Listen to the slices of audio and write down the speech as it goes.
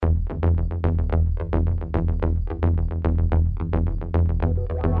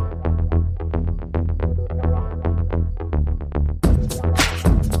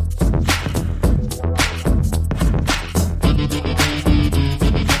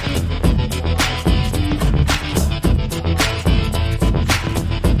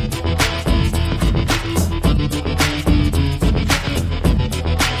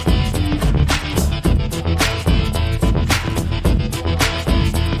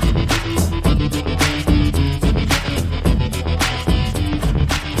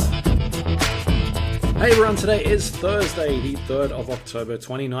Hey everyone, today is Thursday, the 3rd of October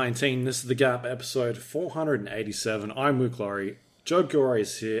 2019. This is The Gap, episode 487. I'm Lawrie. Joab Gilroy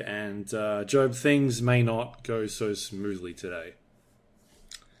is here, and Joab, things may not go so smoothly today.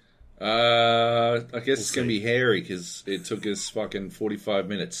 I guess it's going to be hairy, because it took us fucking 45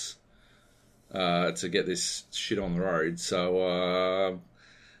 minutes to get this shit on the road. So,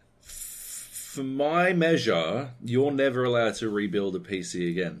 for my measure, you're never allowed to rebuild a PC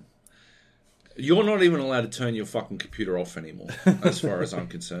again. You're not even allowed to turn your fucking computer off anymore, as far as I'm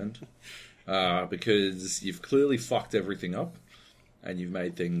concerned. Because you've clearly fucked everything up, and you've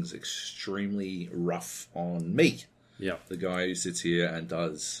made things extremely rough on me. Yeah. The guy who sits here and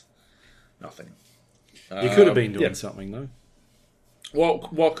does nothing. You could have been doing something, though.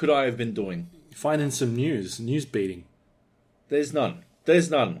 What could I have been doing? Finding some news beating. There's none.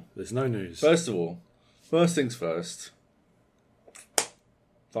 There's no news. First of all, first things first,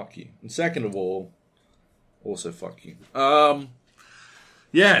 fuck you. And second of all, also fuck you.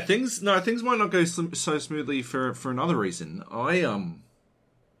 Yeah, things might not go so smoothly for another reason. I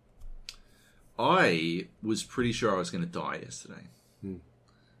was pretty sure I was going to die yesterday.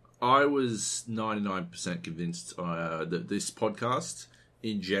 I was 99% convinced that this podcast,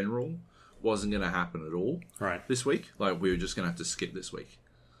 in general, wasn't going to happen at all this week. Like, we were just going to have to skip this week.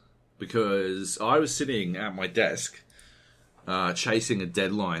 Because I was sitting at my desk, chasing a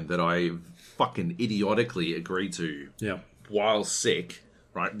deadline that I fucking idiotically agreed to while sick,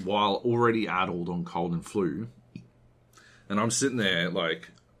 right? While already addled on cold and flu. And I'm sitting there, like,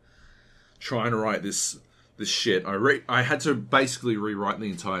 trying to write this shit. I had to basically rewrite the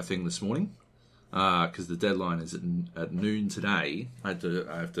entire thing this morning because the deadline is at noon today. I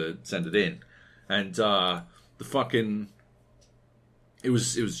have to send it in, and it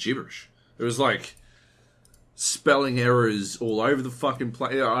was gibberish. It was like spelling errors all over the fucking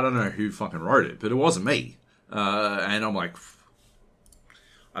place. I don't know who fucking wrote it, but it wasn't me. And I'm like,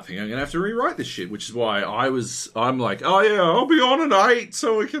 I think I'm going to have to rewrite this shit, which is why I'm like, oh yeah, I'll be on at 8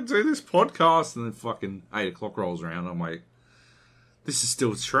 so we can do this podcast. And then fucking 8 o'clock rolls around. I'm like, this is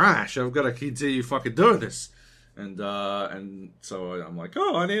still trash. I've got to continue fucking doing this. And so I'm like,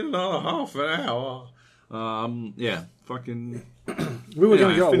 oh, I need another half an hour. Yeah, fucking. We were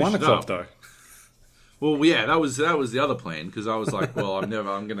going to go at 1 o'clock though. Well, yeah, that was the other plan, because I was like, well, I'm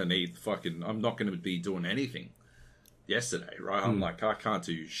not going to be doing anything yesterday, right? I'm like, I can't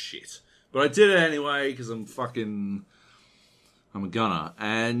do shit. But I did it anyway, because I'm a gunner.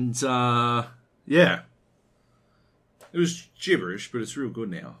 And, yeah. It was gibberish, but it's real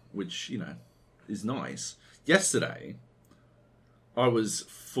good now, which, is nice. Yesterday, I was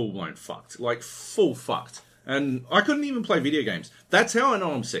full-blown fucked. Like, full fucked. And I couldn't even play video games. That's how I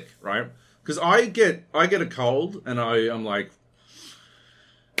know I'm sick, right? Because I get a cold, and I'm like,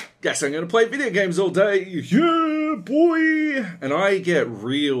 guess I'm going to play video games all day. Yeah, boy. And I get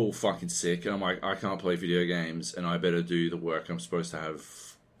real fucking sick. And I'm like, I can't play video games. And I better do the work I'm supposed to have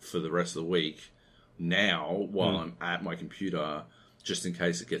for the rest of the week now while I'm at my computer, just in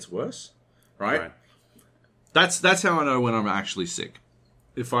case it gets worse. Right? That's how I know when I'm actually sick.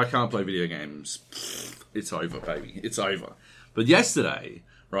 If I can't play video games, it's over, baby. It's over. But yesterday,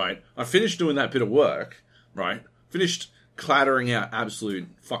 right, I finished doing that bit of work, right? Finished clattering out absolute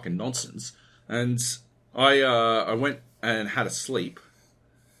fucking nonsense, and I went and had a sleep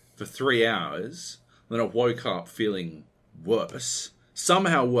for 3 hours. Then I woke up feeling worse,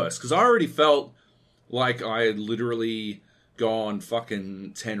 somehow worse, because I already felt like I had literally gone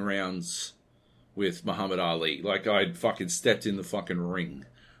fucking 10 rounds with Muhammad Ali. Like I'd fucking stepped in the fucking ring,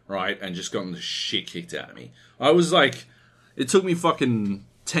 right, and just gotten the shit kicked out of me. I was like, it took me fucking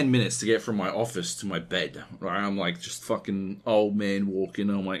 10 minutes to get from my office to my bed, right? I'm like, just fucking old man walking.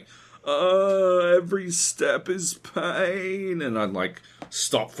 I'm like, every step is pain. And I'd like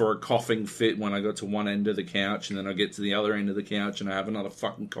stop for a coughing fit when I got to one end of the couch, and then I get to the other end of the couch and I have another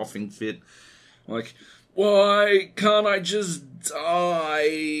fucking coughing fit. I'm like, why can't I just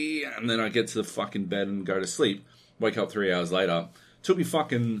die? And then I get to the fucking bed and go to sleep. Wake up 3 hours later. Took me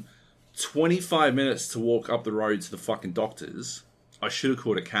fucking 25 minutes to walk up the road to the fucking doctor's. I should have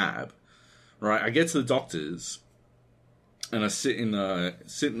called a cab. Right, I get to the doctor's, and I sit in the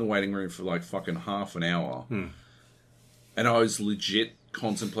waiting room for like fucking half an hour. And I was legit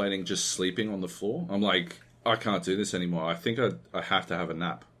contemplating just sleeping on the floor. I'm like, I can't do this anymore. I think I have to have a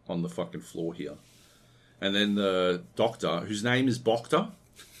nap on the fucking floor here. And then the doctor, whose name is Bokta,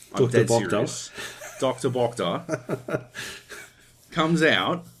 I'm dead serious, Dr. Bokta, comes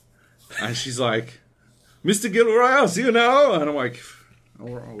out, and she's like, Mr. Gilroy, I'll see you now. And I'm like, all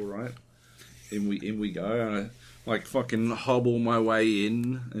right. In we go. And I like fucking hobble my way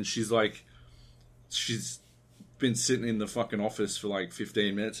in. And she's like, she's been sitting in the fucking office for like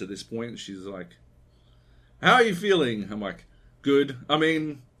 15 minutes at this point. And she's like, "How are you feeling?" I'm like, "Good." I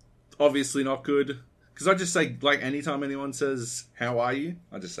mean, obviously not good. Because I just say, like, anytime anyone says, "How are you?"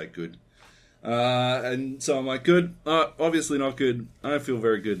 I just say, "Good." And so I'm like, "Good." Obviously not good. I don't feel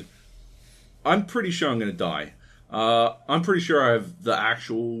very good. I'm pretty sure I'm going to die. I'm pretty sure I have the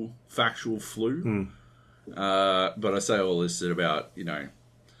actual factual flu. But I say all this at about,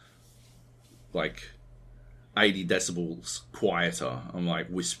 like 80 decibels quieter. I'm like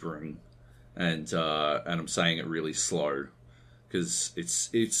whispering, and I'm saying it really slow because it's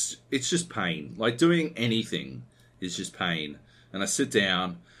just pain. Like doing anything is just pain. And I sit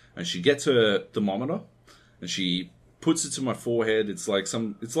down, and she gets her thermometer, and she puts it to my forehead. It's like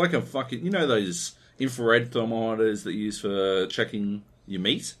a fucking, those infrared thermometers that you use for checking your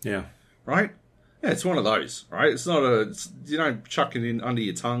meat. Yeah. Right? Yeah, it's one of those, right? It's not you don't chuck it in under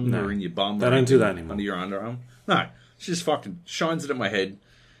your tongue or in your bum. They don't do that anymore. Under your underarm. No. She just fucking shines it at my head.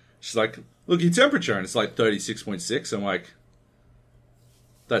 She's like, "Look, your temperature." And it's like 36.6. I'm like,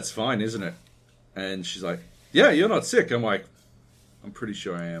 "That's fine, isn't it?" And she's like, "Yeah, you're not sick." I'm like, "I'm pretty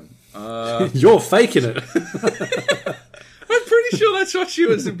sure I am." You're faking it. I'm pretty sure that's what she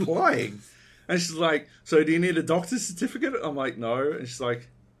was implying. And she's like, "So do you need a doctor's certificate?" I'm like, "No." And she's like,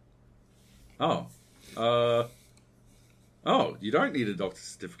 "Oh, you don't need a doctor's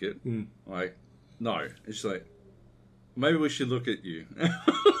certificate." I'm like, "No." And she's like, "Maybe we should look at you."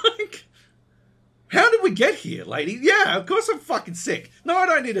 Like, how did we get here, lady? Yeah, of course I'm fucking sick. No, I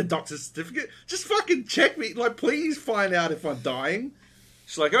don't need a doctor's certificate. Just fucking check me. Like, please find out if I'm dying.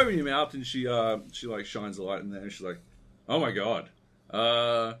 She's like, "Open your mouth," and she like shines a light in there. And she's like, "Oh my god,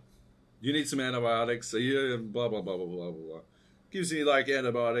 you need some antibiotics." So you blah blah blah blah blah blah. Gives me like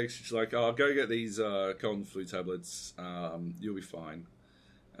antibiotics. She's like, "Oh, go get these cold and flu tablets. You'll be fine.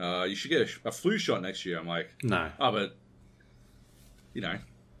 You should get a flu shot next year." I'm like, "No." "Oh, but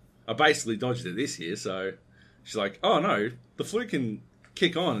I basically dodged it this year." So she's like, "Oh no, the flu can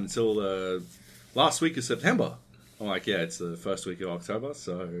kick on until the last week of September." I'm like, "Yeah, it's the first week of October,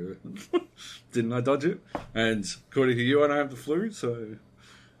 so didn't I dodge it?" And according to you, I don't have the flu, so...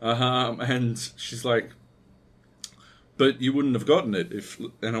 and she's like, "But you wouldn't have gotten it if..."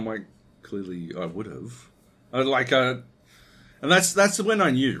 And I'm like, "Clearly I would have." And that's when I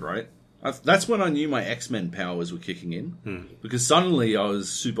knew, right? That's when I knew my X-Men powers were kicking in. Because suddenly I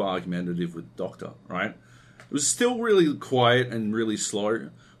was super argumentative with Doctor, right? It was still really quiet and really slow,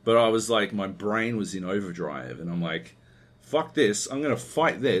 but I was like, my brain was in overdrive, and I'm like, "Fuck this, I'm going to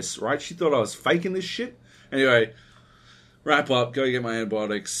fight this," right? She thought I was faking this shit. Anyway, wrap up, go get my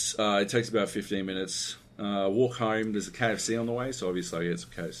antibiotics. It takes about 15 minutes. Walk home, there's a KFC on the way, so obviously I get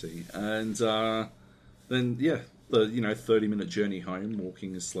some KFC. And then, yeah, the 30-minute journey home,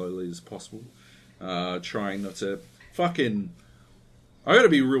 walking as slowly as possible. Trying not to fucking... I got to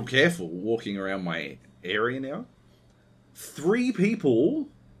be real careful walking around my area now. 3 people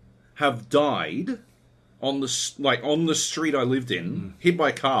have died on the street I lived in, hit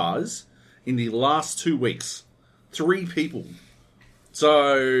by cars, in the last 2 weeks. 3 people.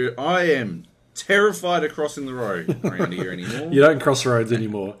 So I am terrified of crossing the road around here anymore. You don't cross roads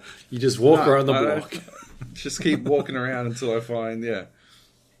anymore. You just walk around the block. Just keep walking around until I find, At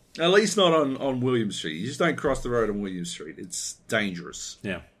least not on William Street. You just don't cross the road on William Street. It's dangerous.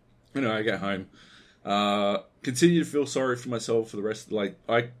 Yeah. I get home. Continue to feel sorry for myself for the rest of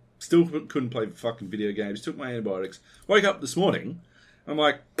I still couldn't play fucking video games. Took my antibiotics. Wake up this morning. I'm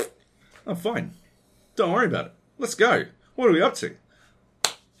like, "I'm fine. Don't worry about it. Let's go. What are we up to?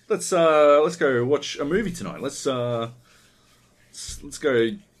 Let's go watch a movie tonight. Let's go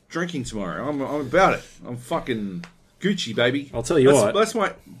drinking tomorrow. I'm about it. I'm fucking Gucci, baby." I'll tell you what. That's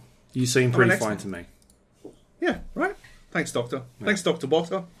my... You seem pretty fine to me. Yeah, right? Thanks, Doctor. Yeah. Thanks, Dr.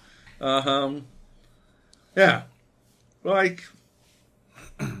 Botter. Yeah. Like...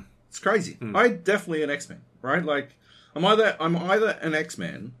 It's crazy. I'm definitely an X-Man, right? Like, I'm either an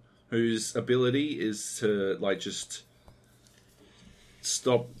X-Man whose ability is to, just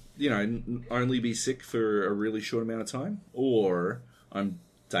stop, only be sick for a really short amount of time, or I'm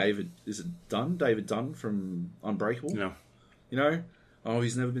David... Is it Dunn? David Dunn from Unbreakable? No. Oh,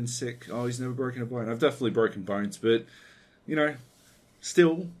 he's never been sick. Oh, he's never broken a bone. I've definitely broken bones, but,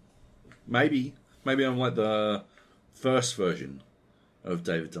 still, maybe I'm like the first version of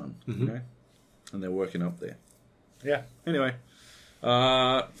David Dunn, and they're working up there. Yeah. Anyway,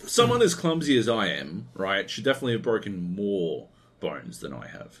 someone as clumsy as I am, right, should definitely have broken more bones than I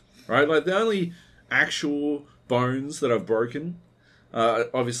have, right? Like, the only actual bones that I've broken,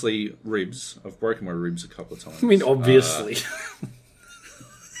 obviously ribs. I've broken my ribs a couple of times. I mean, obviously.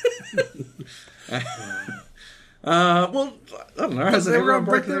 Well, I don't know. Has everyone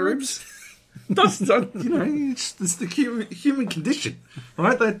broken their ribs? It's the human condition,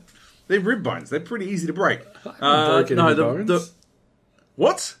 right? They're rib bones. They're pretty easy to break. Broken any bones?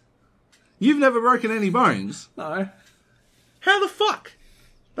 What? You've never broken any bones? No. How the fuck?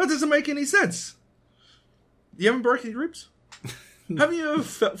 That doesn't make any sense. You haven't broken your ribs? Have you ever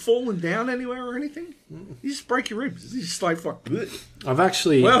fallen down anywhere or anything? You just break your ribs. You just like, fuck. I've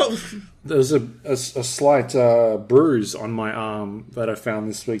actually... Well... There's a slight bruise on my arm that I found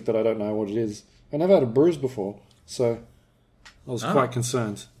this week that I don't know what it is. I never had a bruise before, so I was quite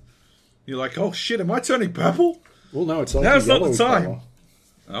concerned. You're like, oh shit, am I turning purple? Well, no, it's like now's not the time.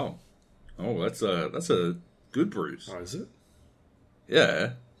 Color. Oh, that's a good bruise. Oh, is it?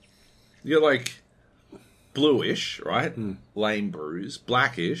 Yeah. You're like bluish, right? Lame bruise.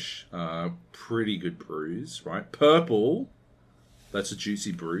 Blackish, pretty good bruise, right? Purple, that's a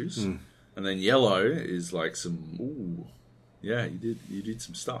juicy bruise. And then yellow is like some. Ooh, yeah, you did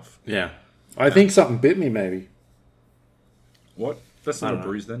some stuff. Yeah, I think something bit me. Maybe. What? That's not a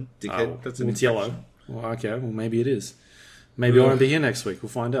bruise then, dickhead. That's an it's yellow. Well, okay, well maybe it is. Maybe I won't be here next week. We'll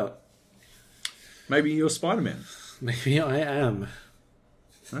find out. Maybe you're Spider-Man. Maybe I am.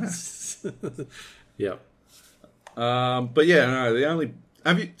 Yeah. But yeah, no. The only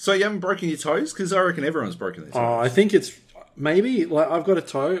so you haven't broken your toes? Because I reckon everyone's broken their toes. I think it's maybe like I've got a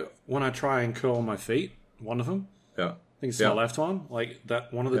toe when I try and curl my feet. One of them. Yeah. I think it's my left one. Like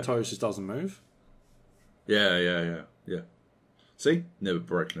that, one of the toes just doesn't move. Yeah. See, never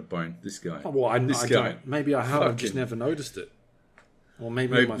broken a bone. This guy. Oh, well, I don't. Maybe I have. I've just never noticed it. Or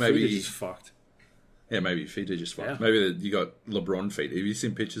maybe my feet are just fucked. Yeah, maybe your feet are just fucked. Yeah. Maybe you got LeBron feet. Have you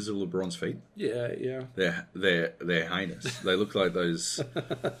seen pictures of LeBron's feet? Yeah. They're heinous. They look like those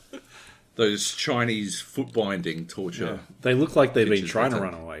Chinese foot binding torture. Yeah. They look like they've been trying to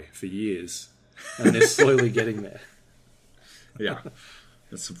run away for years, and they're slowly getting there. Yeah,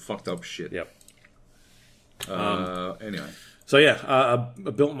 that's some fucked up shit. Yep. Anyway. So I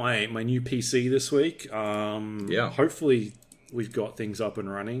built my new PC this week. Hopefully we've got things up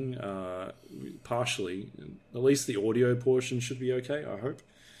and running partially. At least the audio portion should be okay, I hope.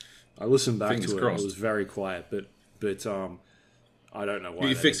 I listened back to it. It was very quiet, but I don't know why.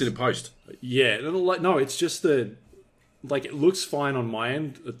 You fix it in post? Yeah. No, it's just it looks fine on my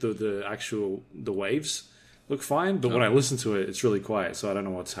end. The waves look fine, but when I listen to it, it's really quiet, so I don't know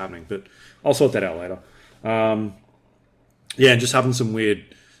what's happening. But I'll sort that out later. And just having some weird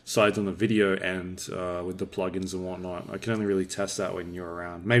sides on the video end with the plugins and whatnot. I can only really test that when you're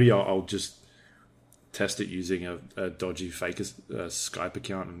around. Maybe I'll just test it using a dodgy fake Skype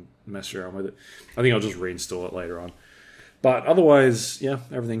account and mess around with it. I think I'll just reinstall it later on. But otherwise,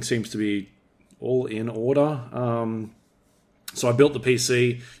 everything seems to be all in order. So I built the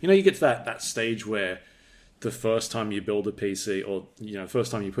PC. You get to that stage where the first time you build a PC or,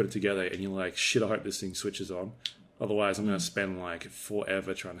 first time you put it together and you're like, shit, I hope this thing switches on. Otherwise, I'm going to spend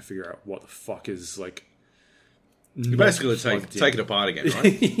forever trying to figure out what the fuck is You basically take it apart again,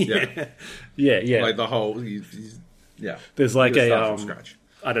 right? Yeah. Like the whole, There's like from scratch.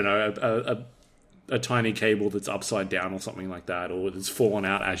 I don't know, a tiny cable that's upside down or something like that, or it's fallen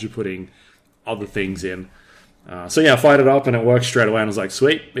out as you're putting other things in. I fired it up and it worked straight away, and I was like,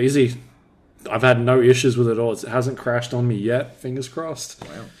 sweet, easy. I've had no issues with it at all. It hasn't crashed on me yet. Fingers crossed.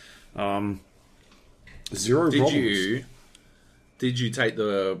 Wow. Zero problems. Did you take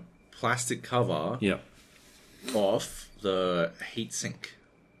the plastic cover off the heatsink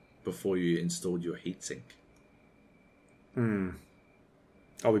before you installed your heatsink?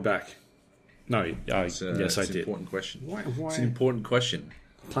 I'll be back. No, yes, I did. It's an important question. Why? It's an important question.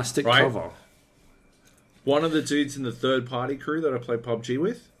 Plastic cover. One of the dudes in the third-party crew that I play PUBG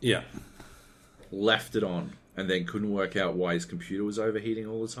with left it on and then couldn't work out why his computer was overheating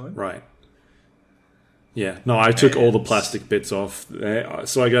all the time. Right. Yeah. No, I took all the plastic bits off.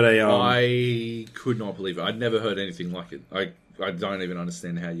 So I got a... I could not believe it. I'd never heard anything like it. I don't even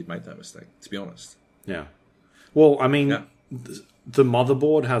understand how you'd make that mistake, to be honest. Yeah. Well, I mean, the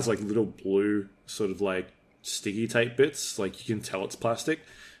motherboard has little blue sort of sticky tape bits. You can tell it's plastic.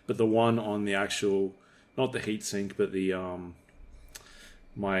 But the one on the actual... Not the heatsink, but the...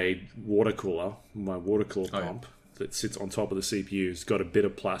 my water cooler pump that sits on top of the CPU has got a bit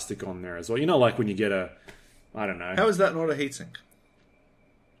of plastic on there as well. When you get I don't know. How is that not a heatsink?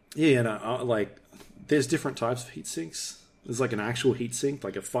 Yeah, no, there's different types of heatsinks. There's an actual heatsink,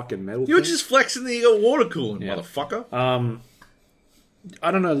 a fucking metal You're thing. Just flexing that you got water cooling, motherfucker.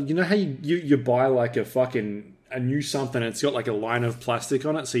 I don't know. You know how you buy a new something and it's got a line of plastic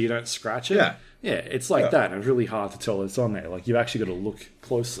on it so you don't scratch it? Yeah. Yeah, it's that. And it's really hard to tell that it's on there. You've actually got to look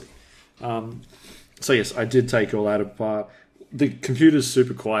closely. So yes, I did take all that apart. The computer's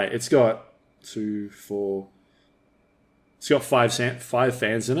super quiet. It's got it's got five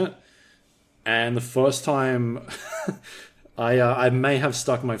fans in it. And the first time, I may have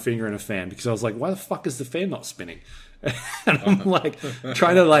stuck my finger in a fan because I was like, why the fuck is the fan not spinning? And I'm like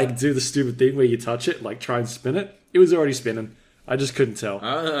trying to like do the stupid thing where you touch it, like try and spin it. It was already spinning. I just couldn't tell.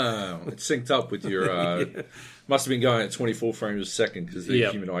 Oh, it's synced up with your... yeah. Must have been going at 24 frames a second because the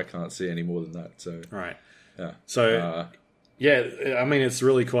human eye can't see any more than that. So right. Yeah. So... yeah, I mean, it's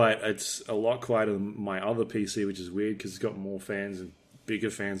really quiet. It's a lot quieter than my other PC, which is weird because it's got more fans and bigger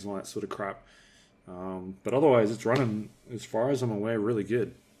fans and all that sort of crap. But otherwise, it's running, as far as I'm aware, really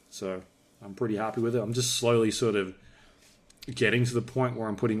good. So I'm pretty happy with it. I'm just slowly sort of getting to the point where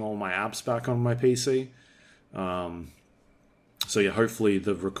I'm putting all my apps back on my PC. So yeah, hopefully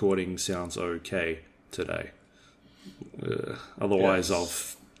the recording sounds okay today. Otherwise, I'll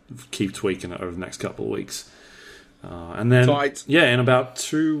keep tweaking it over the next couple of weeks. And then, in about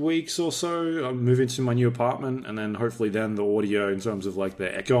 2 weeks or so, I'll move into my new apartment, and then hopefully then the audio in terms of like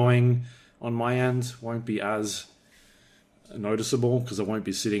the echoing on my end won't be as noticeable because I won't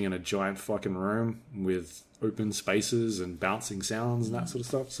be sitting in a giant fucking room with open spaces and bouncing sounds and that sort of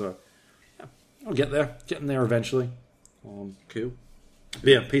stuff. So yeah, I'll getting there eventually. Cool. But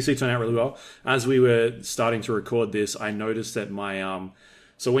yeah, PC turned out really well. As we were starting to record this, I noticed that my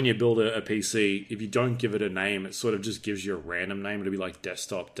so when you build a PC, if you don't give it a name, it sort of just gives you a random name. It'll be like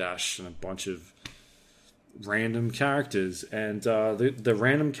desktop dash and a bunch of random characters. And the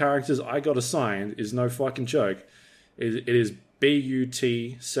random characters I got assigned is no fucking joke. It is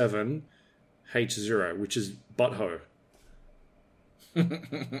BUT7H0, which is But7Ho.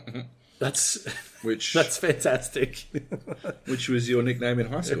 That's fantastic. Which was your nickname in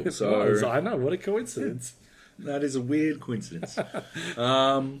high school. So I know, what a coincidence. That is a weird coincidence.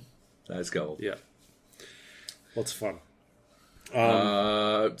 That's gold. Yeah. Lots of fun.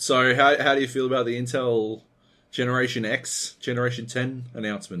 So how do you feel about the Intel Generation X, Generation 10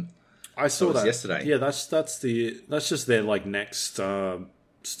 announcement? I saw that yesterday. Yeah, that's just their like next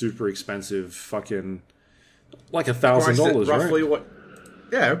super expensive fucking like $1,000, roughly right? what?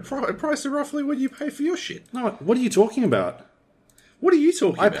 Yeah, price of roughly what you pay for your shit. No, what are you talking about? What are you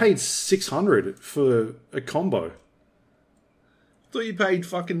talking about? I paid $600 for a combo. I thought you paid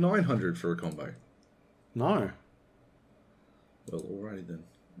fucking $900 for a combo. No. Well, alrighty then.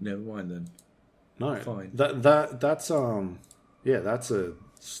 Never mind then. No. Fine. That's that's a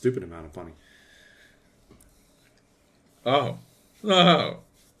stupid amount of money. Oh.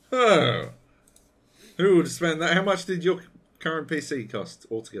 Who would spend that? How much did your current PC cost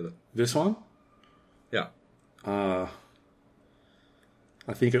altogether? This one? Yeah.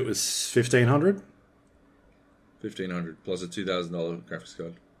 I think it was $1,500. $1,500 plus a $2,000 graphics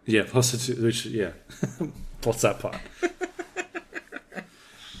card. Yeah, plus plus that part.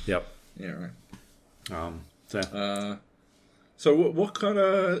 Yep. Yeah, right. So what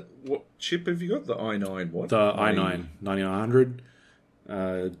chip have you got? The i9 what? The i9 9900.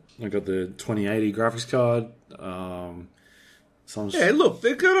 I got the 2080 graphics card. Yeah, look,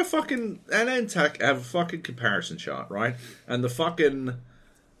 they've got a fucking... And Antac have a fucking comparison chart, right? And the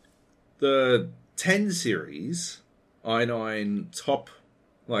 10 series i9 top,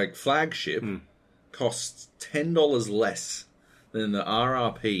 like, flagship costs $10 less than the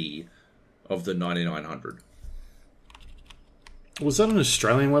RRP of the 9900. Was that an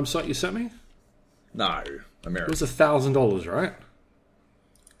Australian website you sent me? No, American. It was $1,000, right?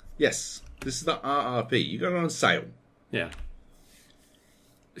 Yes, this is the RRP. You got it on sale. Yeah.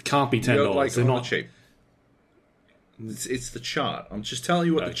 It can't be $10. Like, They're not cheap. It's the chart. I'm just telling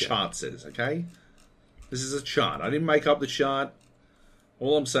you what the chart says, okay? This is a chart. I didn't make up the chart.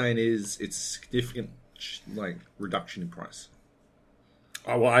 All I'm saying is it's a significant, like, reduction in price.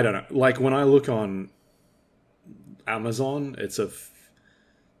 Oh, well, I don't know. Like, when I look on Amazon, it's a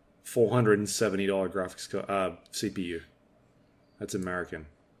 $470 graphics CPU. That's American.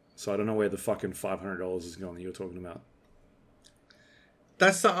 So I don't know where the fucking $500 is going that you're talking about.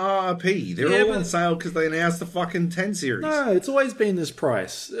 That's the RRP. They're all on sale because they announced the fucking 10 series. No, it's always been this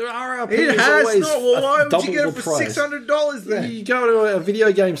price. RRP it is has always not. Well, why would you get it for price. $600 then? You go to a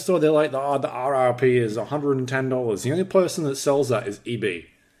video game store, they're like, the RRP is $110. The only person that sells that is EB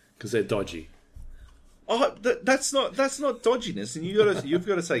because they're dodgy. Oh, that's not dodginess, and you've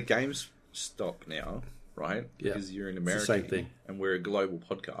got to say GameStop now, right? Yeah, because you're in America, it's the same thing, and we're a global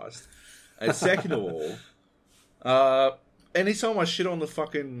podcast. And second of all, anytime I shit on the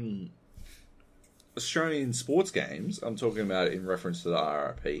fucking Australian sports games, I'm talking about it in reference to the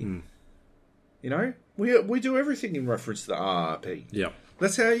RRP. You know, we do everything in reference to the RRP. Yeah.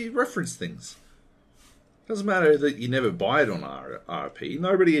 That's how you reference things. Doesn't matter that you never buy it on RRP.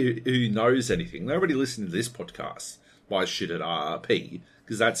 Nobody who knows anything, nobody listening to this podcast buys shit at RRP,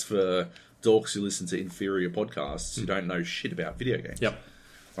 because that's for dorks who listen to inferior podcasts who don't know shit about video games. Yep.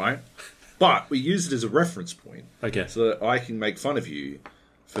 Right? But we use it as a reference point. Okay. So that I can make fun of you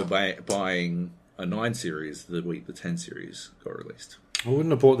for buying a 9 series the week the 10 series got released. I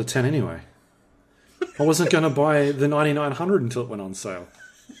wouldn't have bought the 10 anyway. I wasn't going to buy the 9900 until it went on sale.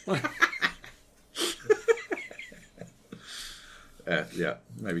 Yeah,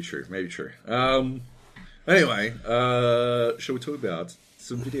 maybe true. Anyway, shall we talk about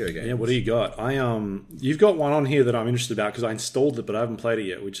some video games? Yeah, what do you got? You've got one on here that I'm interested about because I installed it, but I haven't played it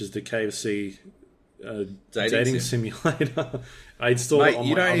yet, which is the KFC dating simulator. I installed it on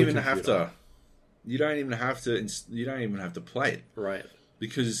you my don't other even computer. you don't even have to play it. Right.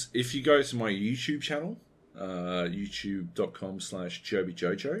 Because if you go to my YouTube channel,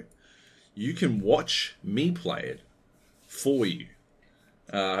 youtube.com/JobyJojo, you can watch me play it for you.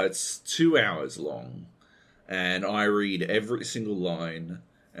 It's 2 hours long, and I read every single line,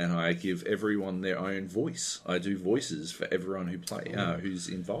 and I give everyone their own voice. I do voices for everyone who's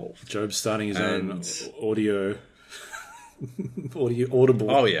involved. Job's starting his own audio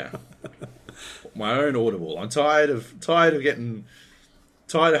audible. Oh yeah, my own audible. I'm tired of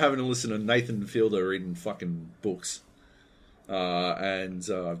having to listen to Nathan Fielder reading fucking books, and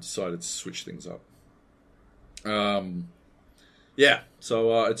I've decided to switch things up. Yeah,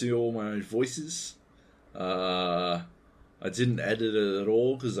 so I do all my own voices. I didn't edit it at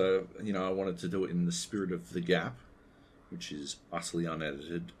all because I wanted to do it in the spirit of The Gap, which is utterly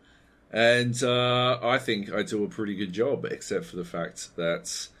unedited. And I think I do a pretty good job, except for the fact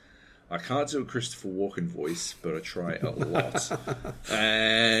that I can't do a Christopher Walken voice, but I try a lot.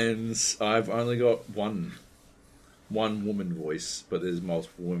 And I've only got one woman voice, but there's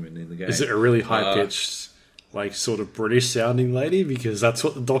multiple women in the game. Is it a really high-pitched, like, sort of British-sounding lady? Because that's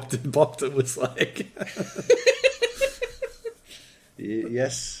what the doctor was like.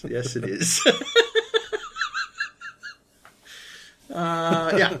 Yes, it is.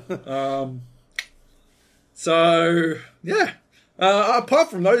 Yeah. So, yeah. Apart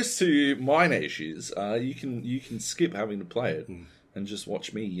from those two minor issues, you can skip having to play it and just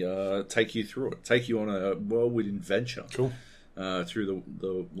watch me take you through it. Take you on a whirlwind adventure. Cool. Through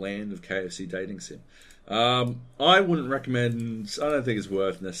the land of KFC dating sim. I wouldn't recommend. I don't think it's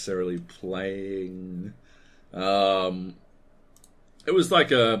worth necessarily playing. It was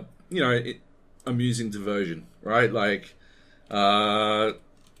like a amusing diversion, right? Like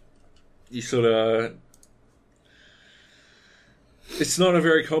you sort of. It's not a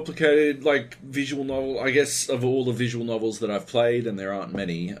very complicated like visual novel. I guess of all the visual novels that I've played, and there aren't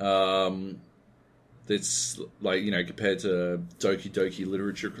many. It's like, compared to Doki Doki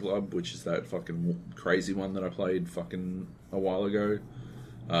Literature Club, which is that fucking crazy one that I played fucking a while ago.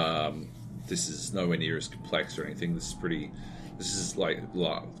 This is nowhere near as complex or anything. This is like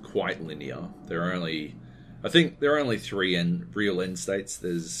quite linear. I think there are only 3 real end states.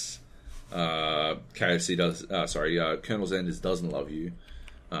 There's KFC Colonel Sanders doesn't love you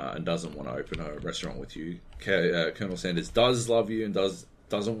and doesn't want to open a restaurant with you. Colonel Sanders does love you and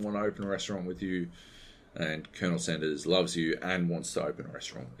doesn't want to open a restaurant with you. And Colonel Sanders loves you and wants to open a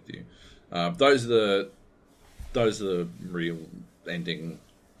restaurant with you. Those are the real ending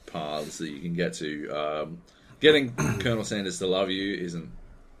paths that you can get to. Getting Colonel Sanders to love you isn't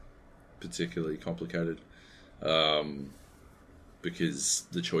particularly complicated, because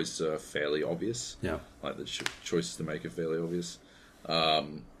the choices are fairly obvious. Yeah, like the choices to make are fairly obvious.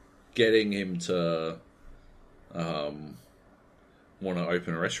 Getting him to want to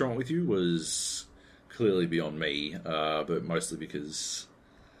open a restaurant with you was clearly beyond me, but mostly because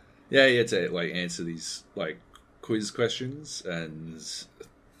he had to like answer these like quiz questions, and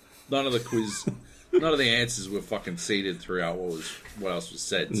none of the answers were fucking seeded throughout what else was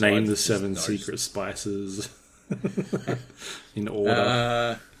said. Name the 7 secret spices in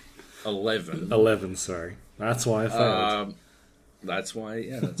order. 11. 11, sorry. That's why I failed. That's why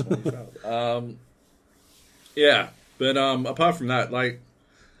you failed. Yeah, but apart from that, like,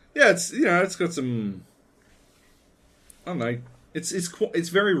 yeah, it's got some. I don't know. It's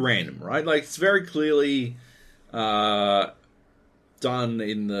very random, right? Like, it's very clearly done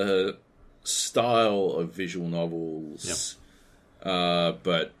in the style of visual novels,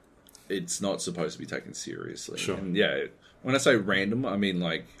 but it's not supposed to be taken seriously. Sure. And yeah, when I say random, I mean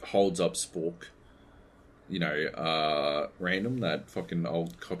like holds up spork. Random, that fucking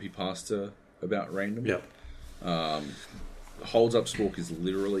old copy pasta about random. Yep. Holds up spork is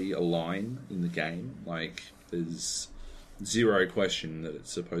literally a line in the game. Like, there's zero question that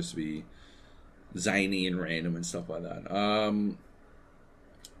it's supposed to be zany and random and stuff like that.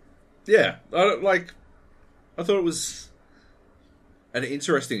 Yeah, I thought it was an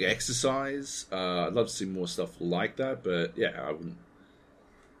interesting exercise. I'd love to see more stuff like that, but yeah, I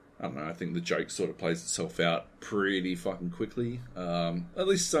don't know. I think the joke sort of plays itself out pretty fucking quickly. At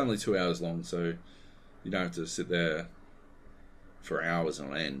least it's only 2 hours long, so you don't have to sit there for hours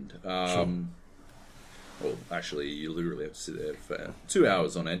on end. Sure. Well, actually, you literally have to sit there for 2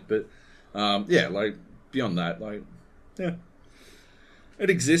 hours on end. But yeah, like beyond that, like yeah, it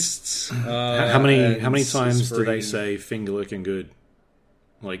exists. How many times do they say finger licking good?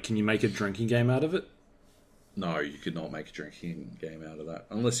 Like, can you make a drinking game out of it? No, you could not make a drinking game out of that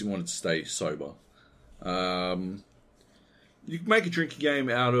unless you wanted to stay sober. You could make a drinking game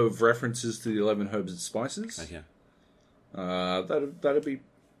out of references to the 11 herbs and spices. Okay. That'd be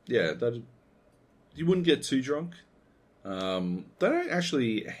you wouldn't get too drunk. They don't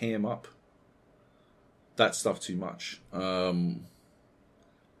actually ham up that stuff too much.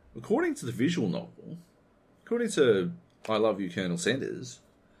 According to the visual novel, according to I Love You, Colonel Sanders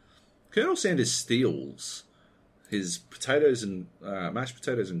steals his potatoes and mashed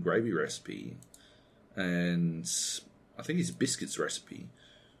potatoes and gravy recipe, and I think his biscuits recipe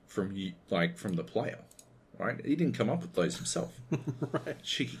from the player. Right? He didn't come up with those himself. Right.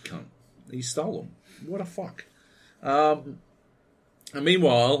 Cheeky cunt. He stole them. What a fuck. And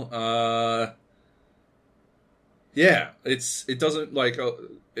meanwhile, yeah, it doesn't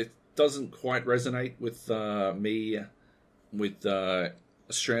quite resonate with me with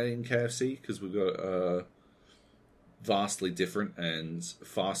Australian KFC because we've got a vastly different and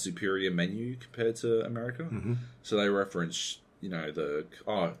far superior menu compared to America. Mm-hmm. So they reference, he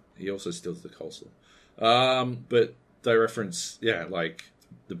also steals the coleslaw. But they reference, like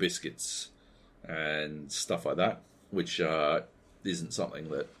the biscuits and stuff like that, which isn't something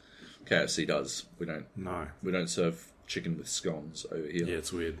that KFC does. We don't serve chicken with scones over here. Yeah,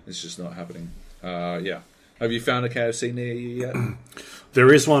 it's weird. It's just not happening. Yeah. Have you found a KFC near you yet?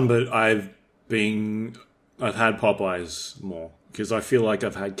 There is one, but I've had Popeyes more because I feel like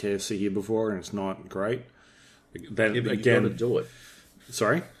I've had KFC here before and it's not great. Then yeah, but again, you got to do it.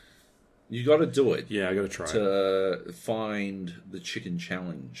 Sorry? You got to do it. Yeah, I got to try to find the chicken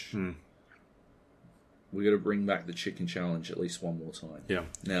challenge. We got to bring back the chicken challenge at least one more time. Yeah.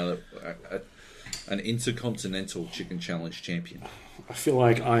 Now that an intercontinental chicken challenge champion. I feel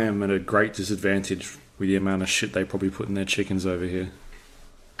like I am at a great disadvantage with the amount of shit they probably put in their chickens over here.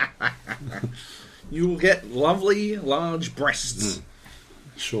 You will get lovely large breasts.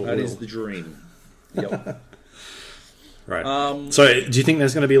 Sure. That is the dream. Yep. Right. So, do you think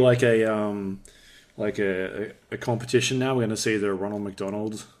there's going to be like a competition now? We're going to see the Ronald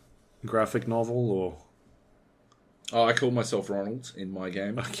McDonald graphic novel, or? Oh, I call myself Ronald in my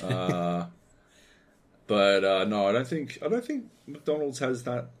game. Okay. But no, I don't think McDonald's has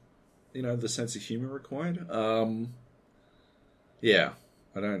that, the sense of humor required. Yeah,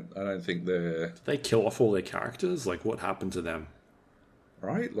 I don't think they're. Did they kill off all their characters? Like, what happened to them?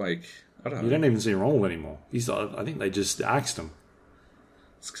 Right, like I don't know. You don't even see Ronald anymore. I think they just axed him.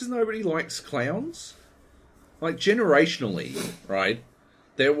 It's because nobody likes clowns. Like generationally, right?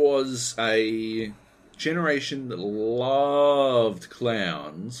 There was a generation that loved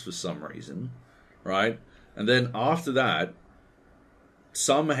clowns for some reason, right? And then after that,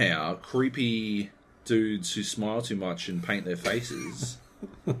 somehow creepy dudes who smile too much and paint their faces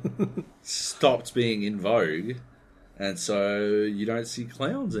stopped being in vogue, and so you don't see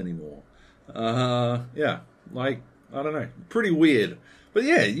clowns anymore. Yeah, like I don't know, pretty weird. But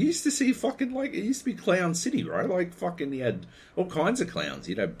yeah, you used to see fucking it used to be Clown City, right? Like fucking, you had all kinds of clowns.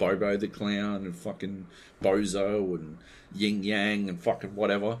 You'd have Bobo the Clown and fucking Bozo and Yin Yang and fucking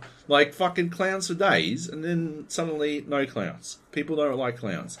whatever. Like fucking clowns for days, and then suddenly no clowns. People don't like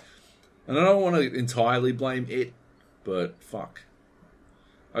clowns. And I don't want to entirely blame it, but fuck.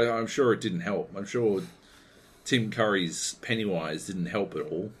 I'm sure it didn't help. I'm sure Tim Curry's Pennywise didn't help at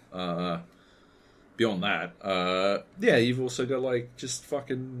all. Beyond that, yeah, you've also got just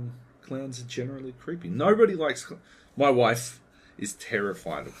fucking clowns are generally creepy. Nobody likes. My wife is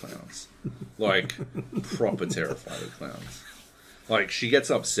terrified of clowns, proper terrified of clowns. She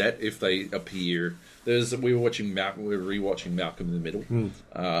gets upset if they appear. We were rewatching Malcolm in the Middle,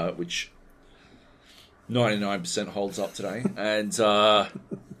 which 99% holds up today, and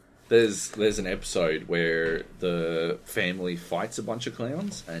there's an episode where the family fights a bunch of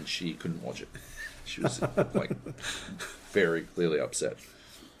clowns, and she couldn't watch it. She was very clearly upset.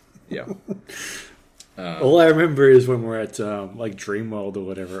 Yeah. All I remember is when we're at like Dreamworld or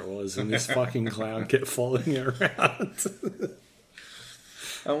whatever it was, and this fucking clown kept following her around.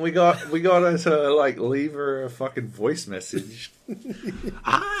 And we got her to like leave her a fucking voice message.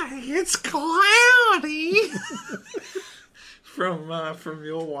 It's cloudy from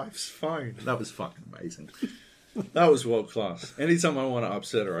your wife's phone. That was fucking amazing. That was world class. Anytime I want to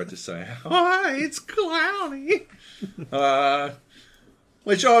upset her, I just say, "Hi, it's cloudy."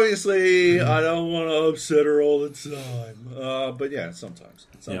 Which obviously I don't want to upset her all the time. But yeah, sometimes.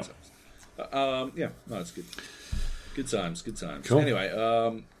 Yep. Yeah, no, it's good. Good times. Cool. Anyway,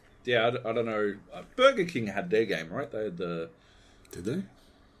 yeah, I don't know. Burger King had their game, right? They had the... Did they?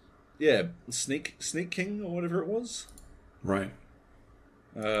 Yeah, Sneak King or whatever it was. Right.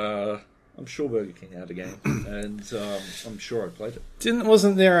 I'm sure Burger King had a game, and I'm sure I played it.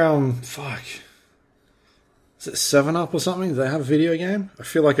 Wasn't there, fuck... Is it 7-Up or something? Did they have a video game? I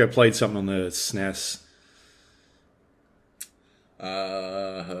feel like I played something on the SNES.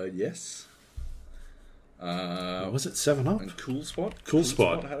 Yes. Was it 7-Up? And Cool Spot? Cool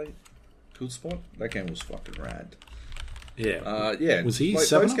Spot. Cool Spot? That game was fucking rad. Yeah. Yeah. Was he like,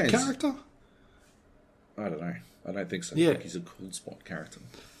 7-Up character? I don't know. I don't think so. Yeah. I think he's a Cool Spot character.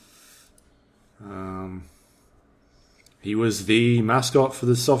 He was the mascot for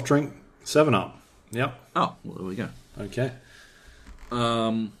the soft drink 7-Up. Yep. Oh, well, there we go. Okay.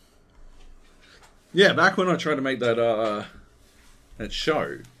 Yeah, back when I tried to make that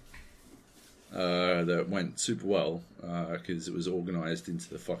show that went super well because it was organised into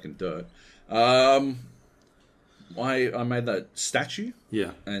the fucking dirt. I made that statue.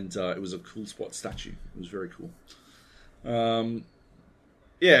 Yeah. And it was a Cool Spot statue. It was very cool.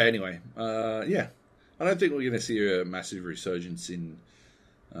 Yeah, anyway. Yeah. I don't think we're going to see a massive resurgence in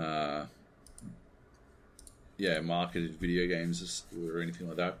marketed video games or anything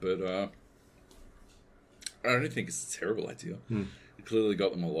like that, but I don't think it's a terrible idea. It clearly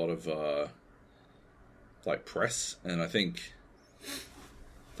got them a lot of like press, and I think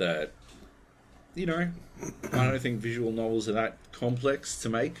that I don't think visual novels are that complex to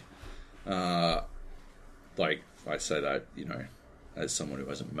make. Like I say that as someone who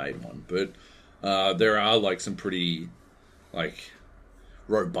hasn't made one, but there are like some pretty like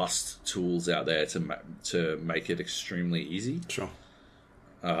robust tools out there to make it extremely easy. Sure.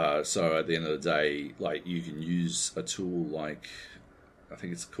 So at the end of the day, like you can use a tool like I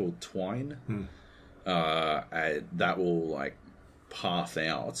think it's called Twine, and that will like path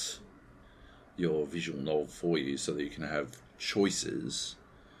out your visual novel for you, so that you can have choices,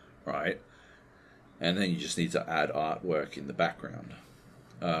 right? And then you just need to add artwork in the background.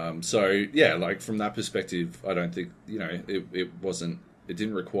 So yeah, like from that perspective, I don't think it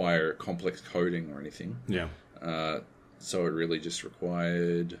didn't require complex coding or anything. Yeah. So it really just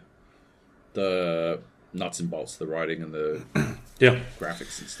required the nuts and bolts, the writing and the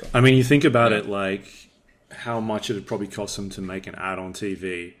graphics and stuff. I mean, you think about it, like how much it would probably cost them to make an ad on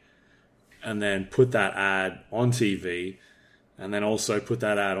TV and then put that ad on TV and then also put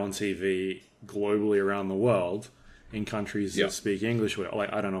that ad on TV globally around the world in countries that speak English.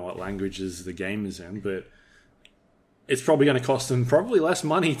 Like, I don't know what languages the game is in, but it's probably going to cost them probably less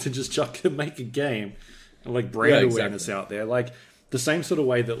money to just make a game and like brand awareness out there. Like the same sort of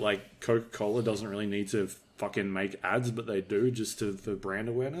way that like Coca-Cola doesn't really need to fucking make ads, but they do just for brand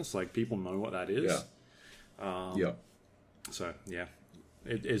awareness. Like people know what that is. Yeah. So yeah,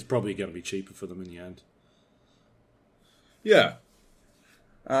 it's probably going to be cheaper for them in the end. Yeah.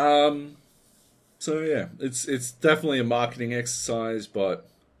 So yeah, it's definitely a marketing exercise, but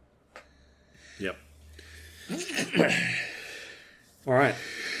yep. All right.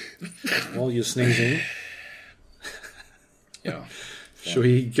 While you're sneezing, yeah. Should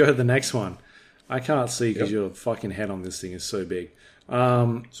we go to the next one? I can't see because your fucking head on this thing is so big.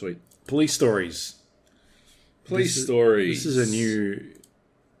 Sweet. Police stories. Police stories. This is a new.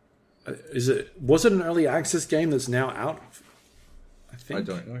 Was it an early access game that's now out? I think. I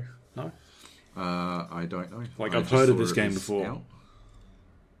don't know. No. I don't know. Like I've heard of this game before.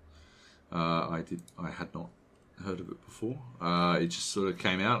 I had not heard of it before. It just sort of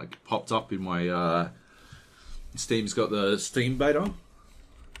came out. It popped up in my Steam's got the Steam beta,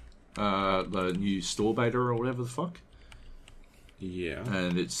 the new store beta or whatever the fuck. Yeah,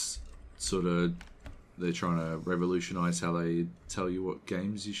 and it's sort of they're trying to revolutionize how they tell you what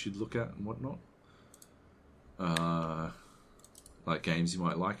games you should look at and whatnot. Like games you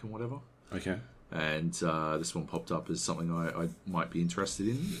might like and whatever. Okay. And this one popped up as something I might be interested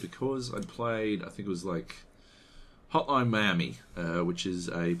in because I'd played, I think it was like Hotline Miami, which is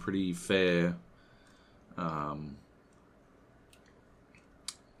a pretty fair,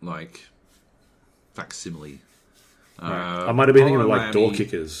 like facsimile. I might have been thinking of like door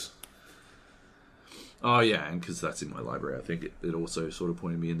kickers. Oh yeah, and because that's in my library, I think it also sort of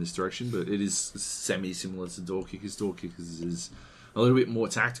pointed me in this direction. But it is semi-similar to Door Kickers. Door Kickers is a little bit more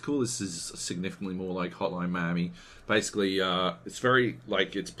tactical. This is significantly more like Hotline Miami. Basically, it's very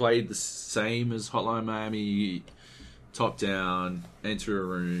like it's played the same as Hotline Miami. Top down, enter a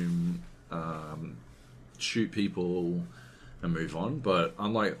room, shoot people, and move on. But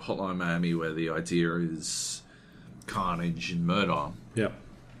unlike Hotline Miami, where the idea is carnage and murder. Yep.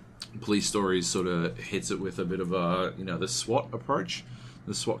 Police Stories sort of hits it with a bit of a, the SWAT approach,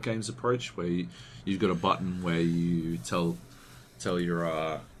 the SWAT games approach, where you've got a button where you tell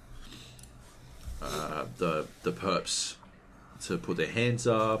your the perps to put their hands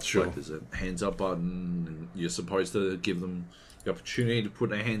up. Sure. Like there's a hands up button, and you're supposed to give them the opportunity to put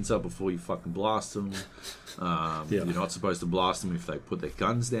their hands up before you fucking blast them. You're not supposed to blast them if they put their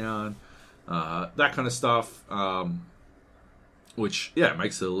guns down. That kind of stuff. Which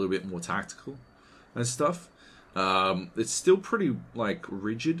makes it a little bit more tactical and stuff. It's still pretty like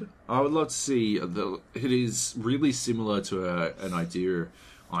rigid. I would love to see it is really similar to an idea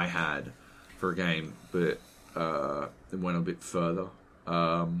I had for a game, but it went a bit further.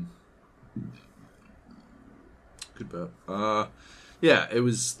 Good burp. It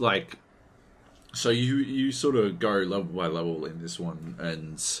was like so you sort of go level by level in this one,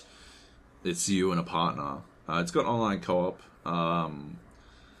 and it's you and a partner. It's got online co-op. I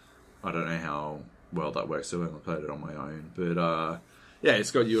don't know how well that works. So I only played it on my own, but it's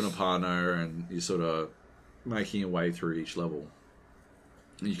got you and a partner, and you're sort of making your way through each level.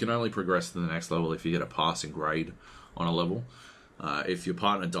 You can only progress to the next level if you get a passing grade on a level. If your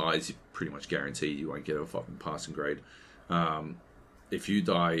partner dies, you pretty much guarantee you won't get a fucking passing grade. If you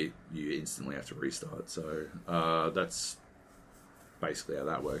die, you instantly have to restart. So that's basically how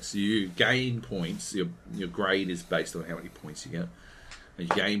that works. You gain points. Your grade is based on how many points you get. And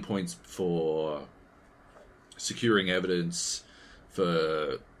you gain points for securing evidence,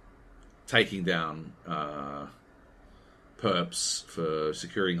 for taking down perps, for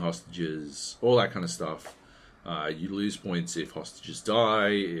securing hostages, all that kind of stuff. You lose points if hostages die,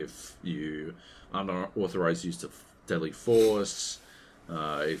 if you unauthorized use of deadly force,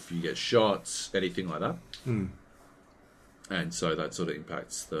 if you get shot, anything like that. And so that sort of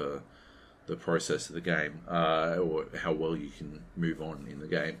impacts the process of the game, or how well you can move on in the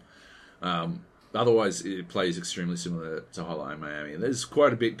game. Otherwise, it plays extremely similar to Hotline Miami. And there's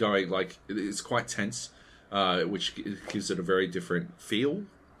quite a bit going, like, it's quite tense, which gives it a very different feel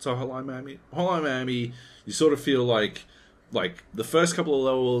to Hotline Miami. Hotline Miami, you sort of feel like the first couple of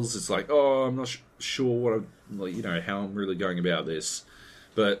levels, it's like, oh, I'm not sure how I'm really going about this.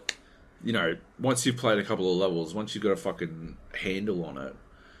 But once you've played a couple of levels, once you've got a fucking handle on it,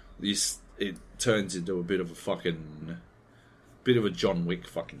 it turns into a bit of a John Wick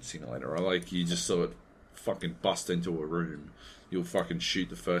fucking simulator, right? Like, you just sort of fucking bust into a room, you'll fucking shoot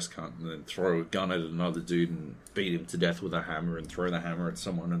the first cunt and then throw a gun at another dude and beat him to death with a hammer and throw the hammer at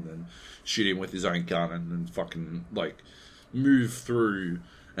someone and then shoot him with his own gun and then fucking, like, move through.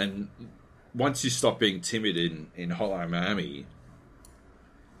 And once you stop being timid in Hotline Miami,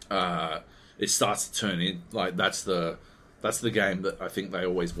 it starts to turn in like that's the game that I think they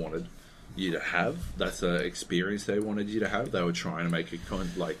always wanted you to have. That's the experience they wanted you to have. They were trying to make a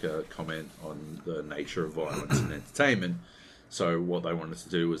comment on the nature of violence and entertainment. So what they wanted to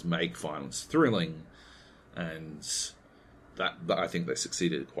do was make violence thrilling, and that I think they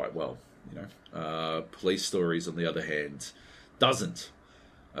succeeded quite well. Police Stories, on the other hand,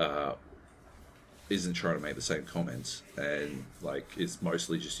 isn't trying to make the same comments, and it's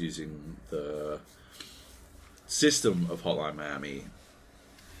mostly just using the system of Hotline Miami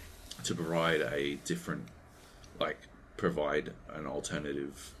to provide an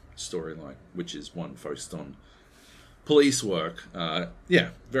alternative storyline, which is one focused on police work.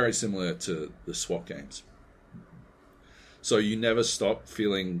 Very similar to the SWAT games. So you never stop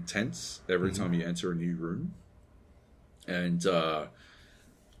feeling tense every time you enter a new room, and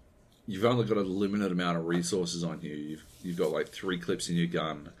you've only got a limited amount of resources on you. You've got 3 clips in your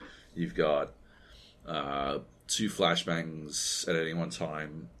gun. You've got 2 flashbangs at any one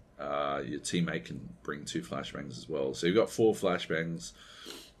time. Your teammate can bring 2 flashbangs as well. So you've got 4 flashbangs,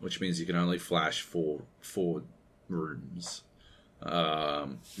 which means you can only flash 4 rooms,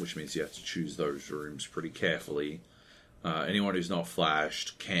 which means you have to choose those rooms pretty carefully. Anyone who's not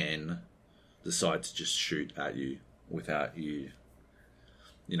flashed can decide to just shoot at you without you,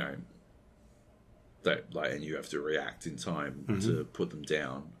 and you have to react in time to put them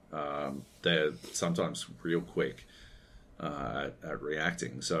down. They're sometimes real quick at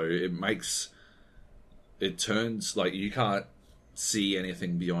reacting, so it makes it turns like you can't see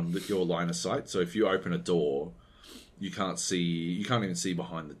anything beyond your line of sight. So if you open a door, you can't even see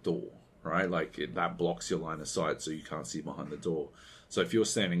behind the door, right? Like that blocks your line of sight, so you can't see behind the door. So if you're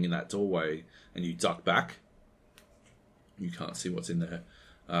standing in that doorway and you duck back, you can't see what's in there.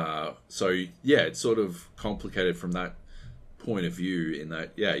 So yeah, it's sort of complicated from that point of view in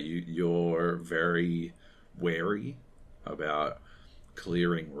that, yeah, you're very wary about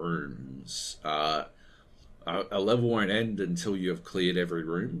clearing rooms. A level won't end until you have cleared every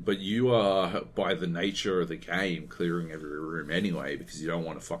room, but you are, by the nature of the game, clearing every room anyway, because you don't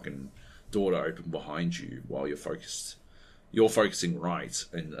want a fucking door to open behind you while you're focused. You're focusing right,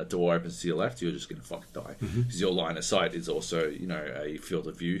 and a door opens to your left, you're just going to fucking die. Because your line of sight is also, a field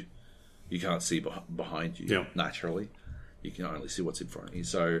of view. You can't see behind you naturally. You can only see what's in front of you.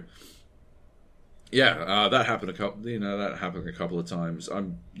 So, yeah, that happened a couple of times. I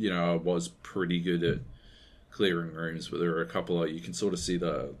was pretty good at clearing rooms, but there were a couple of, you can sort of see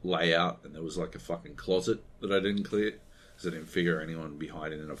the layout, and there was like a fucking closet that I didn't clear because I didn't figure anyone would be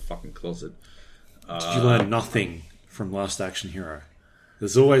hiding in a fucking closet. Did you learn nothing from Last Action Hero?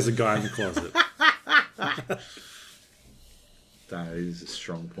 There's always a guy in the closet. That is a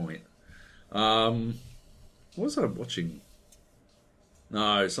strong point. What was I watching?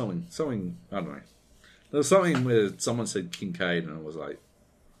 No, something, I don't know. There was something where someone said Kincaid, and I was like,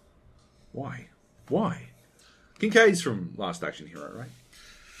 why? Kincaid's from Last Action Hero, right?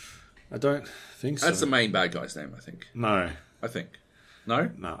 I don't think so. That's the main bad guy's name, I think. No. I think.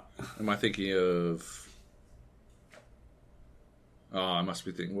 No? No. Am I thinking of... Oh, I must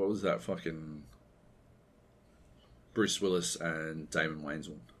be thinking... What was that fucking... Bruce Willis and Damon Wayans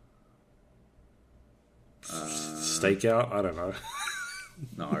one? Stakeout? I don't know.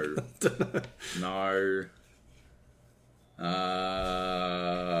 No.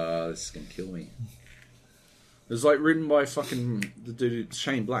 This is going to kill me. It was like written by fucking the dude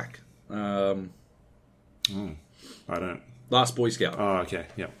Shane Black. I don't. Last Boy Scout. Oh, okay.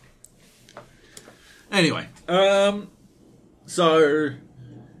 Yeah. Anyway. Yeah,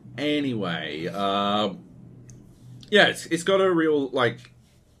 it's got a real, like,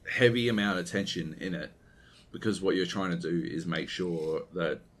 heavy amount of tension in it, because what you're trying to do is make sure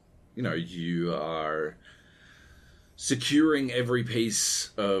that, you are securing every piece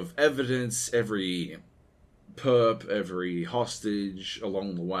of evidence, every perp, every hostage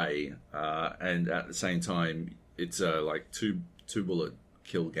along the way, and at the same time, it's a, like, two bullet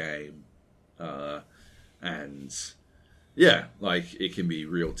kill game, and yeah, like, it can be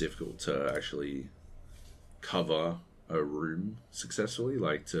real difficult to actually cover a room successfully,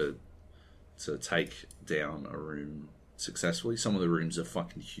 like to take down a room successfully. Some of the rooms are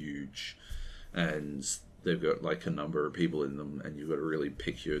fucking huge, and they've got like a number of people in them, and you've got to really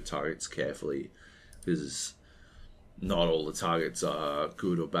pick your targets carefully, because not all the targets are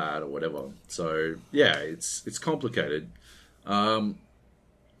good or bad or whatever. So yeah, it's complicated. From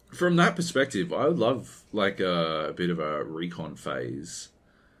that perspective, I would love like a bit of a recon phase,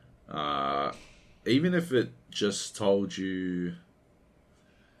 even if it just told you,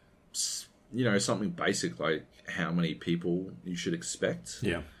 something basic like how many people you should expect.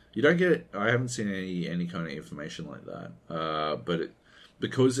 Yeah, you don't get. I haven't seen any kind of information like that. But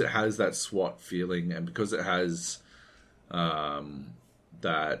because it has that SWAT feeling, and because it has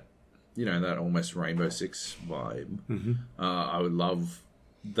that that almost Rainbow Six vibe, I would love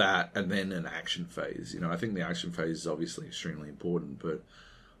that, and then an action phase. I think the action phase is obviously extremely important, but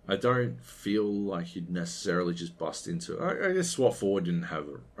I don't feel like you'd necessarily just bust into it. I guess SWAT 4 didn't have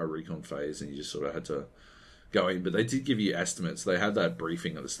a recon phase, and you just sort of had to go in, but they did give you estimates. They had that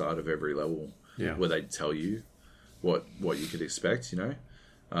briefing at the start of every level, where they'd tell you what you could expect. They've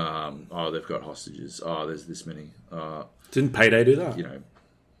got hostages. Oh, there's this many. Didn't Payday do that?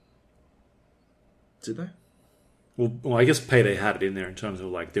 Did they? Well, I guess Payday had it in there in terms of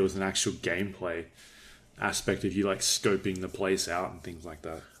like there was an actual gameplay aspect of you like scoping the place out and things like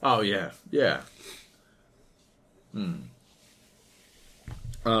that. Oh yeah.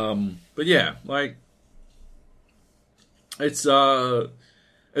 But yeah, like it's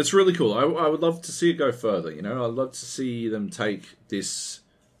really cool. I would love to see it go further. I'd love to see them take this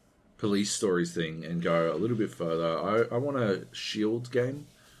police stories thing and go a little bit further. I want a Shield game,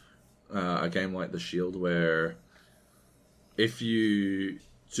 a game like the Shield, where if you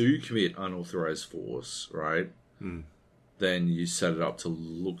do commit unauthorized force, right, then you set it up to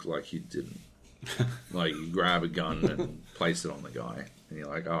look like you didn't. Like, you grab a gun and place it on the guy, and you're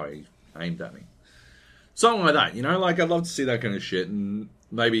like, oh, he aimed at me. Something like that, Like, I'd love to see that kind of shit, and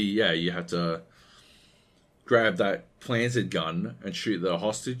maybe, yeah, you have to grab that planted gun and shoot the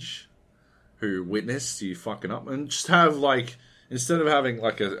hostage, who witnessed you fucking up, and just have like, instead of having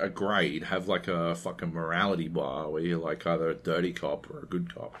like a grade, have like a fucking morality bar where you're like either a dirty cop or a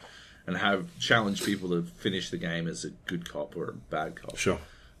good cop, and have challenge people to finish the game as a good cop or a bad cop. Sure.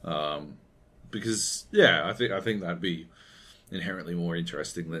 Because yeah, I think that'd be inherently more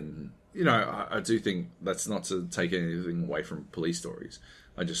interesting than, you know, I do think that's not to take anything away from police stories.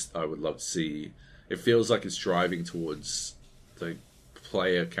 I would love to see, it feels like it's driving towards the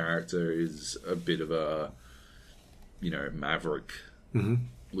player character is a bit of a, you know, maverick,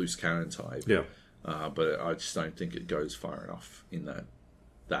 loose cannon type. Yeah. But I just don't think it goes far enough in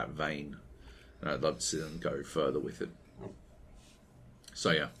that vein. And I'd love to see them go further with it.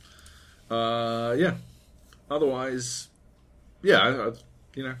 So yeah. Yeah. Otherwise, yeah,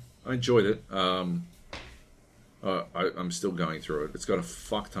 I enjoyed it. I'm still going through it. It's got a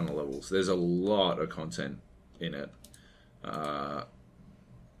fuck ton of levels. There's a lot of content in it.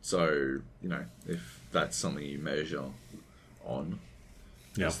 So, you know, if that's something you measure on,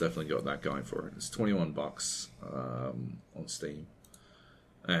 it's definitely got that going for it. It's $21 on Steam.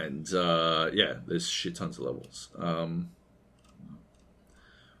 And, yeah, there's shit tons of levels.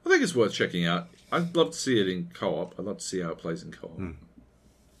 I think it's worth checking out. I'd love to see it in co-op. I'd love to see how it plays in co-op.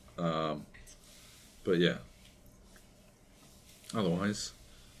 But yeah. Otherwise,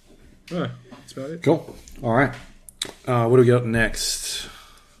 that's about it. Cool. All right. What do we got next?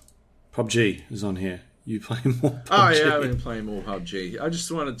 PUBG is on here. You playing more PUBG? Oh yeah, I've been playing more PUBG. I just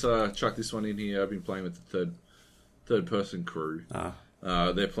wanted to chuck this one in here. I've been playing with the third person crew.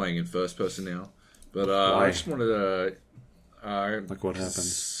 They're playing in first person now. But I just wanted to like what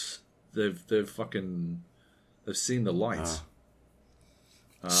happens? They've seen the light.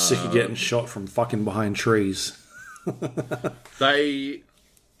 Sick of getting shot from fucking behind trees. They're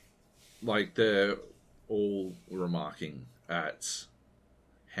all remarking at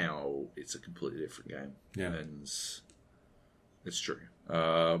how it's a completely different game. Yeah. And it's true.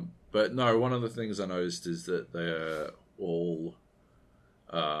 But no, one of the things I noticed is that they're all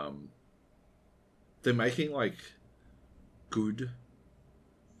they're making like good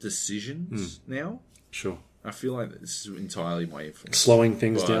decisions now. Sure. I feel like this is entirely my influence. Slowing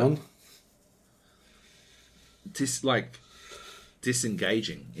things down.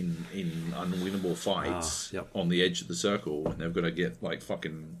 Disengaging in unwinnable fights on the edge of the circle, and they've got to get like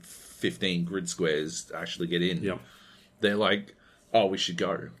fucking 15 grid squares to actually get in. Yep. They're like, oh, we should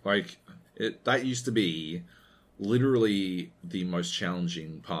go. Like, that used to be literally the most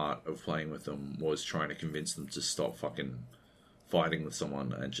challenging part of playing with them, was trying to convince them to stop fucking fighting with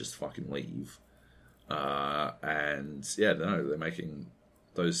someone and just fucking leave. And yeah, no, they're making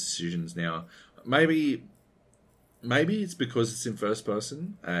those decisions now. Maybe it's because it's in first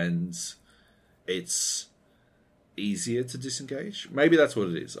person and it's easier to disengage. Maybe that's what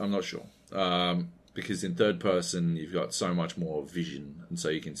it is. I'm not sure. Because in third person, you've got so much more vision, and so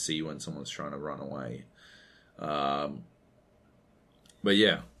you can see when someone's trying to run away. But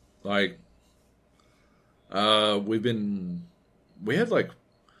yeah, like, we had like,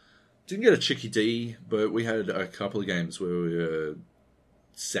 didn't get a Chicky D, but we had a couple of games where we were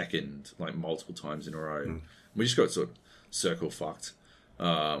second, like multiple times in a row. We just got sort of circle fucked,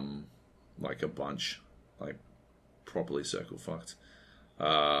 like a bunch, like properly circle fucked.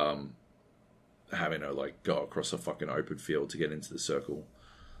 Having to like go across a fucking open field to get into the circle,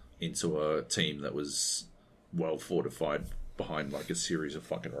 into a team that was well fortified behind like a series of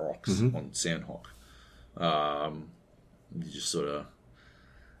fucking rocks on Sandhawk. You just sort of,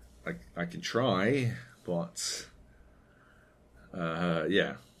 I can try, but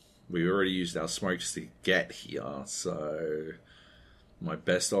yeah, we already used our smokes to get here, so my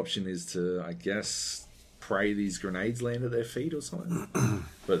best option is to, I guess, pray these grenades land at their feet or something.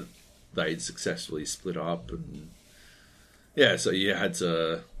 But they'd successfully split up, and yeah, so you had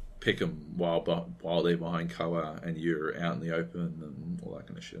to pick them while they're behind cover and you're out in the open and all that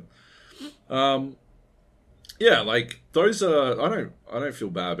kind of shit. Yeah, like those are. I don't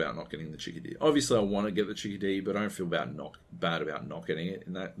feel bad about not getting the Chicky D. Obviously, I want to get the Chicky D, but I don't feel bad about not getting it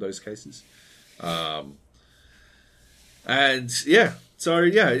in those cases. And yeah, so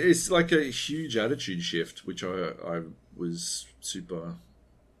yeah, it's like a huge attitude shift, which I was super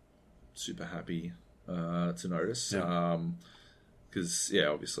happy to notice. Because yeah,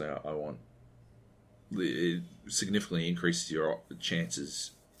 obviously, I want it significantly increases your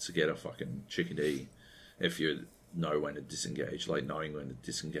chances to get a fucking Chicky D. If you know when to disengage, like knowing when to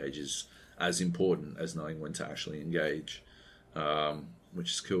disengage is as important as knowing when to actually engage, which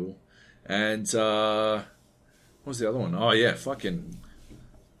is cool. And what was the other one? Oh yeah, fucking!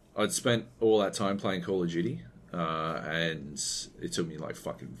 I'd spent all that time playing Call of Duty, and it took me like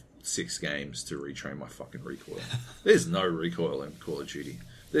fucking 6 games to retrain my fucking recoil. There's no recoil in Call of Duty.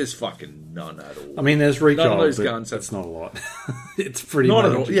 There's fucking none at all. I mean, there's recoil, none of those but guns it's not a lot. It's pretty not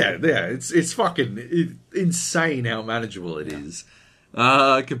at manageable. all. Yeah. It's fucking insane how manageable it is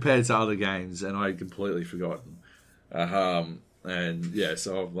compared to other games, and I'd completely forgotten. And yeah,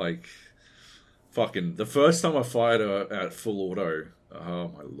 so I'm like, fucking the first time I fired at full auto. Oh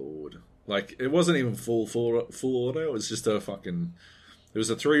my lord! Like it wasn't even full auto. It was just a fucking. It was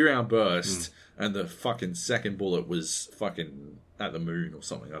a 3-round burst, and the fucking second bullet was fucking at the moon or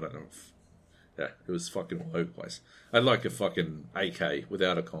something. I don't know. Yeah, it was fucking all over the place. I had like a fucking AK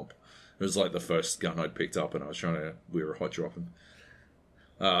without a comp. It was like the first gun I'd picked up, and we were hot dropping.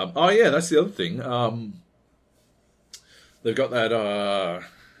 Oh yeah, that's the other thing. They've got that.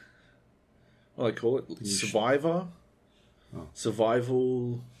 What do they call it? Survivor. Oh.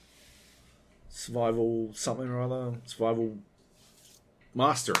 Survival something or other. Survival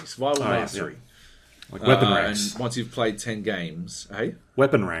mastery. Mastery. Yeah. Like weapon ranks. And once you've played 10 games, hey?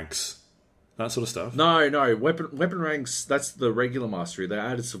 Weapon ranks. That sort of stuff. No. Weapon ranks, that's the regular mastery. They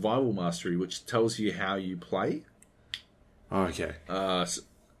added survival mastery, which tells you how you play. Oh, okay.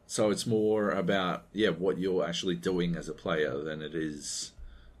 So it's more about, what you're actually doing as a player than it is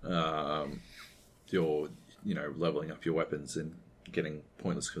your, leveling up your weapons and getting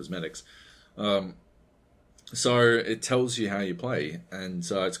pointless cosmetics. So it tells you how you play, and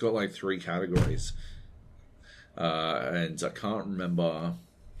it's got like 3 categories. And I can't remember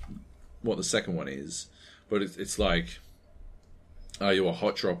what the second one is, but it's like, are you a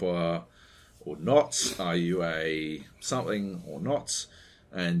hot dropper or not? Are you a something or not?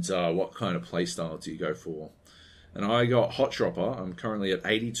 And what kind of play style do you go for? And I got hot dropper. I'm currently at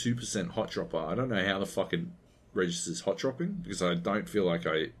 82% hot dropper. I don't know how the fucking registers hot dropping, because I don't feel like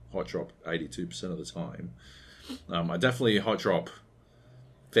I hot drop 82% of the time. I definitely hot drop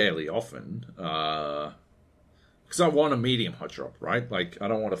fairly often, because I want a medium hot drop, right? Like, I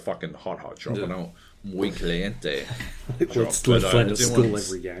don't want a fucking hot drop. I don't muy caliente drop. Let's blend at school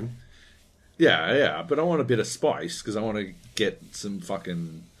every game. Yeah, but I want a bit of spice, because I want to get some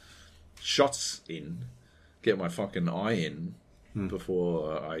fucking shots in, get my fucking eye in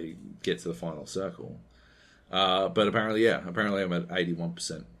before I get to the final circle. But apparently I'm at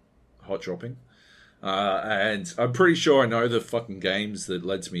 81% hot dropping. And I'm pretty sure I know the fucking games that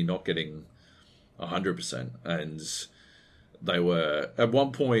led to me not getting 100%. And they were, at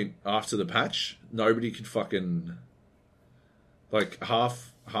one point after the patch, nobody could fucking, like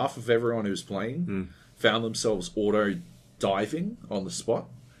half of everyone who was playing found themselves auto diving on the spot.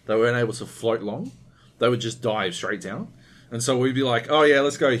 They weren't able to float long. They would just dive straight down. And so we'd be like, oh yeah,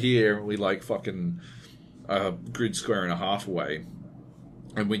 let's go here. And we'd like fucking grid square and a half away.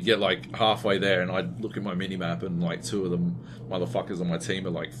 And we'd get like halfway there, and I'd look at my minimap, and like 2 of them motherfuckers on my team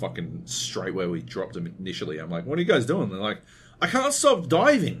are like fucking straight where we dropped them initially. I'm like, what are you guys doing? They're like, I can't stop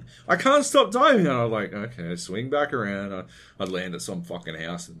diving. And I'm like, okay, swing back around. I'd land at some fucking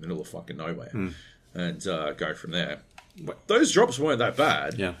house in the middle of fucking nowhere and go from there. Those drops weren't that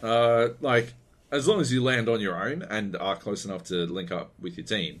bad. Yeah. Like, as long as you land on your own and are close enough to link up with your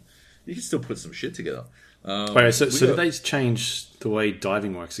team, you can still put some shit together. Wait, so did they change the way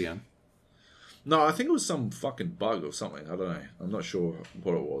diving works again? No, I think it was some fucking bug or something. I don't know. I'm not sure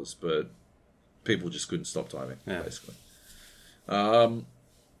what it was, but people just couldn't stop diving, basically.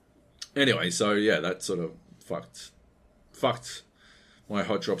 Anyway, so yeah, that sort of fucked my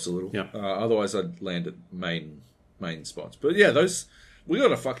hot drops a little. Yeah. Otherwise, I'd land at main spots. But yeah, we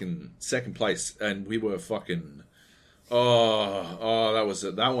got a fucking second place, and we were fucking. Oh, that was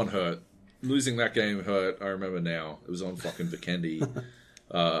it. That one hurt. Losing that game hurt. I remember now. It was on fucking Vikendi.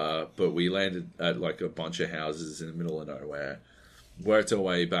 But we landed at like a bunch of houses in the middle of nowhere. Worked our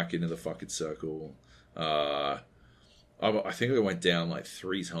way back into the fucking circle. I think I went down like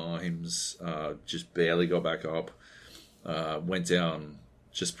 3 times. Just barely got back up. Went down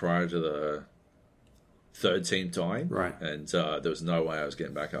just prior to the 3rd team dying. Right. And there was no way I was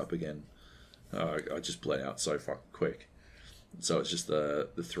getting back up again. I just bled out so fucking quick. So it's just the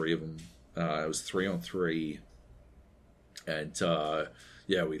 3 of them. It was 3-on-3, and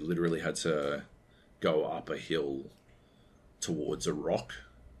we literally had to go up a hill towards a rock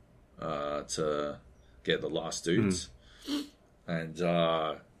to get the last dudes, and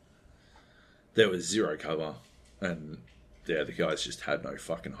there was 0 cover, and the guys just had no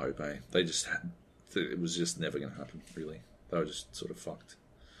fucking hope. They just it was just never going to happen. Really, they were just sort of fucked,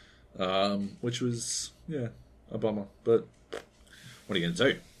 which was a bummer. But what are you going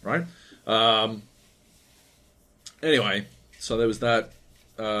to do, right? Anyway, so there was that.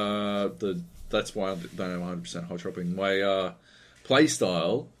 That's why I don't have 100% hot dropping. My play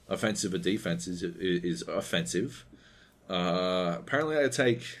style, offensive or defense is offensive. Apparently, I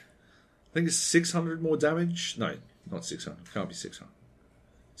take, I think it's 600 more damage. No, not 600. Can't be 600.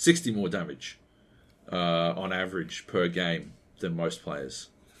 60 more damage on average per game than most players.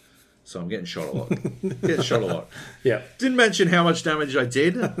 So I'm getting shot a lot. Yeah. Didn't mention how much damage I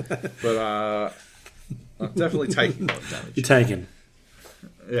did, but I'm definitely taking a lot of damage. You're taking.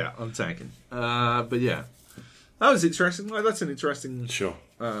 Yeah, I'm tanking. But yeah, that was interesting. Like, that's an interesting, Sure.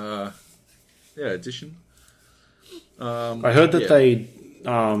 addition. I heard that they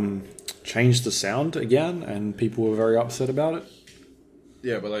changed the sound again, and people were very upset about it.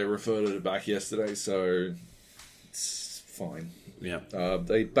 Yeah, but they reverted it back yesterday, so it's fine. Yeah.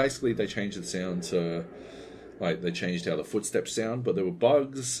 They changed the sound to, like, they changed how the footsteps sound, but there were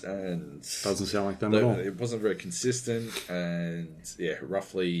bugs, and Doesn't sound like them at all. it wasn't very consistent, and yeah,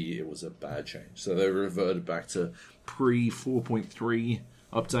 roughly it was a bad change. So they reverted back to pre 4.3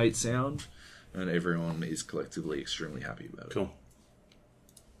 update sound, and everyone is collectively extremely happy about it. Cool.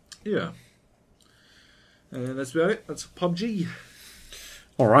 Yeah. And that's about it. That's PUBG.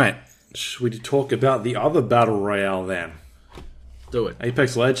 All right. Should we talk about the other Battle Royale then? Do it.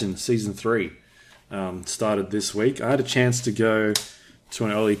 Apex Legends Season 3 started this week. I had a chance to go to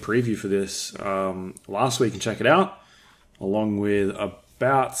an early preview for this last week and check it out, along with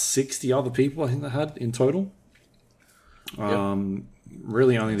about 60 other people I think they had in total. Yep.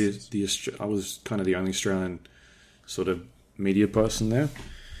 Really only I was kind of the only Australian sort of media person there.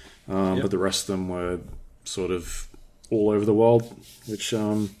 But the rest of them were sort of all over the world, which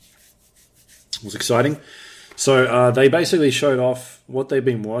was exciting. So they basically showed off what they've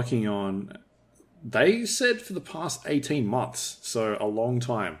been working on. They said for the past 18 months, so a long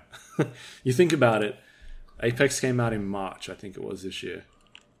time. You think about it, Apex came out in March, I think it was this year.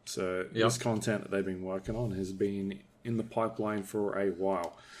 So this content that they've been working on has been in the pipeline for a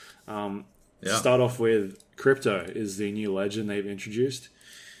while. To start off with, Crypto is the new legend they've introduced.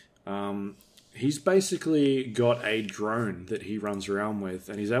 He's basically got a drone that he runs around with,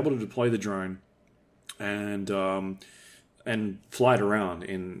 and he's able to deploy the drone and fly it around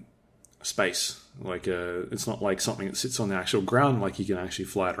in space. Like it's not like something that sits on the actual ground. Like you can actually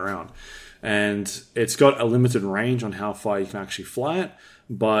fly it around, and it's got a limited range on how far you can actually fly it.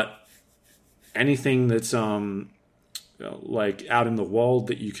 But anything that's like out in the world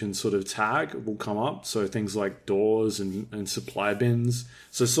that you can sort of tag will come up. So things like doors and supply bins.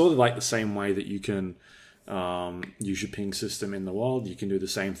 So sort of like the same way that you can use your ping system in the world, you can do the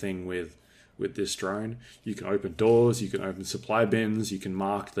same thing with this drone. You can open doors, you can open supply bins, you can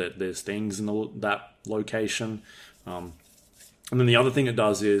mark that there's things in that location. And then the other thing it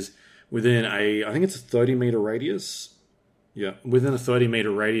does is within I think it's a 30 meter radius. Yeah, within a 30 meter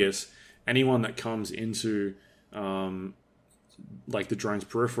radius, anyone that comes into like the drone's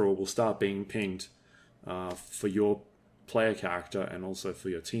peripheral will start being pinged for your player character and also for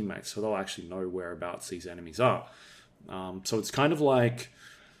your teammates, so they'll actually know whereabouts these enemies are. So it's kind of like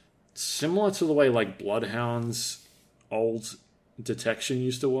similar to the way like Bloodhound's old detection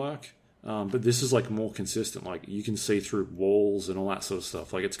used to work, but this is like more consistent. Like you can see through walls and all that sort of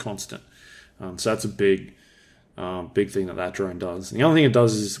stuff. Like it's constant. So that's a big thing that drone does. And the other thing it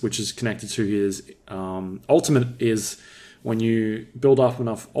does is, which is connected to his ultimate, is when you build up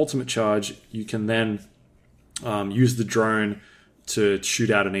enough ultimate charge, you can then use the drone to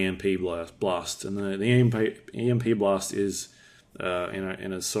shoot out an EMP blast. And the EMP blast is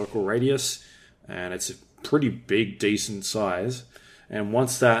in a circle radius, and it's a pretty big, decent size. And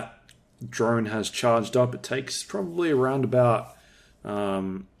once that drone has charged up, it takes probably around about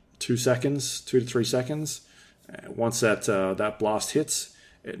 2 to 3 seconds. Once that blast hits,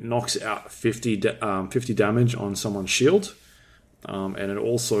 it knocks out 50 damage on someone's shield, and it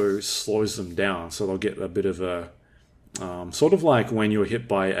also slows them down, so they'll get a bit of a sort of like when you're hit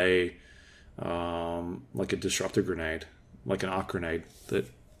by a disruptor grenade, like an arc grenade, that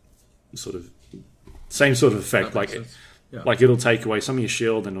sort of same sort of effect. Like it'll take away some of your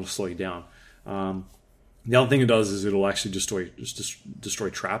shield and it'll slow you down. The other thing it does is it'll actually destroy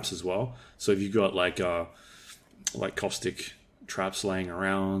traps as well. So if you've got like caustic traps laying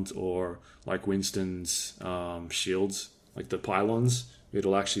around, or like Winston's shields, like the pylons,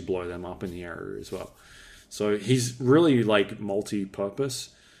 it'll actually blow them up in the area as well. So he's really like multi-purpose.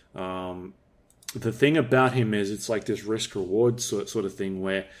 The thing about him is it's like this risk-reward sort of thing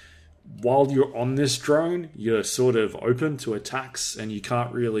where while you're on this drone, you're sort of open to attacks and you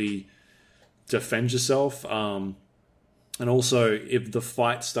can't really defend yourself. And also, if the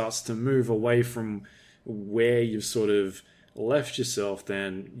fight starts to move away from where you've sort of left yourself,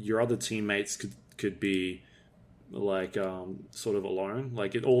 then your other teammates could be like sort of alone.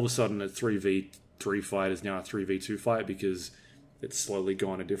 Like all of a sudden a 3v3 fight is now a 3v2 fight because it's slowly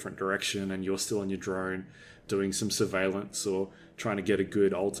gone a different direction and you're still in your drone doing some surveillance or trying to get a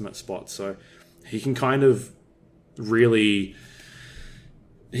good ultimate spot. So he can kind of really...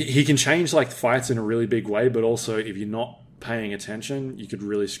 He can change like fights in a really big way, but also if you're not paying attention, you could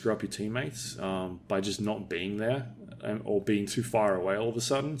really screw up your teammates by just not being there or being too far away all of a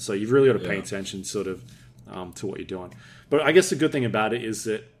sudden. So you've really got to pay attention sort of to what you're doing. But I guess the good thing about it is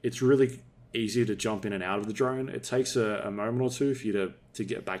that it's really easy to jump in and out of the drone. It takes a moment or two for you to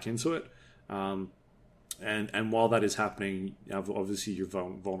get back into it. And while that is happening, obviously you're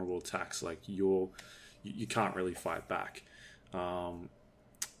vulnerable to attacks. Like you can't really fight back.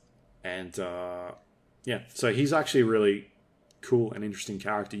 So he's actually a really cool and interesting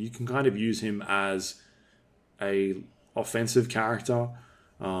character. You can kind of use him as a offensive character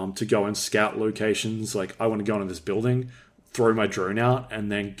to go and scout locations. Like, I want to go into this building, throw my drone out,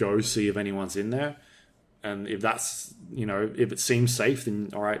 and then go see if anyone's in there. And if that's, if it seems safe, then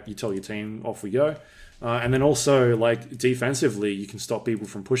all right, you tell your team, off we go. And then also, like, defensively, you can stop people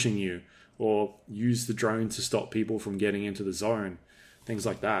from pushing you or use the drone to stop people from getting into the zone, things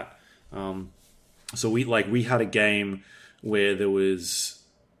like that. So we had a game where there was,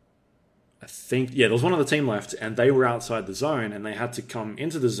 there was one on the team left and they were outside the zone and they had to come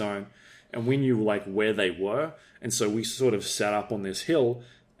into the zone and we knew like where they were. And so we sort of set up on this hill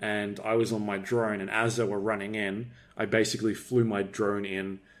and I was on my drone and as they were running in, I basically flew my drone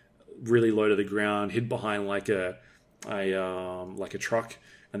in really low to the ground, hid behind like a truck.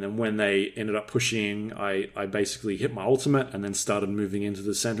 And then when they ended up pushing, I basically hit my ultimate and then started moving into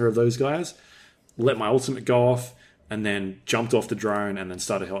the center of those guys, let my ultimate go off, and then jumped off the drone and then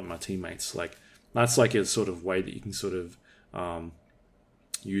started helping my teammates. Like, that's like a sort of way that you can sort of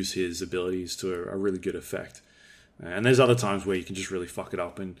use his abilities to a really good effect. And there's other times where you can just really fuck it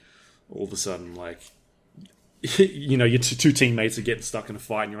up and all of a sudden, like, your two teammates are getting stuck in a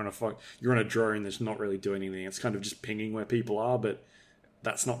fight and you're on a drone that's not really doing anything. It's kind of just pinging where people are, but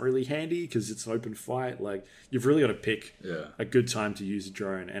that's not really handy because it's an open fight. Like, you've really got to pick a good time to use a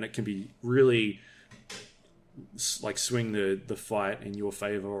drone, and it can be really like swing the fight in your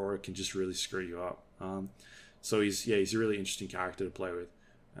favor, or it can just really screw you up. So he's a really interesting character to play with,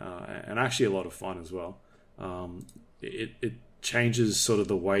 and actually a lot of fun as well. It changes sort of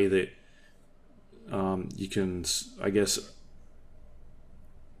the way that you can, I guess,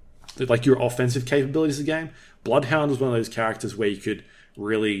 like your offensive capabilities of the game. Bloodhound is one of those characters where you could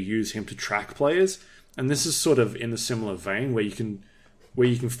really use him to track players, and this is sort of in the similar vein where you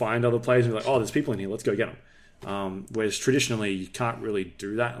can find other players and be like, oh, there's people in here, let's go get them. Whereas traditionally you can't really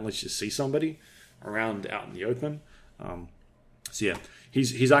do that unless you see somebody around out in the open.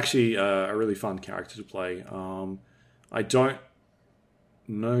 He's actually a really fun character to play. I don't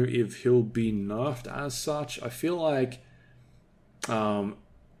know if he'll be nerfed as such. I feel like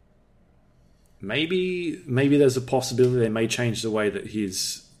maybe there's a possibility they may change the way that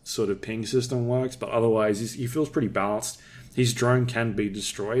his sort of ping system works, but otherwise he feels pretty balanced. His drone can be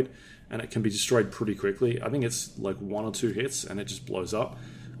destroyed, and it can be destroyed pretty quickly. I think it's like 1 or 2 hits, and it just blows up.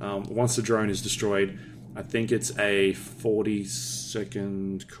 Once the drone is destroyed, I think it's a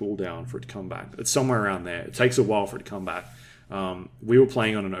 40-second cooldown for it to come back. It's somewhere around there. It takes a while for it to come back. We were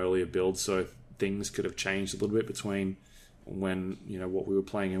playing on an earlier build, so things could have changed a little bit between when what we were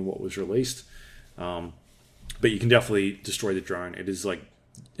playing and what was released. But you can definitely destroy the drone. It is like,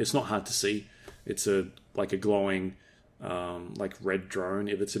 it's not hard to see. It's a glowing like red drone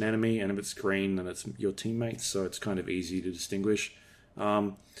if it's an enemy, and if it's green then it's your teammates, so it's kind of easy to distinguish.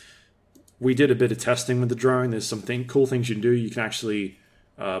 We did a bit of testing with the drone. There's some cool things you can do. You can actually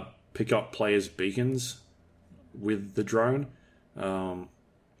pick up players' beacons with the drone.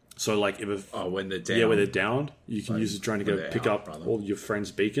 So like when they're down. When they're down, you can use the drone to go pick up all your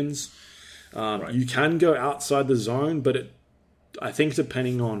friends' beacons. Right. You can go outside the zone, but I think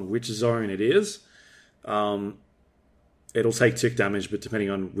depending on which zone it is, it'll take tick damage, but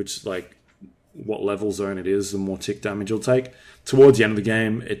depending on what level zone it is, the more tick damage it'll take. Towards the end of the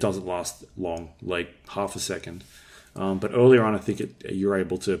game, it doesn't last long, like half a second. But earlier on, I think you're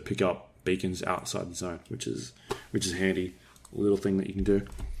able to pick up beacons outside the zone, which is handy. A little thing that you can do.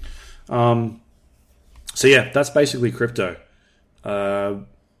 That's basically crypto.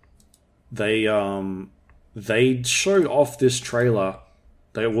 They showed off this trailer.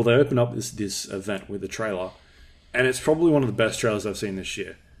 They opened up this event with a trailer, and it's probably one of the best trailers I've seen this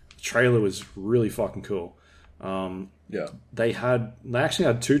year. The trailer was really fucking cool. They actually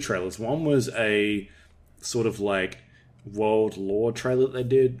had 2 trailers. One was a sort of like World Lore trailer that they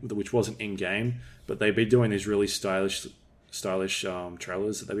did, which wasn't in game, but they've been doing these really stylish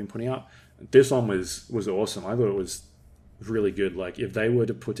trailers that they've been putting out. This one was awesome. I thought it was really good. Like if they were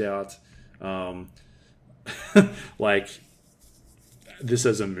to put out like this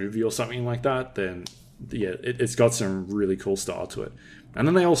as a movie or something like that, then yeah, it's got some really cool style to it. And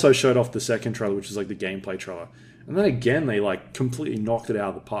then they also showed off the second trailer, which is like the gameplay trailer. And then again, they like completely knocked it out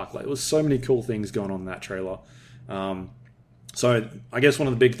of the park. Like, there was so many cool things going on in that trailer. So I guess one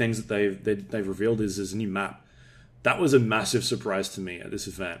of the big things that they've revealed is a new map. That was a massive surprise to me at this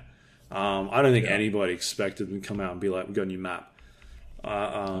event. I don't think anybody expected them to come out and be like, "We've got a new map."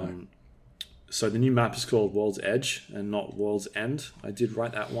 So the new map is called World's Edge and not World's End. I did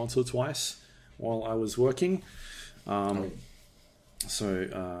write that once or twice while I was working.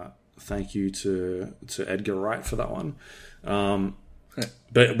 So thank you to Edgar Wright for that one.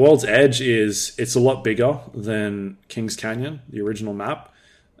 But World's Edge it's a lot bigger than Kings Canyon, the original map.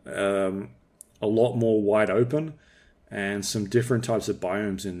 A lot more wide open and some different types of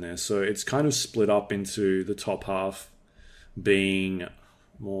biomes in there. So it's kind of split up into the top half being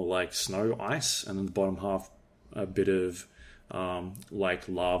more like snow, ice, and then the bottom half a bit of like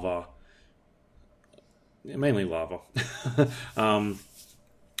lava, mainly lava.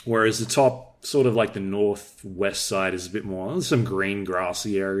 Whereas the top, sort of like the northwest side, is a bit more, there's some green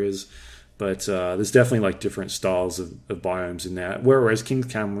grassy areas, but there's definitely like different styles of biomes in there. Whereas Kings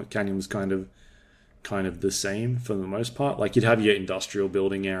Canyon was kind of the same for the most part. Like you'd have your industrial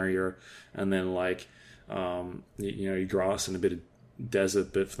building area, and then like your grass and a bit of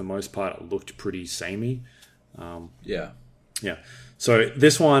desert, but for the most part it looked pretty samey. Yeah. So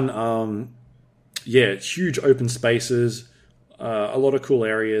this one, huge open spaces, a lot of cool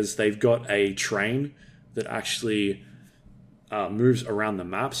areas. They've got a train that actually moves around the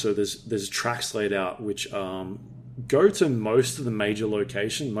map. So there's tracks laid out which go to most of the major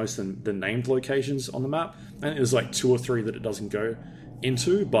locations, most of the named locations on the map, and there's like 2 or 3 that it doesn't go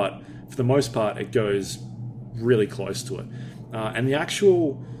into, but for the most part it goes really close to it. And the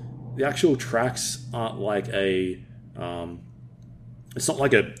actual tracks aren't like it's not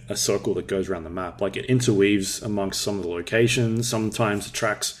like a circle that goes around the map. Like it interweaves amongst some of the locations. Sometimes the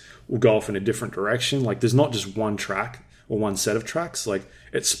tracks will go off in a different direction. Like there's not just one track or one set of tracks. Like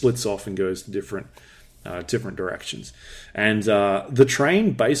it splits off and goes to different directions. And the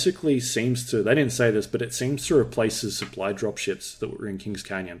train basically seems to, they didn't say this, but it seems to replace the supply drop ships that were in Kings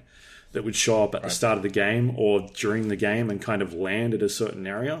Canyon that would show up at the start of the game or during the game and kind of land at a certain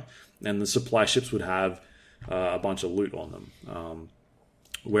area. And the supply ships would have a bunch of loot on them.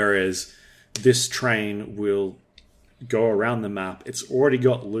 Whereas this train will go around the map. It's already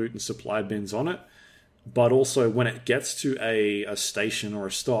got loot and supply bins on it, but also when it gets to a station or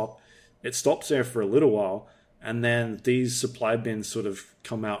a stop, it stops there for a little while, and then these supply bins sort of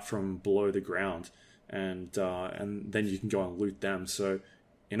come out from below the ground, and then you can go and loot them. So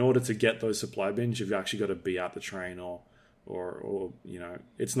in order to get those supply bins, you've actually got to be at the train or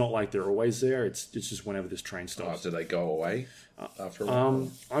it's not like they're always there. It's just whenever this train stops. Do they go away after a while?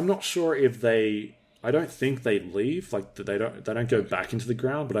 I'm not sure if I don't think they leave. Like they don't go back into the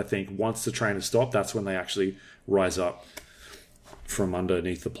ground. But I think once the train has stopped, that's when they actually rise up from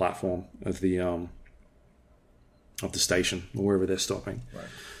underneath the platform of the station or wherever they're stopping.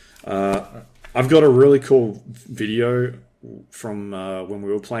 Right. I've got a really cool video from when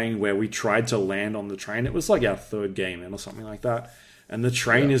we were playing where we tried to land on the train. It was like our 3rd game in or something like that, and the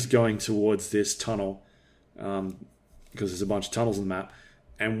train is going towards this tunnel because there's a bunch of tunnels on the map,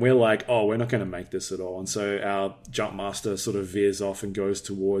 and we're like, oh, we're not going to make this at all. And so our jump master sort of veers off and goes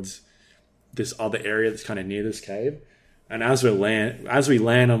towards this other area that's kind of near this cave. And as we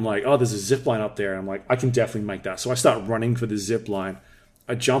land, I'm like, oh, there's a zip line up there. And I'm like, I can definitely make that. So I start running for the zip line.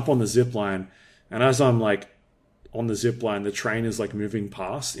 I jump on the zip line, and as I'm like on the zip line, the train is like moving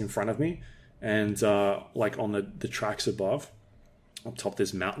past in front of me, and like on the tracks above, on top of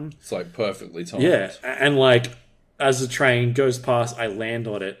this mountain. It's like perfectly timed. Yeah, and like as the train goes past, I land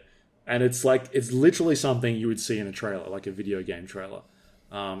on it, and it's literally something you would see in a trailer, like a video game trailer.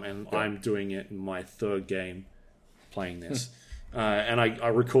 I'm doing it in my 3rd game playing this, and I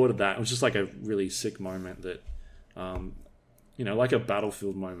recorded that. It was just like a really sick moment that, like a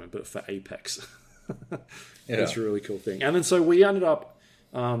Battlefield moment, but for Apex. It's a really cool thing. And then so we ended up,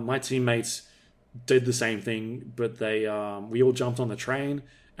 my teammates did the same thing, but we all jumped on the train,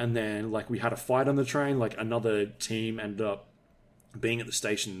 and then like we had a fight on the train. Like another team ended up being at the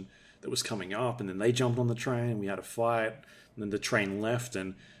station that was coming up, and then they jumped on the train, and we had a fight, and then the train left,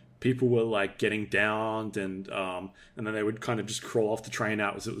 and people were like getting downed, and then they would kind of just crawl off the train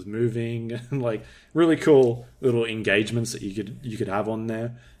out as it was moving, and like really cool little engagements that you could have on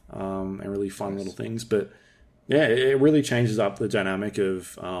there, and really fun little things. But yeah, it really changes up the dynamic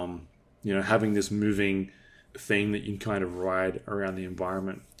of having this moving thing that you can kind of ride around the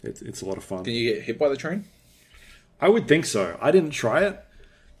environment. It's a lot of fun. Can you get hit by the train? I would think so. I didn't try it.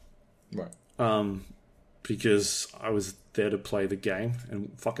 Right. Because I was there to play the game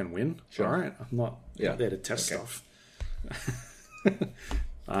and fucking win. Sure. All right. I'm not there to test stuff.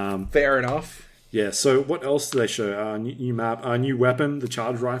 Fair enough. Yeah. So what else do they show? New map, new weapon, the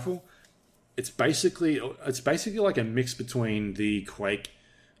charge rifle. It's basically like a mix between the Quake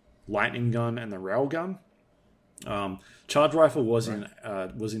lightning gun and the rail gun. Charge rifle was in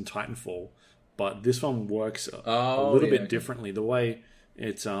Titanfall, but this one works a little bit differently. The way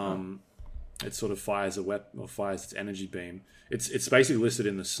it sort of fires a weapon or fires its energy beam. It's basically listed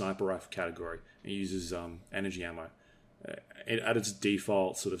in the sniper rifle category. It uses energy ammo. At its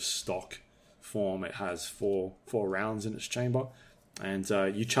default sort of stock form, it has four rounds in its chamber, and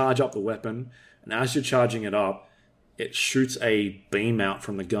you charge up the weapon. And as you're charging it up, it shoots a beam out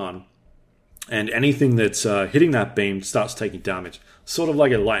from the gun, and anything that's hitting that beam starts taking damage, sort of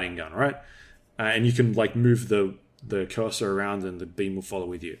like a lightning gun, right? And you can like move the cursor around, and the beam will follow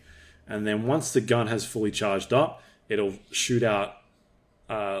with you. And then once the gun has fully charged up, it'll shoot out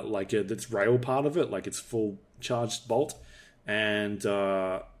its rail part of it, like its full charged bolt, and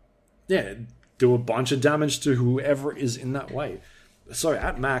do a bunch of damage to whoever is in that way. So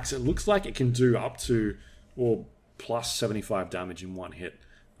at max, it looks like it can do up to plus 75 damage in one hit,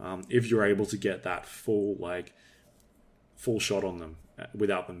 if you're able to get that full shot on them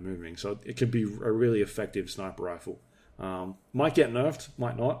without them moving. So it can be a really effective sniper rifle. Might get nerfed,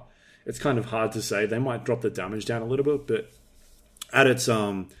 might not. It's kind of hard to say. They might drop the damage down a little bit, but at its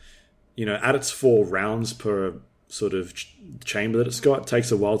at its 4 rounds per sort of chamber that it's got, it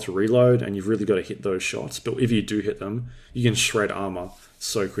takes a while to reload, and you've really got to hit those shots. But if you do hit them, you can shred armor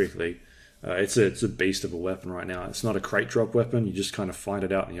so quickly. It's a beast of a weapon right now. It's not a crate drop weapon. You just kind of find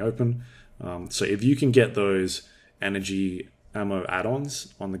it out in the open. So if you can get those energy ammo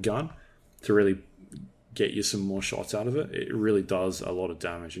add-ons on the gun to really get you some more shots out of it, it really does a lot of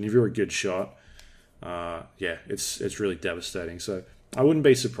damage. And if you're a good shot, it's really devastating. So I wouldn't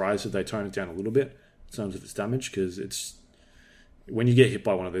be surprised if they tone it down a little bit in terms of its damage, because it's when you get hit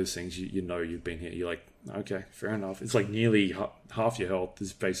by one of those things, you know you've been hit. You're like, okay, fair enough. It's like nearly half your health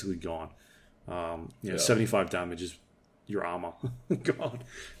is basically gone. 75 damage is your armor gone.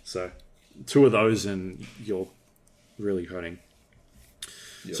 So 2 of those and you're really hurting.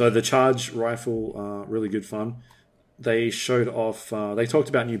 Yep. So the charge rifle, really good fun. They showed off. They talked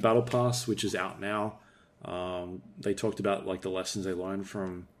about new battle pass, which is out now. They talked about like the lessons they learned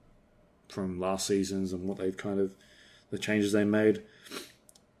from last seasons and what they've the changes they made.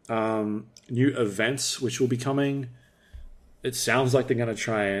 New events which will be coming. It sounds like they're going to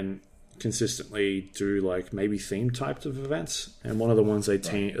try and consistently do like maybe theme types of events. And one of the ones they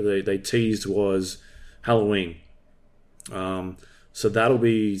teased was Halloween. So that'll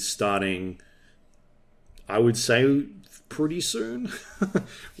be starting, I would say, pretty soon.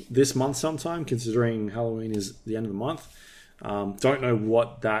 This month sometime, considering Halloween is the end of the month. Don't know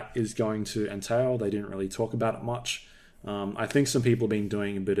what that is going to entail. They didn't really talk about it much. I think some people have been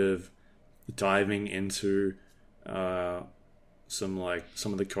doing a bit of diving into some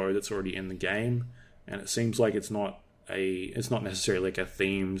of the code that's already in the game, and it seems like it's not necessarily like a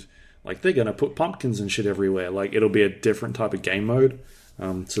themed, like they're gonna put pumpkins and shit everywhere. Like it'll be a different type of game mode.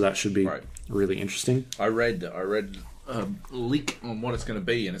 So that should be really interesting. I read a leak on what it's going to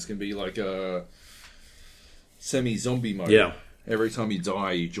be, and it's going to be like a semi-zombie mode. Yeah. Every time you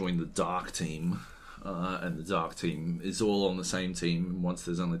die, you join the dark team, and the dark team is all on the same team. Once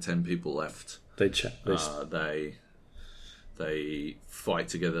there's only 10 people left, they fight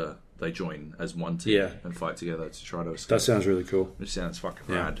together. They join as one team and fight together to try to escape. That sounds really cool. Which sounds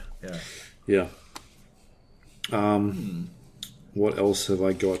fucking rad. Yeah. What else have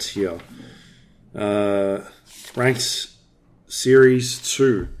I got here? Ranked Series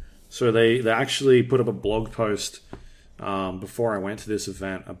 2. So they actually put up a blog post before I went to this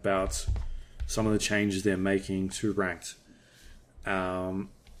event about some of the changes they're making to Ranked. And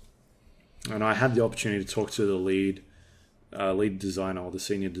I had the opportunity to talk to the lead designer, or the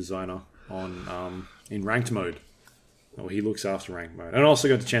senior designer on in Ranked mode. He looks after Ranked mode. And I also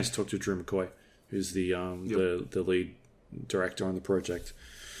got the chance to talk to Drew McCoy, who's the lead director on the project.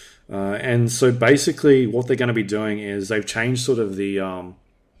 And so basically what they're going to be doing is they've changed sort of the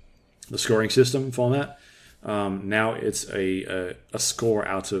scoring system format. Now it's a score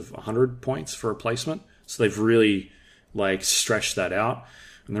out of 100 points for a placement. So they've really like stretched that out.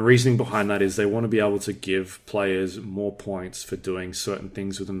 And the reasoning behind that is they want to be able to give players more points for doing certain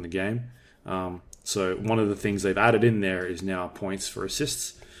things within the game. So one of the things they've added in there is now points for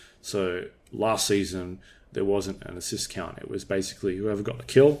assists. So last season, there wasn't an assist count. It was basically whoever got the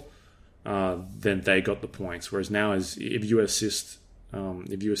kill, then they got the points. Whereas now, if you assist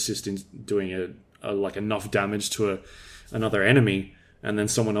in doing like enough damage to another enemy, and then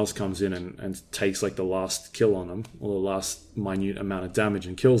someone else comes in and takes like the last kill on them, or the last minute amount of damage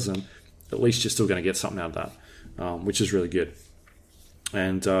and kills them, at least you're still going to get something out of that, which is really good.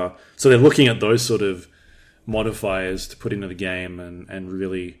 And so they're looking at those sort of modifiers to put into the game and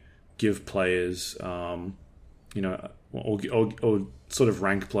really give players, or sort of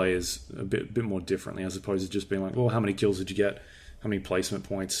rank players a bit more differently, as opposed to just being like, well, how many kills did you get? How many placement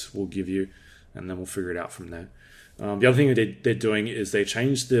points we'll give you? And then we'll figure it out from there. The other thing that they're doing is they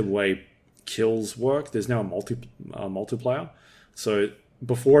changed the way kills work. There's now a multiplier. So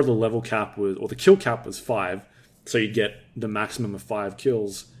before the level cap was, or the kill cap was 5, so you get the maximum of 5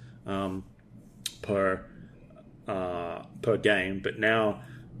 kills per game. But now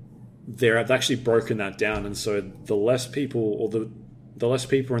they've actually broken that down, and so the less people, or the less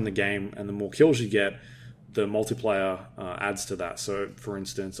people in the game, and the more kills you get, the multiplier adds to that. So, for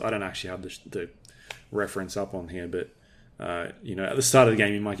instance, I don't actually have the reference up on here, but at the start of the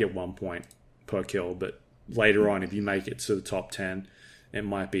game you might get 1 point per kill, but later on, if you make it to the top 10, it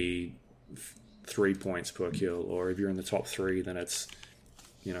might be 3 points per kill, or if you're in the top 3, then it's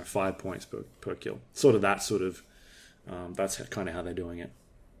 5 points per kill. That's kind of how they're doing it.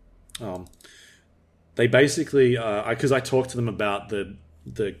 They basically, because I talked to them about the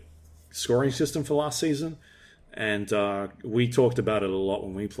scoring system for last season, and we talked about it a lot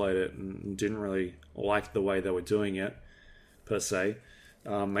when we played it, and didn't really like the way they were doing it per se,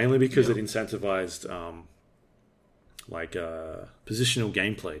 mainly because it incentivized positional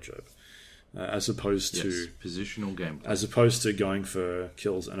gameplay, Joab, as opposed to positional gameplay, as opposed to going for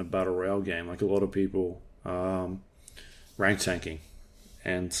kills in a battle royale game, like a lot of people rank tanking.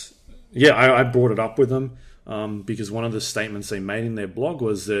 And I brought it up with them because one of the statements they made in their blog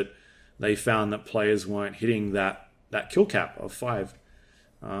was that they found that players weren't hitting that kill cap of 5.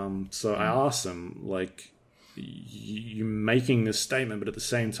 So I asked them, like, you're making this statement, but at the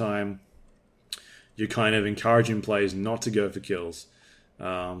same time, you're kind of encouraging players not to go for kills.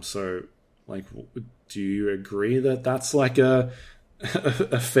 So, like, do you agree that that's like a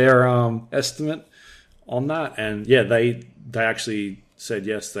fair estimate on that? And yeah, they actually said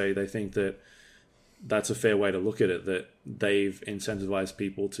yes. They think that that's a fair way to look at it, that they've incentivized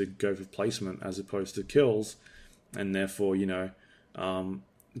people to go for placement as opposed to kills, and therefore,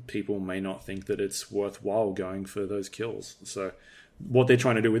 people may not think that it's worthwhile going for those kills. So what they're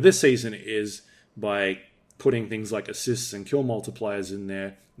trying to do with this season is by putting things like assists and kill multipliers in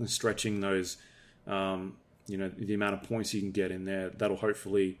there and stretching those, the amount of points you can get in there, that'll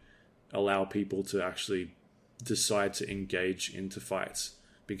hopefully allow people to actually decide to engage into fights,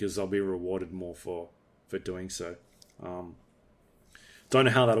 because they'll be rewarded more for doing so. Don't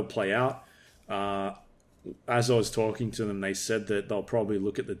know how that'll play out. As I was talking to them, they said that they'll probably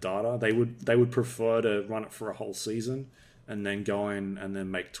look at the data. They would prefer to run it for a whole season and then go in and then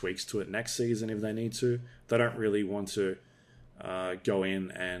make tweaks to it next season if they need to. They don't really want to go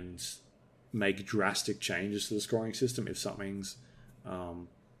in and make drastic changes to the scoring system if something's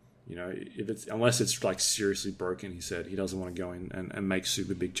unless it's like seriously broken. He said he doesn't want to go in and make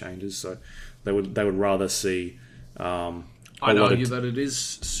super big changes. So they would rather see. I'd argue that it is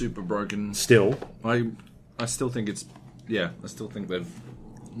super broken. Still, I still think it's I still think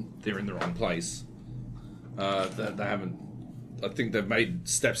they're in the wrong place. They haven't. I think they've made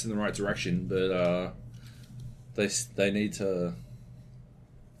steps in the right direction, but they need to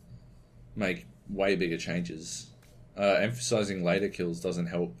make way bigger changes. Emphasizing later kills doesn't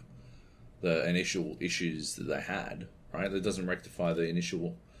help the initial issues that they had, right? It doesn't rectify the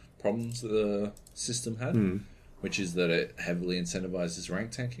initial problems that the system had, which is that it heavily incentivizes rank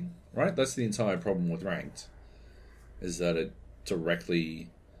tanking, right? That's the entire problem with ranked, is that it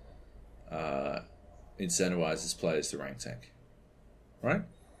directly incentivizes players to rank tank, right?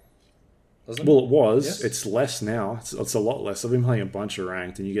 Doesn't well, it was. Yes? It's less now. It's a lot less. I've been playing a bunch of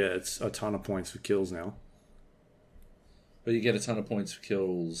ranked, and you get a ton of points for kills now. But you get a ton of points for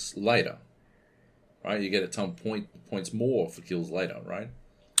kills later, right? You get a ton of points more for kills later, right?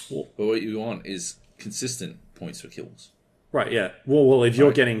 Well, but what you want is consistent points for kills. Right, yeah. Well, if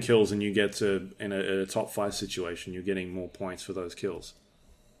you're getting kills and you get to in a top 5 situation, you're getting more points for those kills.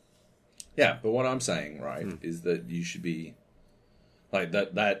 Yeah, but what I'm saying, right, is that you should be like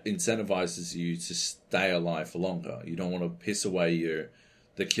that incentivizes you to stay alive for longer. You don't want to piss away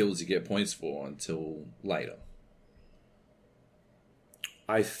the kills you get points for until later.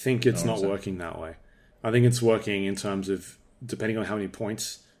 I think it's not working that way. I think it's working in terms of depending on how many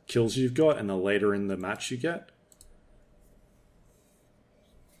points kills you've got and the later in the match you get.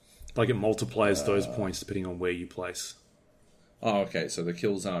 Like it multiplies those points depending on where you place. Oh, okay. So the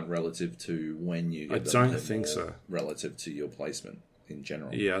kills aren't relative to when you get them. I don't think so. Relative to your placement in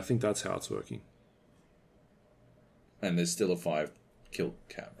general. Yeah, I think that's how it's working. And there's still a 5 kill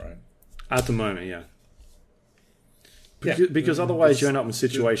cap, right? At the moment, yeah. Because otherwise you end up in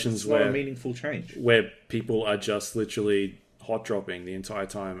situations where... It's not a meaningful change. Where people are just literally hot dropping the entire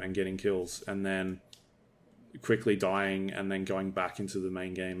time and getting kills and then quickly dying and then going back into the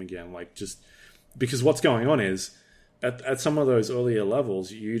main game again. Like, just... Because what's going on is... At some of those earlier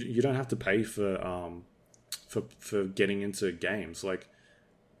levels, you don't have to pay for getting into games. Like,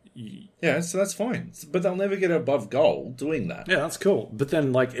 yeah, so that's fine. But they'll never get above gold doing that. Yeah, that's cool. But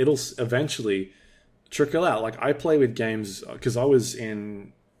then, like, it'll eventually trickle out. Like, I play with games because I was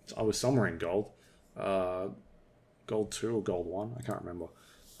somewhere in gold, gold 2 or gold 1. I can't remember.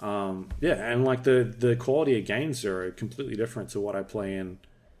 Yeah, and like the quality of games are completely different to what I play in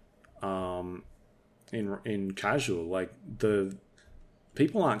casual. Like, the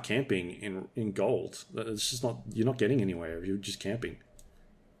people aren't camping in gold. It's just not. You're not getting anywhere. You're just camping.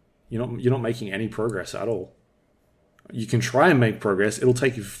 You're not making any progress at all. You can try and make progress. It'll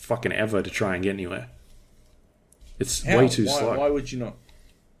take you fucking ever to try and get anywhere. It's way too slow. Why would you not?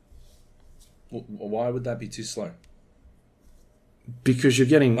 Why would that be too slow? Because you're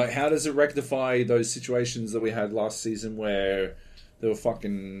getting... Like, how does it rectify those situations that we had last season where there were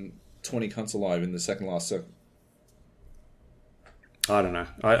fucking 20 cunts alive in the second last circle? I don't know.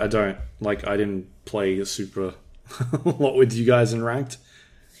 I don't... Like, I didn't play a super lot with you guys in ranked.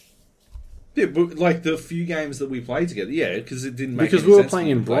 Yeah, but like the few games that we played together, yeah, because it didn't make because any we were sense playing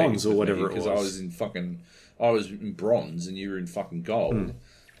in bronze or whatever it was. Because I was in bronze and you were in fucking gold.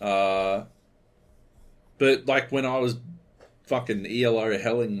 But like when I was fucking ELO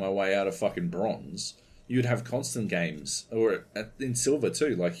helling my way out of fucking bronze, you'd have constant games, or in silver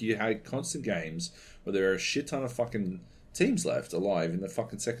too. Like you had constant games where there are a shit ton of fucking teams left alive in the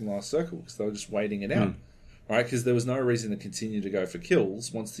fucking second last circle because they were just waiting it out. Right, because there was no reason to continue to go for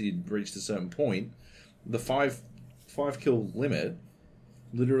kills once you'd reached a certain point. The five kill limit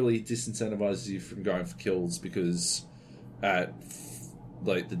literally disincentivizes you from going for kills because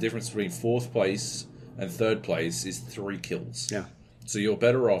like the difference between 4th place and 3rd place is 3 kills. Yeah. So you're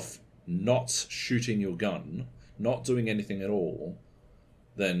better off not shooting your gun, not doing anything at all,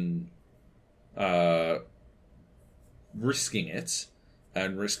 than risking it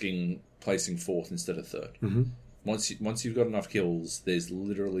and risking placing 4th instead of 3rd. Mm-hmm. Once you've got enough kills, there's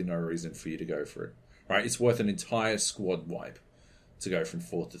literally no reason for you to go for it. Right? It's worth an entire squad wipe to go from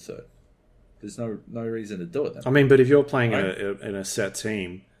 4th to 3rd. There's no reason to do it then. I mean, but if you're playing in a set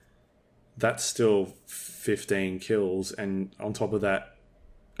team, that's still 15 kills, and on top of that,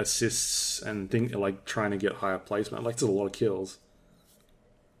 assists and like trying to get higher placement. Like, it's a lot of kills.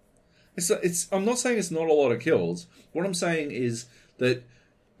 I'm not saying it's not a lot of kills. What I'm saying is that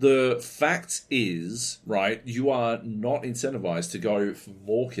the fact is, right, you are not incentivized to go for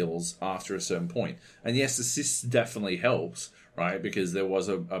more kills after a certain point. And yes, assists definitely helps, right? Because there was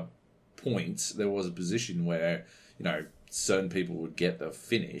a point, there was a position where, you know, certain people would get the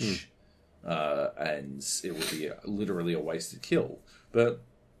finish, and it would be literally a wasted kill. But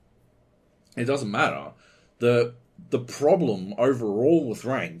it doesn't matter. The problem overall with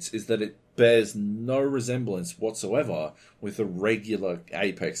ranked is that it bears no resemblance whatsoever with a regular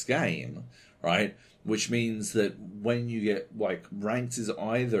Apex game, right? Which means that when you get, like, ranked is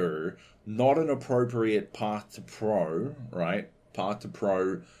either not an appropriate path to pro, right? Path to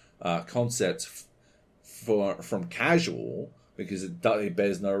pro concept from casual, because it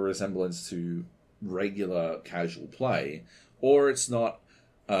bears no resemblance to regular casual play, or it's not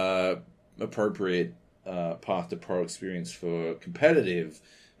appropriate path to pro experience for competitive,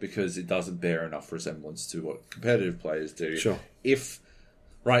 because it doesn't bear enough resemblance to what competitive players do. Sure.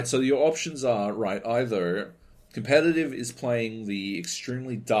 So your options are, right, either competitive is playing the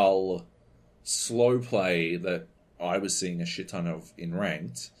extremely dull, slow play that I was seeing a shit ton of in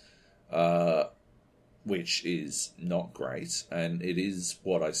ranked, which is not great, and it is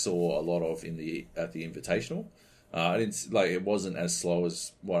what I saw a lot of at the Invitational. It wasn't as slow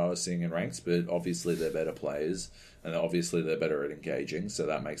as what I was seeing in ranks, but obviously they're better players, and obviously they're better at engaging, so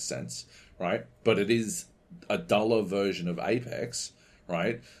that makes sense, right? But it is a duller version of Apex,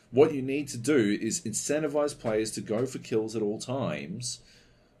 right? What you need to do is incentivize players to go for kills at all times,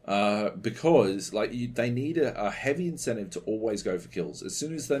 because they need a heavy incentive to always go for kills. As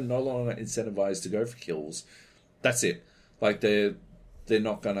soon as they're no longer incentivized to go for kills, that's it. Like they're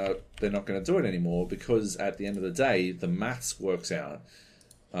not gonna do it anymore, because at the end of the day, the maths works out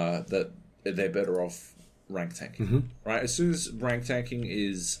that they're better off rank tanking, right? As soon as rank tanking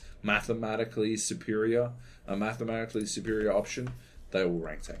is mathematically superior, a mathematically superior option, they will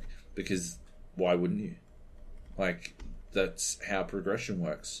rank tank, because why wouldn't you? Like, that's how progression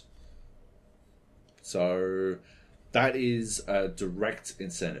works. So that is a direct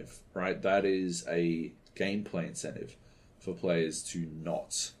incentive, right? That is a gameplay incentive for players to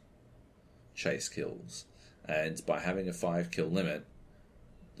not chase kills. And by having a 5 kill limit,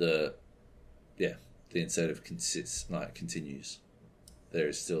 the incentive continues. There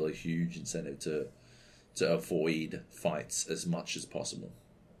is still a huge incentive to avoid fights as much as possible.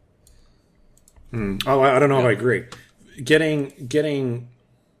 Oh, I don't know if I agree. Getting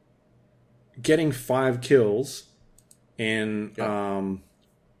 5 kills in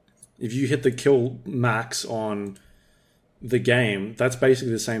if you hit the kill max on the game, that's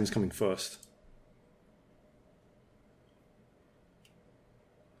basically the same as coming first.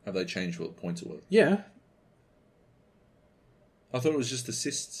 Have they changed what the points are worth? Yeah. I thought it was just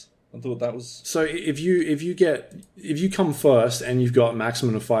assists. I thought that was... So if you come first and you've got a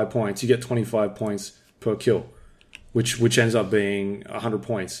maximum of 5 points, you get 25 points per kill, which ends up being 100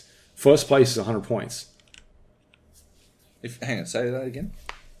 points. First place is 100 points. Hang on, say that again.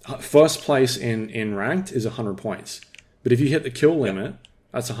 First place in ranked is 100 points. But if you hit the kill limit,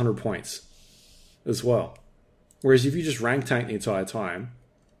 that's 100 points as well. Whereas if you just rank tank the entire time,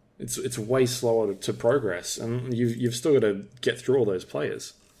 it's way slower to progress, and you've still got to get through all those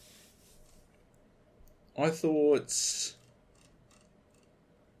players. I thought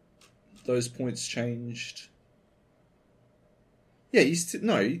those points changed. Yeah, you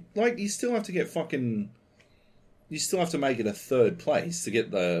still have to get fucking... You still have to make it a third place to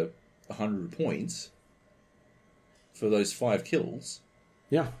get the 100 points for those 5 kills.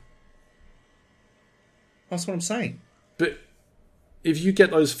 Yeah. That's what I'm saying. But if you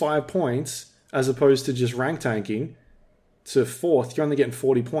get those 5 points, as opposed to just rank tanking to 4th, you're only getting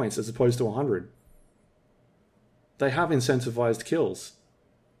 40 points as opposed to 100. They have incentivized kills.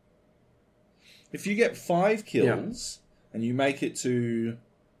 If you get 5 kills and you make it to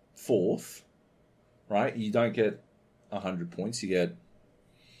 4th, right, you don't get 100 points. You get,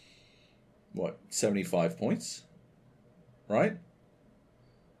 75 points? Right?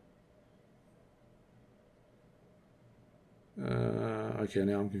 Okay,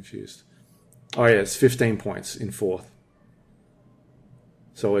 now I'm confused. Oh yeah, it's 15 points in 4th.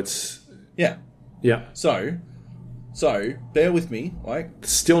 So it's... Yeah. Yeah. So bear with me,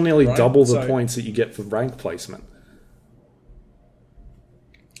 still nearly double the points that you get for rank placement.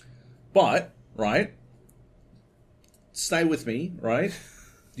 But, stay with me, right?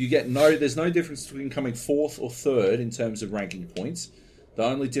 There's no difference between coming 4th or 3rd in terms of ranking points. The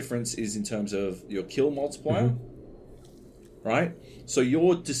only difference is in terms of your kill multiplier. Right? So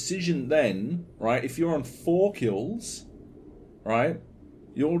your decision then, right, if you're on 4 kills, right,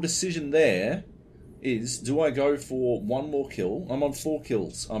 your decision there is, do I go for 1 more kill? I'm on 4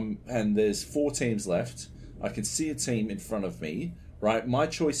 kills, and there's 4 teams left. I can see a team in front of me, right? My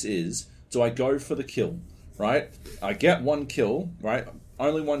choice is, do I go for the kill, right? I get 1 kill, right?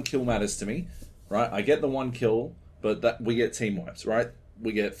 Only 1 kill matters to me, right? I get the 1 kill, but that we get team wipes, right?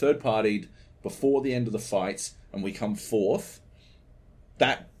 We get third-partied before the end of the fight, and we come 4th.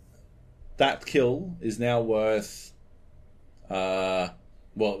 That kill is now worth... it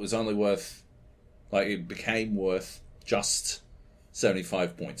was only worth... it became worth just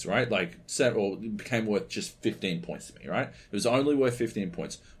 75 points, right? It became worth just 15 points to me, right? It was only worth 15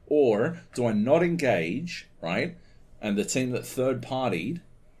 points. Or do I not engage, right? And the team that third-partied,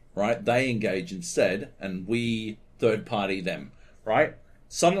 right, they engage instead, and we third-party them, right?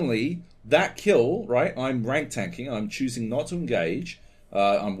 Suddenly, that kill, right, I'm rank tanking, I'm choosing not to engage,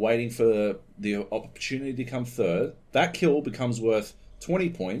 I'm waiting for the opportunity to come third. That kill becomes worth 20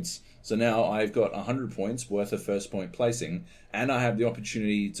 points, so now I've got 100 points worth of first point placing, and I have the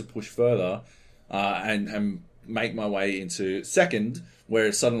opportunity to push further and make my way into second,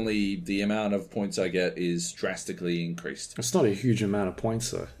 where suddenly the amount of points I get is drastically increased. It's not a huge amount of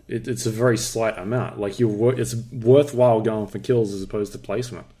points, though. It's a very slight amount. It's worthwhile going for kills as opposed to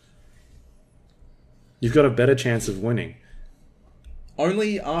placement. You've got a better chance of winning.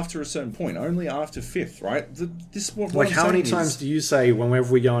 Only after a certain point. Only after 5th, right? How many times do you say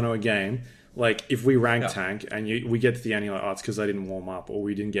whenever we go into a game, Like, if we rank tank and we get to the end, you're like, oh, it's because I didn't warm up or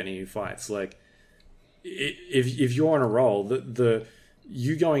we didn't get any fights. Like, if you're on a roll,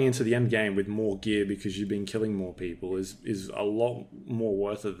 you going into the end game with more gear because you've been killing more people is a lot more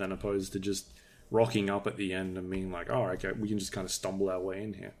worth it than opposed to just rocking up at the end and being like, oh, okay, we can just kind of stumble our way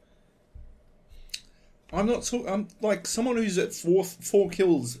in here. I'm like someone who's at 4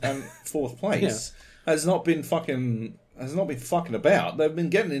 kills and 4th place has not been fucking about. They've been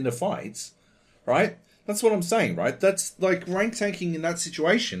getting into fights, right? That's what I'm saying, right? That's like rank tanking in that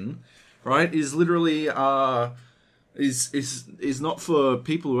situation, right? Is literally is not for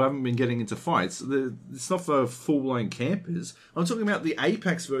people who haven't been getting into fights. It's not for full blown campers. I'm talking about the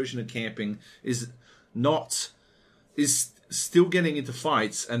Apex version of camping is still getting into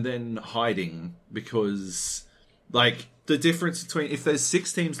fights and then hiding because, like, the difference between if there's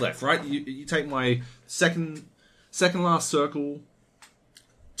 6 teams left, right? You take my second last circle,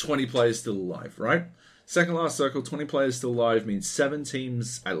 20 players still alive, right? Second last circle, 20 players still alive means 7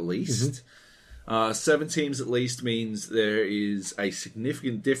 teams at least. 7 teams at least means there is a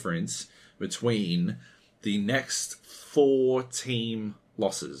significant difference between the next 4 team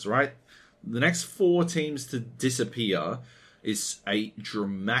losses, right? The next 4 teams to disappear is a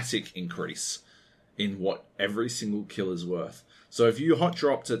dramatic increase in what every single kill is worth. So if you hot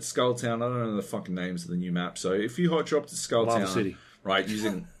dropped at Skulltown, I don't know the fucking names of the new map. So if you hot dropped at Skulltown, Lava City, right,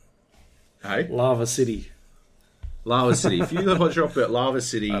 using Lava City. If you hot drop at Lava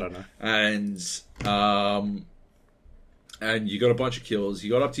City, I don't know, and you got a bunch of kills,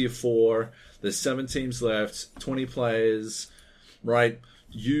 you got up to your 4. There's 7 teams left, 20 players, right?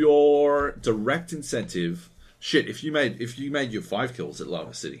 Your direct incentive. Shit, if you made your 5 kills at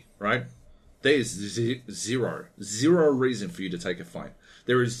Lava City, right? There's zero reason for you to take a fight.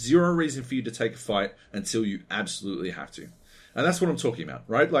 There is 0 reason for you to take a fight until you absolutely have to. And that's what I'm talking about,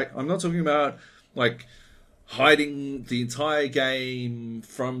 right? Like, I'm not talking about, like, hiding the entire game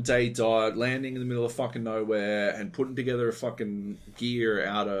from day dot, landing in the middle of fucking nowhere, and putting together a fucking gear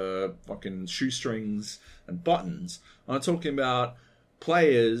out of fucking shoestrings and buttons. I'm talking about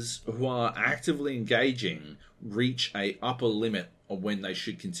players who are actively engaging reach a upper limit of when they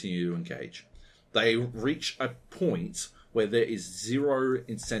should continue to engage. They reach a point where there is 0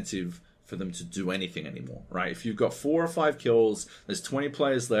 incentive for them to do anything anymore, right? If you've got 4 or 5 kills, there's 20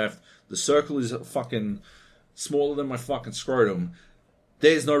 players left, the circle is fucking smaller than my fucking scrotum,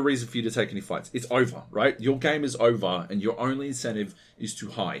 there's no reason for you to take any fights. It's over, right? Your game is over, and your only incentive is to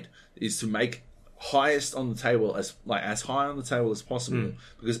hide, is to make highest on the table as high on the table as possible.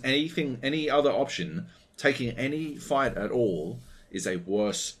 Because any other option, taking any fight at all, is a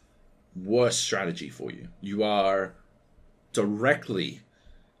worse strategy for you. You are directly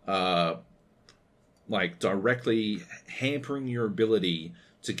hampering your ability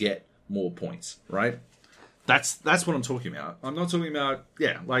to get more points, right? That's what I'm talking about. I'm not talking about,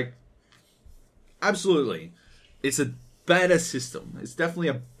 absolutely. It's a better system. It's definitely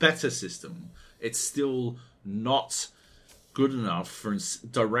a better system. It's still not good enough for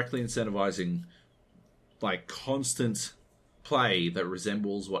directly incentivizing, like, constant play that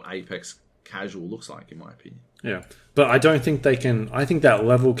resembles what Apex casual looks like, in my opinion. Yeah, but I don't think they can. I think that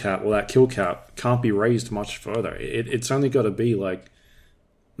level cap or that kill cap can't be raised much further. It's only got to be like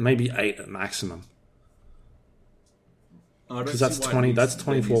maybe 8 at maximum. Because that's 20. That's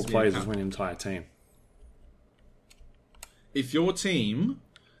 24 players between an entire team. If your team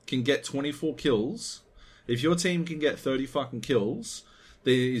can get 24 kills, if your team can get 30 fucking kills,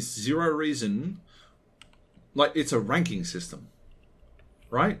 there is 0 reason. Like, it's a ranking system,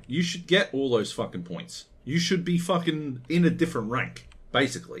 right? You should get all those fucking points. You should be fucking in a different rank,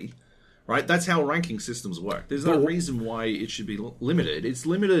 basically, right? That's how ranking systems work. There's no reason why it should be limited. It's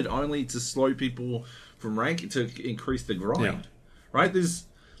limited only to slow people from ranking, to increase the grind, right? There's,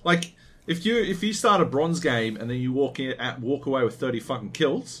 like, if you start a bronze game and then you walk away with 30 fucking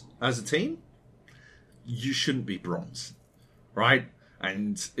kills as a team, you shouldn't be bronze, right?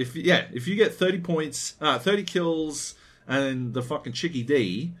 And if you get 30 points, 30 kills, and the fucking Chicky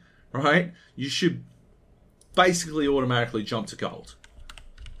D, right, you should basically automatically jump to gold.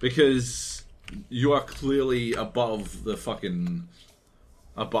 Because you are clearly above the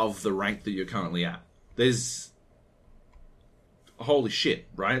rank that you're currently at. There's... Holy shit,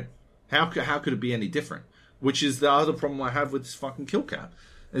 right? How could it be any different? Which is the other problem I have with this fucking kill cap.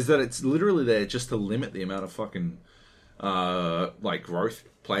 Is that it's literally there just to limit the amount of fucking... growth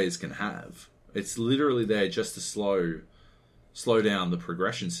players can have. It's literally there just to slow down the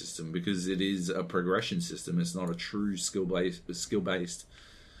progression system, because it is a progression system. It's not a true skill-based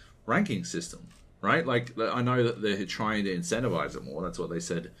ranking system, right? Like, I know that they're trying to incentivize it more. That's what they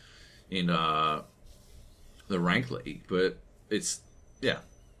said in the rank league, but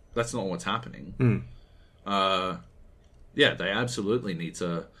that's not what's happening. They absolutely need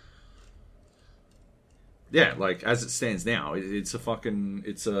to. Yeah, like as it stands now, it's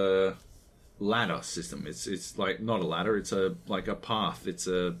a ladder system. It's like not a ladder. It's a path. It's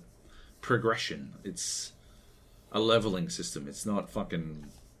a progression. It's a leveling system. It's not fucking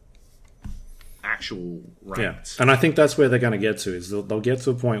actual ranked. Yeah, and I think that's where they're going to get to. Is they'll get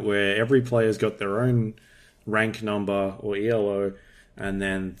to a point where every player's got their own rank number or ELO, and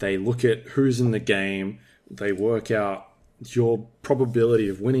then they look at who's in the game. They work out your probability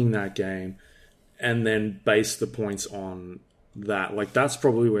of winning that game, and then base the points on that. Like that's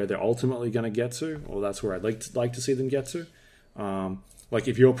probably where they're ultimately going to get to, or that's where I'd like to see them get to. Like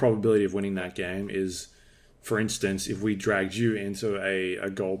if your probability of winning that game is, for instance, if we dragged you into a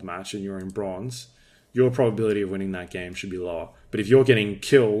gold match and you're in bronze, your probability of winning that game should be lower. But if you're getting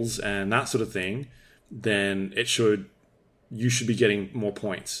kills and that sort of thing, then you should be getting more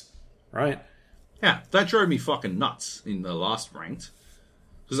points, right? Yeah, that drove me fucking nuts in the last ranked.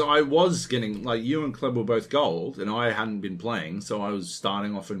 Because I was getting, like, you and Cleb were both gold, and I hadn't been playing, so I was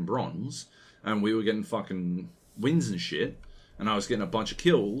starting off in bronze, and we were getting fucking wins and shit, and I was getting a bunch of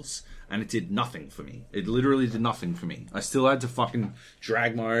kills, and it did nothing for me. It literally did nothing for me. I still had to fucking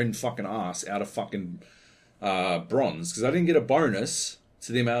drag my own fucking ass out of fucking bronze, because I didn't get a bonus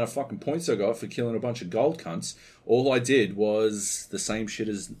to the amount of fucking points I got for killing a bunch of gold cunts. All I did was the same shit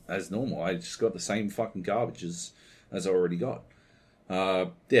as normal. I just got the same fucking garbage as I already got.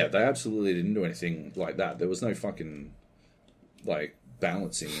 They absolutely didn't do anything like that. There was no fucking, like,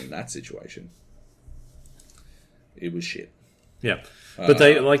 balancing in that situation. It was shit. Yeah. But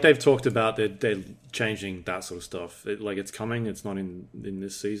they've talked about they're changing that sort of stuff. It's coming. It's not in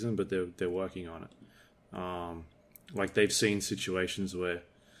this season, but they're working on it. Like they've seen situations where,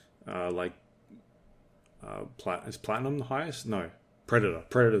 is Platinum the highest? No, Predator.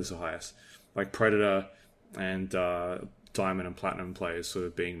 Predator's the highest. Like Predator and Diamond and Platinum players sort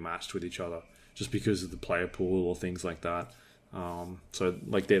of being matched with each other just because of the player pool or things like that. So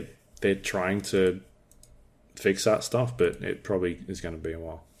like they're trying to fix that stuff, but it probably is going to be a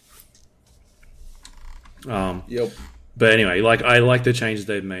while. Yep. But anyway, like I like the changes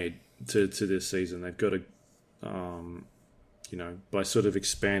they've made to this season. They've got to, by sort of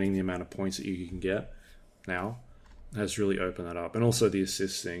expanding the amount of points that you can get now, has really opened that up. And also the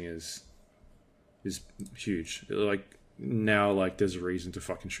assist thing is huge. Like now, like there's a reason to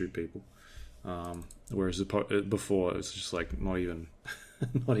fucking shoot people. Whereas before it was just like not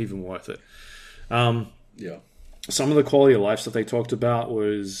even worth it. Yeah. Some of the quality of life stuff they talked about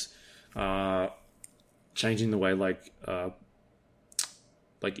was changing the way like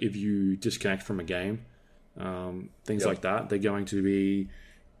if you disconnect from a game, things like that. They're going to be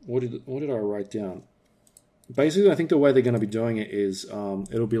what did I write down? Basically, I think the way they're going to be doing it is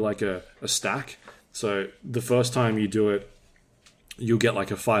it'll be like a stack. So the first time you do it, you'll get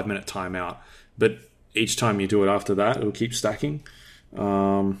like a 5-minute timeout. But each time you do it after that, it'll keep stacking.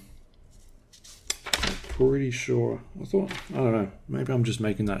 Pretty sure. I don't know. Maybe I'm just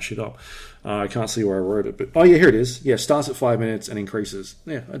making that shit up. I can't see where I wrote it, but oh yeah, here it is. Yeah, starts at 5 minutes and increases.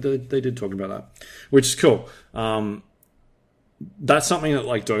 Yeah, they did talk about that, which is cool. That's something that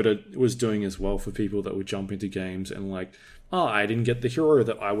like Dota was doing as well for people that would jump into games and like, I didn't get the hero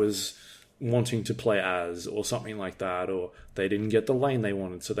that I was wanting to play as, or something like that, or they didn't get the lane they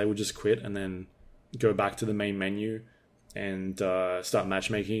wanted, so they would just quit and then go back to the main menu and start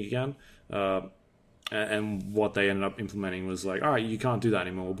matchmaking again. And what they ended up implementing was like, all right, you can't do that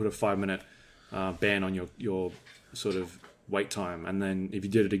anymore. We'll put a 5-minute ban on your sort of wait time. And then if you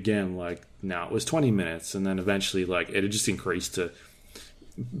did it again, like now it was 20 minutes. And then eventually like it had just increased to,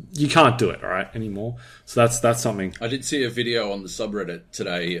 you can't do it, all right, anymore. So that's something. I did see a video on the subreddit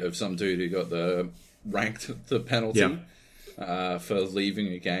today of some dude who got the penalty for leaving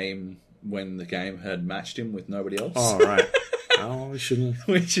a game when the game had matched him with nobody else. Oh, right. Oh, we shouldn't.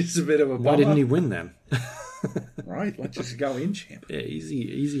 Which is a bit of a bummer. Why didn't he win then? Right, let's just go in, champ. Yeah,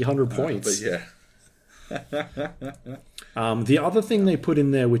 easy 100 points. But yeah. The other thing they put in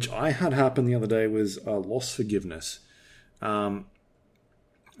there, which I had happen the other day, was loss forgiveness. And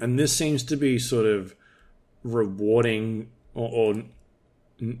this seems to be sort of rewarding, or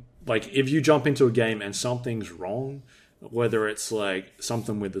like if you jump into a game and something's wrong, whether it's like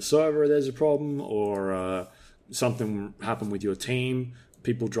something with the server, there's a problem, or something happened with your team,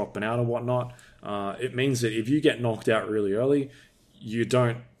 people dropping out and whatnot, it means that if you get knocked out really early, you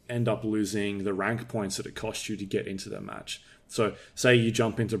don't end up losing the rank points that it cost you to get into that match. So say you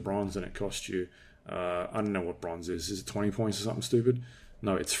jump into bronze and it cost you, I don't know what bronze is it 20 points or something stupid?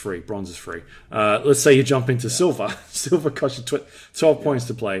 No, it's free. Bronze is free. Let's say you jump into silver. Silver costs you 12 points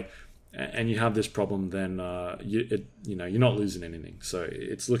to play, and you have this problem. Then you're not losing anything. So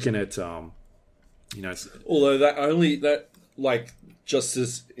it's looking at It's, although just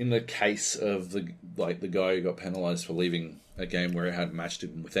as in the case of the guy who got penalised for leaving a game where it hadn't matched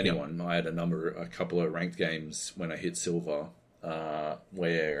him with anyone. I had a couple of ranked games when I hit silver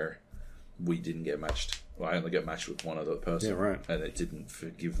where we didn't get matched. Well, I only got matched with one other person. Yeah, right. And it didn't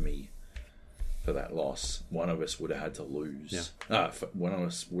forgive me for that loss. One of us would have had to lose. Yeah. One of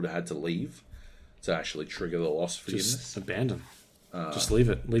us would have had to leave to actually trigger the loss forgiveness. Just abandon. Just leave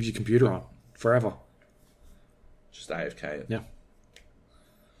it. Leave your computer on forever. Just AFK. Yeah.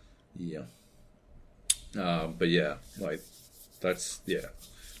 Yeah. But yeah, that's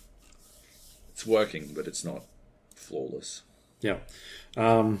it's working, but it's not flawless. Yeah.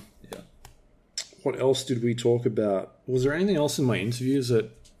 What else did we talk about? Was there anything else in my interviews that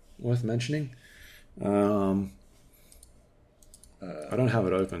worth mentioning? I don't have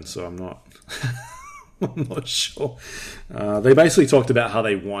it open, so I'm not. I'm not sure. They basically talked about how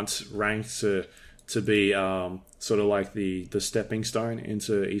they want ranked to be sort of like the stepping stone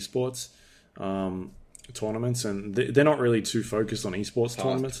into esports tournaments, and they're not really too focused on esports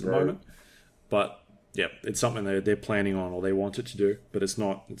tournaments at the moment. But yeah, it's something they're planning on, or they want it to do, but it's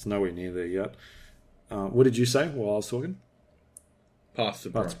nowhere near there yet. What did you say while I was talking? Path to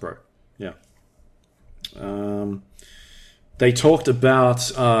Pro. Yeah. They talked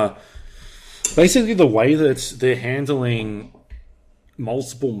about basically the way that they're handling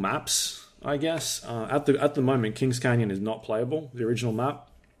multiple maps, I guess. At the moment, Kings Canyon is not playable, the original map.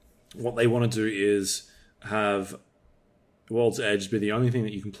 What they want to do is have World's Edge be the only thing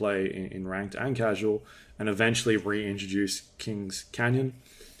that you can play in ranked and casual, and eventually reintroduce Kings Canyon.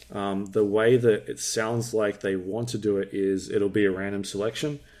 The way that it sounds like they want to do it is it'll be a random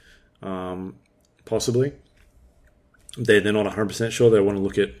selection, possibly. They're not 100% sure. They want to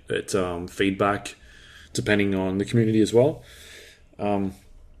look at feedback depending on the community as well.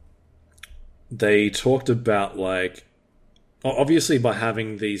 They talked about, like, obviously by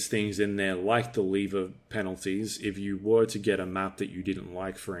having these things in there, like the lever penalties, if you were to get a map that you didn't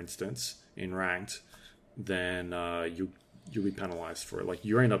like, for instance, in ranked, then you'll be penalized for it. Like,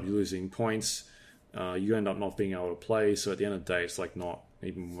 you end up losing points, you end up not being able to play, so at the end of the day, it's like not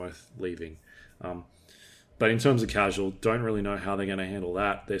even worth leaving. But in terms of casual, don't really know how they're going to handle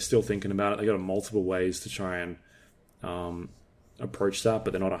that. They're still thinking about it. They got multiple ways to try and approach that,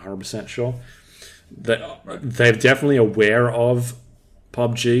 but they're not 100% sure. They're definitely aware of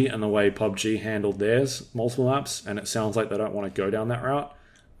PUBG and the way PUBG handled theirs multiple maps, and it sounds like they don't want to go down that route.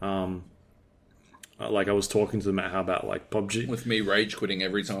 Like, I was talking to them about like PUBG with me rage quitting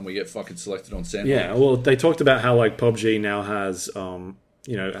every time we get fucking selected on sandbox. Yeah, well, they talked about how like PUBG now has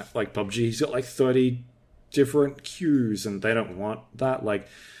like PUBG's got like 30 different queues, and they don't want that. Like,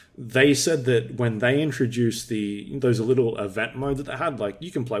 they said that when they introduced those little event mode that they had, like,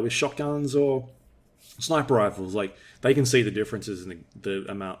 you can play with shotguns or sniper rifles, like, they can see the differences in the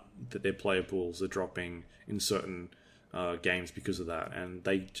amount that their player pools are dropping in certain games because of that, and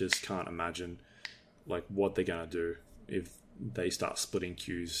they just can't imagine like what they're going to do if they start splitting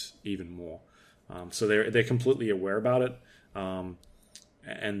queues even more. So they're completely aware about it.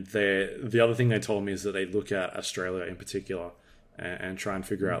 And the other thing they told me is that they look at Australia in particular and try and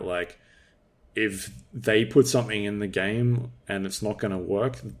figure out, like, if they put something in the game and it's not going to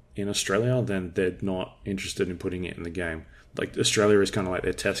work in Australia, then they're not interested in putting it in the game. Like, Australia is kind of like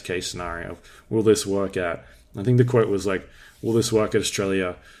their test case scenario of, will this work at, I think the quote was like, will this work at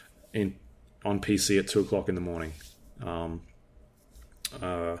Australia on PC at 2 o'clock in the morning? And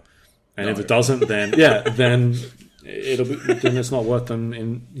if it doesn't, then then then it's not worth them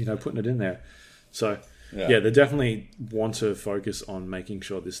putting it in there. So yeah, they definitely want to focus on making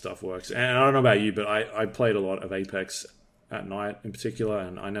sure this stuff works. And I don't know about you, but I played a lot of Apex at night in particular,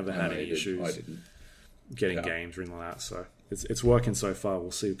 and I never had any issues getting games or anything like that. So it's working so far.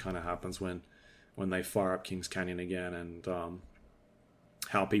 We'll see what kind of happens when they fire up Kings Canyon again, and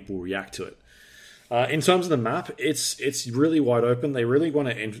how people react to it. In terms of the map, it's really wide open. They really want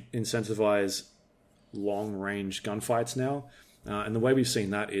to incentivize long-range gunfights now. And the way we've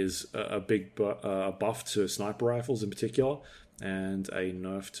seen that is a big buff to sniper rifles in particular, and a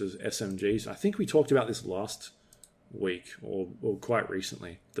nerf to SMGs. I think we talked about this last week or quite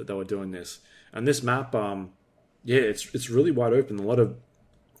recently, that they were doing this. And this map, it's really wide open. A lot of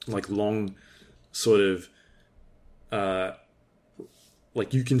like long sort of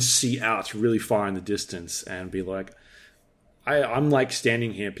like, you can see out really far in the distance and be like, I'm like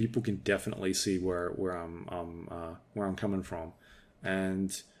standing here. People can definitely see where I'm coming from.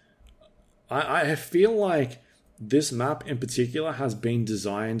 And I feel like this map in particular has been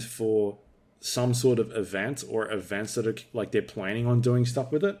designed for some sort of event or events that are like they're planning on doing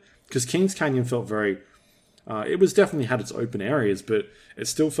stuff with it. Because Kings Canyon felt very... it was definitely had its open areas, but it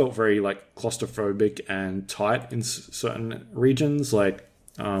still felt very like claustrophobic and tight in certain regions. Like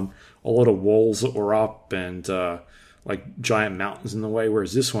a lot of walls that were up and like giant mountains in the way.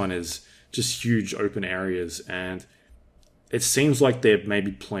 Whereas this one is just huge open areas, and it seems like they're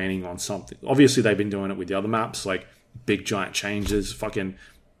maybe planning on something. Obviously, they've been doing it with the other maps, like big giant changes, fucking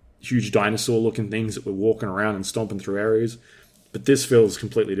huge dinosaur-looking things that were walking around and stomping through areas. But this feels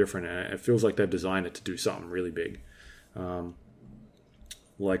completely different, and it feels like they've designed it to do something really big.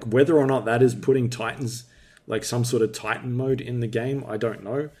 Like, whether or not that is putting Titans, like some sort of Titan mode in the game, I don't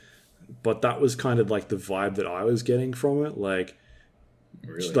know. But that was kind of like the vibe that I was getting from it. Like,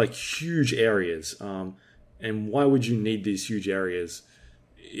 Really? like huge areas. And why would you need these huge areas?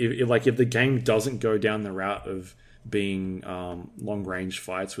 If the game doesn't go down the route of being long-range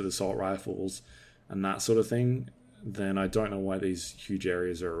fights with assault rifles and that sort of thing, then I don't know why these huge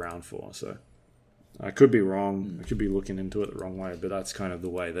areas are around for. So I could be wrong. I could be looking into it the wrong way, but that's kind of the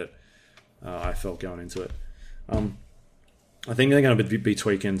way that I felt going into it. I think they're going to be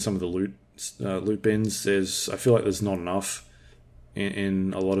tweaking some of the loot bins. I feel like there's not enough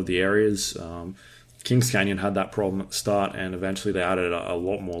in a lot of the areas. Kings Canyon had that problem at the start, and eventually they added a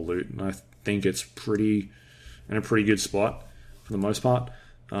lot more loot, and I think it's in a pretty good spot for the most part.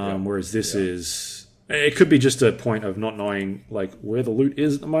 Whereas this is, it could be just a point of not knowing like where the loot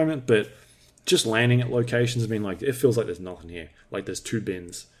is at the moment, but just landing at locations and being like, it feels like there's nothing here. Like there's 2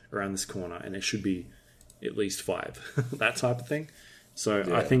 bins around this corner, and there should be at least 5, that type of thing. So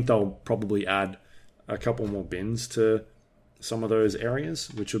I think they'll probably add a couple more bins to some of those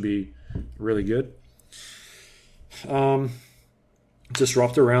areas, which will be really good.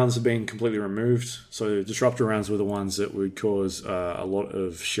 Disruptor rounds have been completely removed. So disruptor rounds were the ones that would cause a lot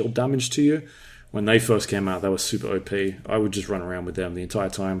of shield damage to you. When they first came out, they were super OP. I would just run around with them the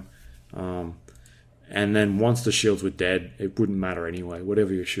entire time. And then once the shields were dead, it wouldn't matter anyway.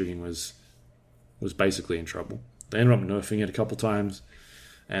 Whatever you're shooting was basically in trouble. They ended up nerfing it a couple times,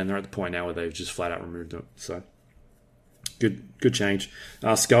 and they're at the point now where they've just flat out removed it. So good change.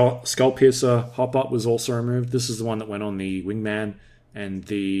 Skull Piercer hop-up was also removed. This is the one that went on the Wingman and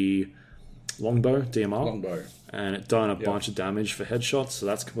the Longbow, DMR. Longbow. And it done a bunch of damage for headshots, so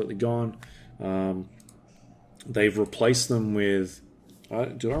that's completely gone. They've replaced them with...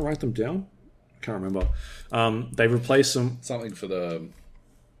 did I write them down? I can't remember. They've replaced them... Something for the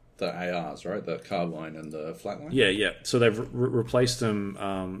ARs, right? The carbine and the flatline? Yeah. So they've replaced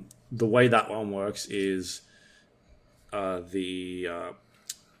them. The way that one works is the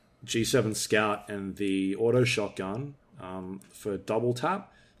G7 Scout and the auto shotgun for double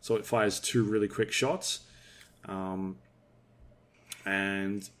tap. So it fires 2 really quick shots.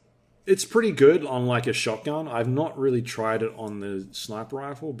 And it's pretty good on like a shotgun. I've not really tried it on the sniper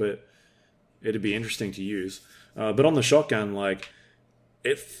rifle, but it'd be interesting to use. But on the shotgun, like,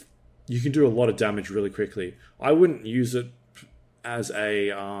 you can do a lot of damage really quickly. I wouldn't use it as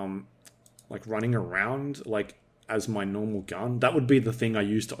a like running around like as my normal gun. That would be the thing I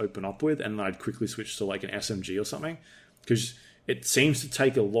use to open up with, and then I'd quickly switch to like an SMG or something, because it seems to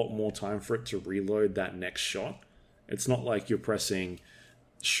take a lot more time for it to reload that next shot. It's not like you're pressing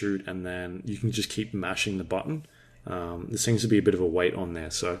shoot and then you can just keep mashing the button. There seems to be a bit of a weight on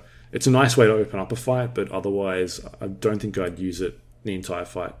there, so it's a nice way to open up a fight, but otherwise I don't think I'd use it the entire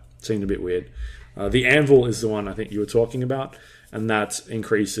fight. It seemed a bit weird. The Anvil is the one I think you were talking about, and that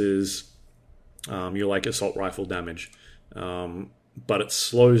increases your like assault rifle damage, but it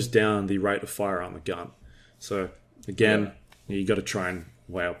slows down the rate of fire on the gun. So again, you got to try and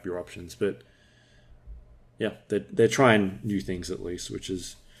weigh up your options, but yeah, they're trying new things at least, which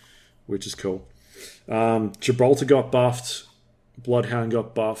is cool. Gibraltar got buffed, Bloodhound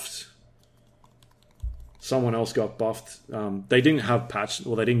got buffed, someone else got buffed. They didn't have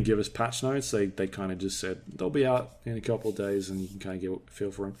they didn't give us patch notes. They kind of just said they'll be out in a couple of days, and you can kind of get a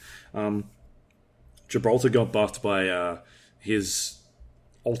feel for them. Gibraltar got buffed by his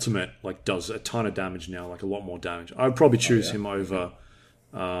ultimate, like does a ton of damage now, like a lot more damage. I would probably choose him over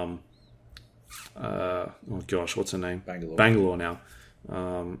what's her name? Bangalore now.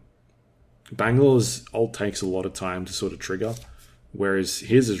 Bangalore's ult takes a lot of time to sort of trigger, whereas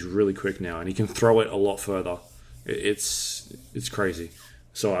his is really quick now, and he can throw it a lot further. It's crazy.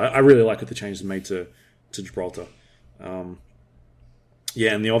 So I really like what the changes made to Gibraltar. And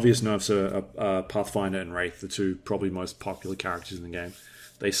the obvious nerfs are Pathfinder and Wraith, the 2 probably most popular characters in the game.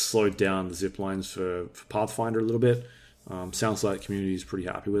 They slowed down the zip lines for Pathfinder a little bit. Sounds like the community is pretty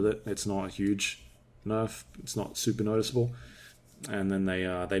happy with it. It's not a huge nerf. It's not super noticeable. And then they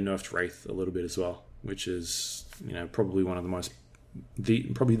nerfed Wraith a little bit as well, which is probably one of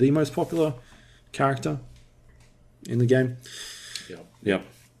probably the most popular character in the game. Yep.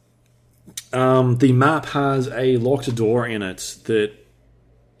 The map has a locked door in it that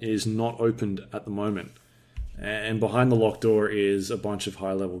is not opened at the moment. And behind the locked door is a bunch of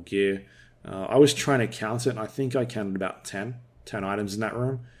high-level gear. I was trying to count it, and I think I counted about 10 items in that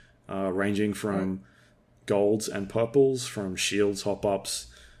room, ranging from golds and purples, from shields, hop-ups,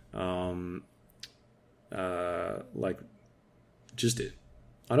 I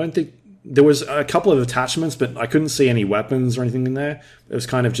don't think... There was a couple of attachments, but I couldn't see any weapons or anything in there. It was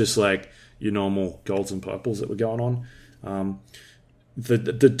kind of just like your normal golds and purples that were going on. The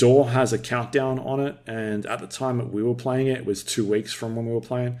door has a countdown on it, and at the time that we were playing it was 2 weeks from when we were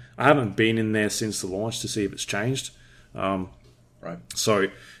playing. I haven't been in there since the launch to see if it's changed. Right. So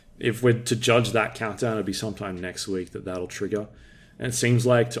if we're to judge that countdown, it'll be sometime next week that'll trigger. And it seems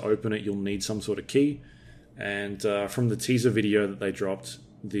like to open it, you'll need some sort of key. And from the teaser video that they dropped,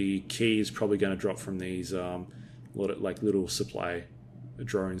 the key is probably going to drop from these little supply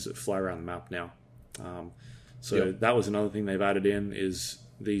drones that fly around the map now. That was another thing they've added in is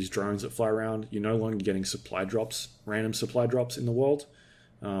these drones that fly around. You're no longer getting random supply drops in the world.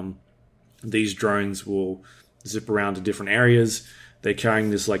 These drones will zip around to different areas. They're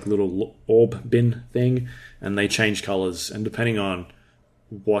carrying this little orb bin thing, and they change colors. And depending on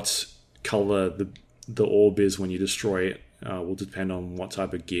what color the orb is when you destroy it, will depend on what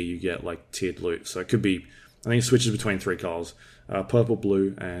type of gear you get, like tiered loot. So it could be, I think it switches between 3 colors, purple,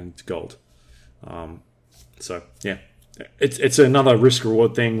 blue, and gold. It's another risk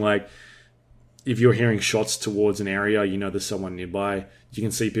reward thing. Like if you're hearing shots towards an area, there's someone nearby. You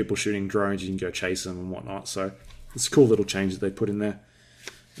can see people shooting drones. You can go chase them and whatnot. So it's a cool little change that they put in there,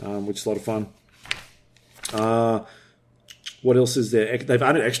 which is a lot of fun. What else is there? They've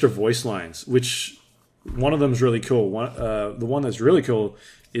added extra voice lines, which one of them is really cool. The one that's really cool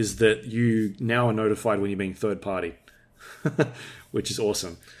is that you now are notified when you're being third party, which is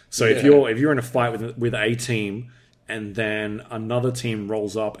awesome. So if you're in a fight with a team and then another team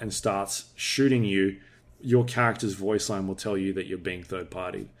rolls up and starts shooting you, your character's voice line will tell you that you're being third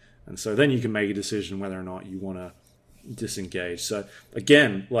party. And so then you can make a decision whether or not you want to disengage. So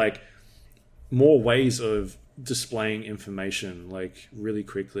again, more ways of displaying information really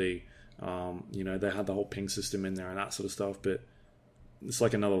quickly. They had the whole ping system in there and that sort of stuff, but it's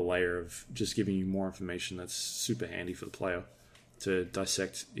another layer of just giving you more information that's super handy for the player to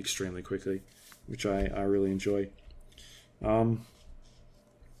dissect extremely quickly, which I really enjoy. But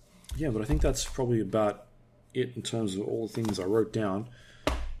I think that's probably about it in terms of all the things I wrote down.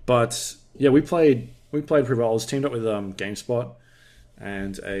 But yeah, we played pretty well. I was teamed up with GameSpot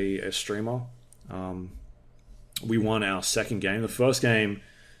and a streamer. We won our second game. The first game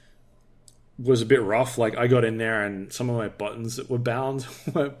was a bit rough. I got in there and some of my buttons that were bound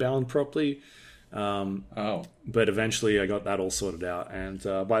weren't bound properly. But eventually I got that all sorted out. And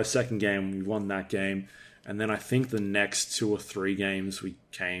by the second game, we won that game. And then I think the next 2 or 3 games we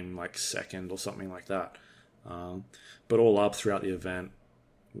came second or something like that. But all up throughout the event,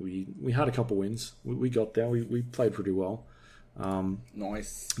 we had a couple wins. We got there. We played pretty well.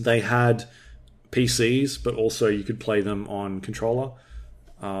 Nice. They had PCs, but also you could play them on controller.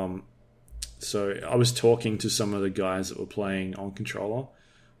 So I was talking to some of the guys that were playing on controller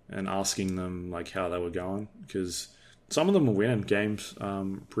and asking them how they were going, because some of them were winning games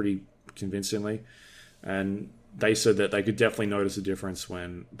pretty convincingly, and they said that they could definitely notice a difference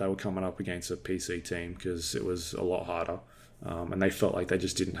when they were coming up against a PC team because it was a lot harder, and they felt like they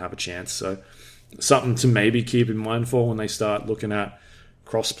just didn't have a chance. So something to maybe keep in mind for when they start looking at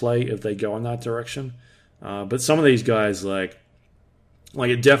crossplay if they go in that direction. But some of these guys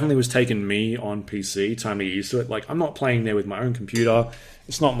it definitely was taking me on PC time to get used to it. I'm not playing there with my own computer.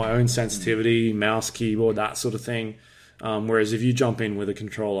 It's not my own sensitivity, mouse, keyboard, that sort of thing. Whereas if you jump in with a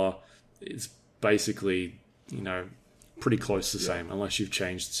controller, it's basically, pretty close to the same, unless you've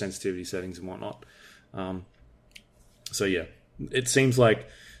changed sensitivity settings and whatnot. It seems like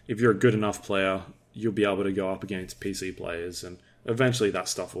if you're a good enough player, you'll be able to go up against PC players, and eventually that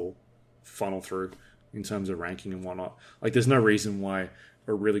stuff will funnel through in terms of ranking and whatnot. There's no reason why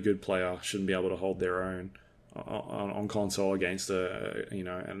a really good player shouldn't be able to hold their own on console against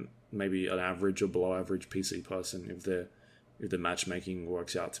and maybe an average or below average PC person if the matchmaking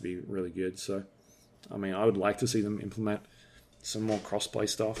works out to be really good. So, I would like to see them implement some more crossplay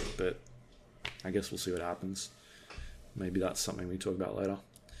stuff, but I guess we'll see what happens. Maybe that's something we talk about later.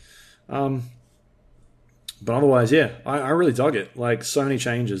 But otherwise, yeah, I really dug it. Like, so many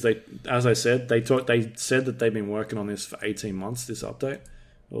changes. As I said, they said that they've been working on this for 18 months, this update,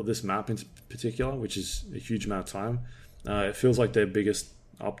 or this map in particular, which is a huge amount of time. It feels like their biggest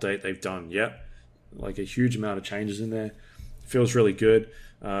update they've done yet. Like, a huge amount of changes in there. It feels really good.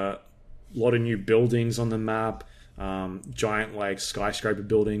 A lot of new buildings on the map. Giant, like, skyscraper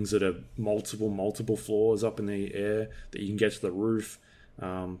buildings that are multiple floors up in the air that you can get to the roof.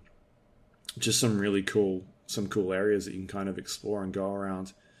 Just some really cool areas that you can kind of explore and go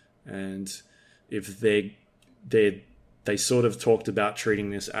around. And if they sort of talked about treating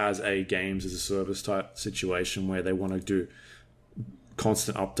this as a games as a service type situation where they want to do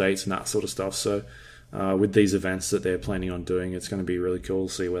constant updates and that sort of stuff. So with these events that they're planning on doing, it's going to be really cool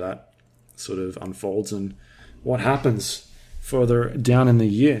to see where that sort of unfolds and what happens further down in the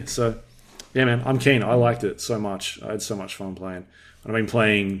year. So yeah, man, I'm keen. I liked it so much. I had so much fun playing. I've been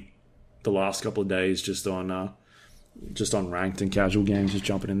playing the last couple of days just on ranked and casual games, just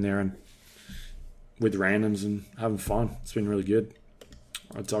jumping in there and with randoms and having fun. It's been really good.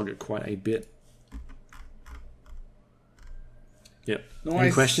 I dug it quite a bit. Yep. Nice.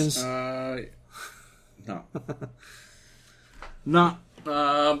 Any questions? No. No.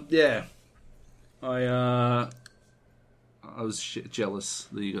 Yeah. I was jealous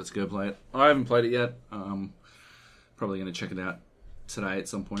that you got to go play it. I haven't played it yet. Probably going to check it out today at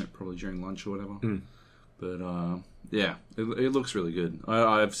some point, probably during lunch or whatever. But yeah, it looks really good.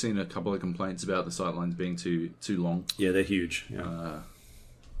 I've seen a couple of complaints about the sightlines being too long. Yeah, they're huge. Yeah.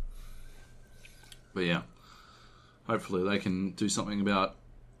 But yeah, hopefully they can do something about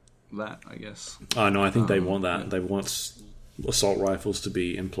that, I guess. Oh no, I think they want that. Yeah. They want assault rifles to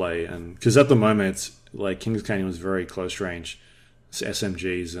be in play, and because at the moment it's like Kings Canyon was very close range. It's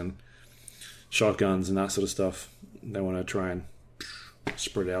SMGs and shotguns and that sort of stuff. They want to try and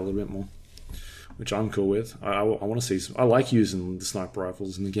spread it out a little bit more, which I'm cool with. I want to see I like using the sniper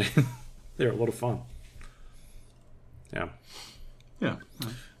rifles in the game. They're a lot of fun. Yeah.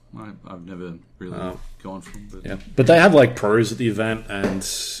 I've never really gone for them. But yeah, but they had like pros at the event, and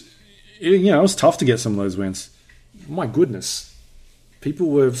it was tough to get some of those wins. My goodness, people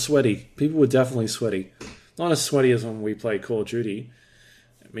were sweaty. People were definitely sweaty. Not as sweaty as when we play Call of Duty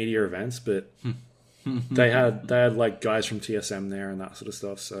at media events, but they had like guys from TSM there and that sort of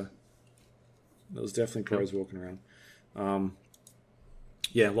stuff. So there was definitely pros walking around.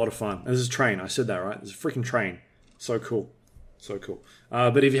 Yeah, a lot of fun. There's a train. I said that right. There's a freaking train. So cool. So cool.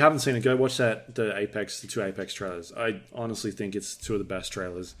 But if you haven't seen it, go watch the two Apex trailers. I honestly think it's two of the best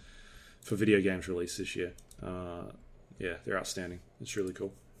trailers for video games released this year. Yeah, they're outstanding. It's really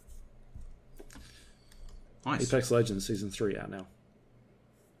cool. Nice. Apex Legends Season 3 out now.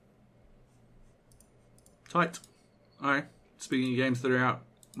 Tight. Alright. Speaking of games that are out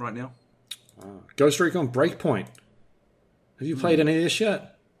right now. Ghost Recon Breakpoint. Have you played any of this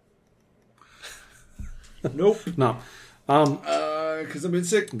yet? Nope. No. Because I've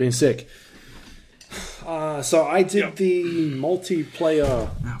been sick. So I did the multiplayer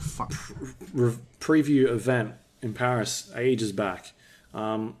preview event in Paris ages back.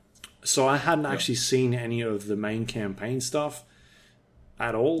 So I hadn't actually seen any of the main campaign stuff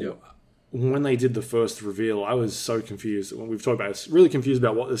at all. Yep. When they did the first reveal, I was so confused. When we've talked about it, really confused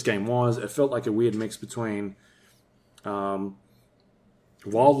about what this game was. It felt like a weird mix between Wildlands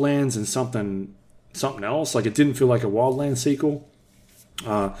and something else. Like, it didn't feel like a Wildlands sequel.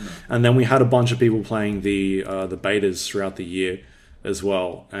 And then we had a bunch of people playing the betas throughout the year as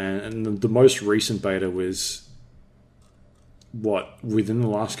well. And the most recent beta was within the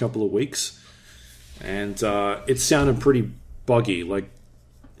last couple of weeks, and it sounded pretty buggy, like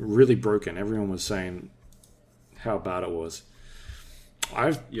really broken. Everyone was saying how bad it was.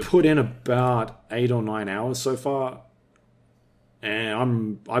 I've put in about 8 or 9 hours so far,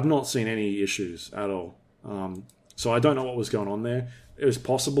 and I've not seen any issues at all. So I don't know what was going on there. It was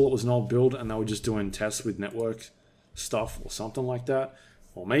possible it was an old build and they were just doing tests with network stuff or something like that.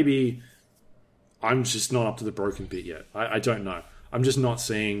 Or maybe I'm just not up to the broken bit yet. I don't know. I'm just not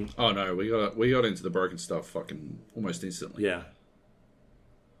seeing... Oh no, we got into the broken stuff fucking almost instantly.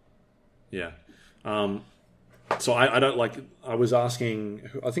 Yeah. So I don't like... I was asking...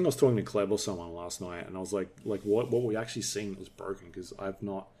 I think I was talking to Kleb or someone last night, and I was like what were we actually seeing that was broken? Because I'm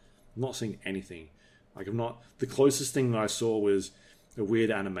not seeing anything. Like, the closest thing that I saw was a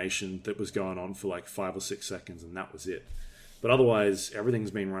weird animation that was going on for like 5 or 6 seconds, and that was it. But otherwise,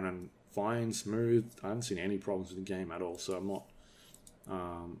 everything's been running fine, smooth. I haven't seen any problems with the game at all, so I'm not...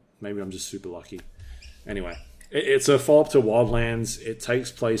 maybe I'm just super lucky. Anyway, it's a follow-up to Wildlands. It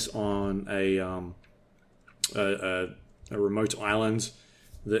takes place on a remote island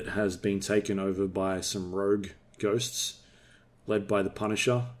that has been taken over by some rogue ghosts led by the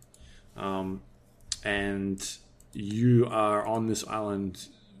Punisher. And you are on this island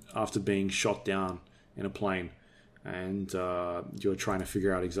after being shot down in a plane. And you're trying to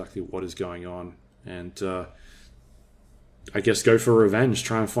figure out exactly what is going on. And I guess go for revenge.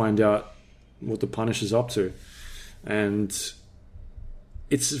 Try and find out what the Punisher's up to. And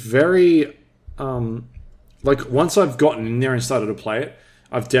it's very... like, once I've gotten in there and started to play it,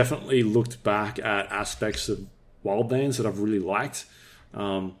 I've definitely looked back at aspects of Wildlands that I've really liked.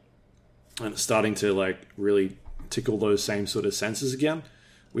 And it's starting to, like, really tickle those same sort of senses again,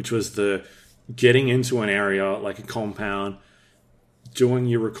 which was the getting into an area, like a compound, doing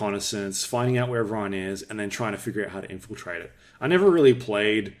your reconnaissance, finding out where everyone is, and then trying to figure out how to infiltrate it. I never really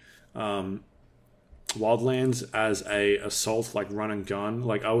played Wildlands as a assault, like run and gun.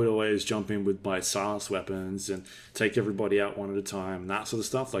 Like, I would always jump in with my silence weapons and take everybody out one at a time, and that sort of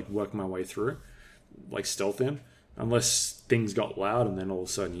stuff, like work my way through, like stealth in, unless things got loud, and then all of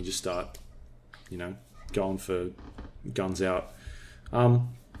a sudden you just start, going for guns out.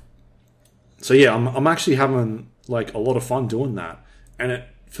 So yeah, I'm actually having like a lot of fun doing that, and it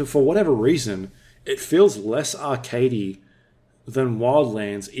for whatever reason it feels less arcadey than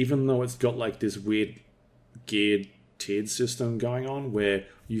Wildlands, even though it's got like this weird geared tiered system going on where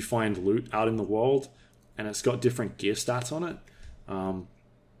you find loot out in the world, and it's got different gear stats on it.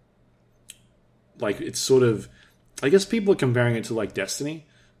 Like, it's sort of, I guess people are comparing it to like Destiny,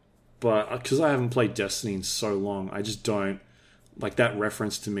 but because I haven't played Destiny in so long, I just don't, like, that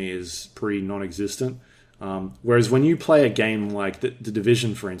reference to me is pretty non-existent. Whereas when you play a game like the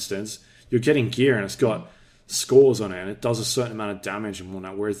Division, for instance, you're getting gear and it's got scores on it and it does a certain amount of damage and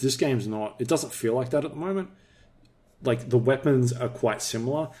whatnot, whereas this game's not, it doesn't feel like that at the moment. Like, the weapons are quite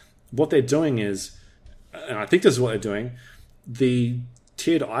similar. What they're doing is, and I think this is what they're doing, the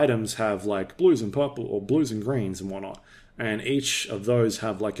tiered items have like blues and purple or blues and greens and whatnot, and each of those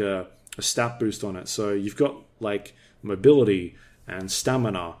have like a stat boost on it. So you've got like mobility and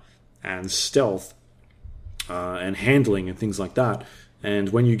stamina and stealth and handling and things like that. And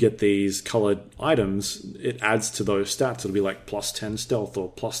when you get these colored items, it adds to those stats. It'll be like plus 10 stealth or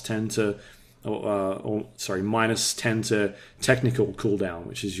plus 10 to, minus 10 to technical cooldown,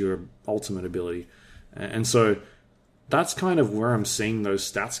 which is your ultimate ability. And so that's kind of where I'm seeing those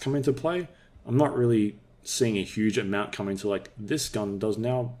stats come into play. I'm not really seeing a huge amount come into like, this gun does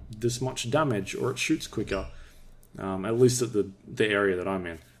now this much damage or it shoots quicker. At least at the area that I'm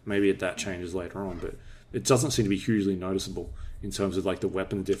in. Maybe that changes later on, but it doesn't seem to be hugely noticeable in terms of like the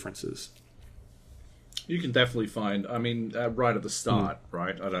weapon differences. You can definitely find, right at the start,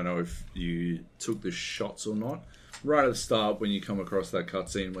 right? I don't know if you took the shots or not. Right at the start, when you come across that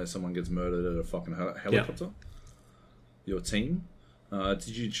cutscene where someone gets murdered at a fucking helicopter, your team, did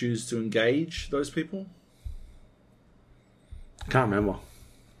you choose to engage those people? Can't remember.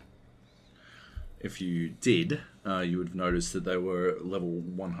 If you did, you would have noticed that they were level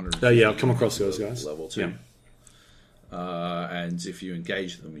 100. Oh yeah, I've come across those guys. Level 2. Yeah. And if you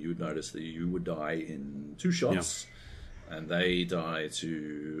engage them, you would notice that you would die in 2 shots, and they die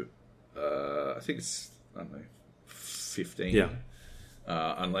to, I think it's, 15. Yeah.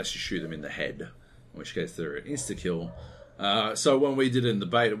 Unless you shoot them in the head, in which case they're an insta-kill. So when we did it in the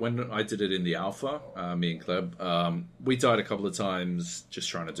beta, when I did it in the alpha, me and Kleb, we died a couple of times just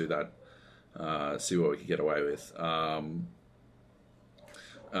trying to do that, see what we could get away with.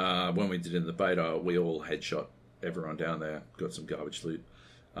 When we did it in the beta, we all headshot everyone down there, got some garbage loot.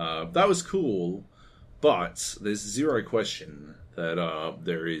 That was cool, but there's zero question that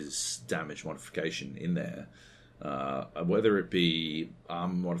there is damage modification in there. Whether it be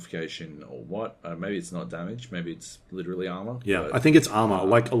armor modification or what, maybe it's not damage, maybe it's literally armor. Yeah, but I think it's armor.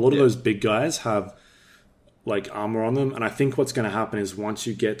 Like, a lot of those big guys have like armor on them, and I think what's going to happen is once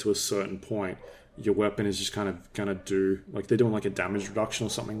you get to a certain point, your weapon is just kind of going to do, like, they're doing like a damage reduction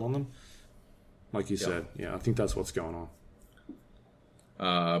or something on them. Like you said, I think that's what's going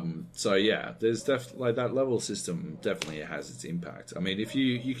on. So yeah, there's definitely like that level system definitely has its impact. I mean, if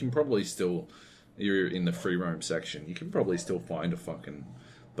you can probably still, you're in the free roam section, you can probably still find a fucking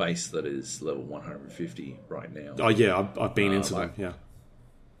base that is level 150 right now. Oh yeah, I've been into them.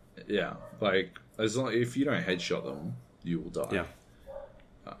 Yeah, like as long if you don't headshot them, you will die. Yeah.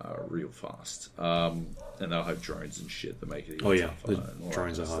 Real fast. And they'll have drones and shit that make it even tougher. The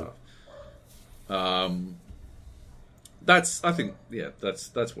drones are hard. That's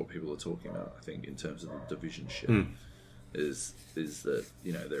that's what people are talking about. I think in terms of the Division shit is that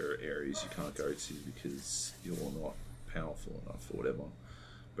there are areas you can't go to because you're not powerful enough or whatever,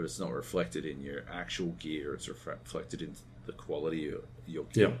 but it's not reflected in your actual gear. It's reflected in the quality of your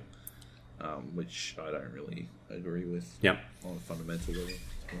kill, Yeah. Which I don't really agree with. Yeah. On a fundamental level, to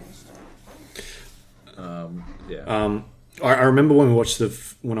be honest. I remember when I watched the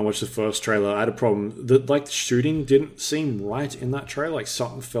first trailer, I had a problem. The shooting didn't seem right in that trailer. Like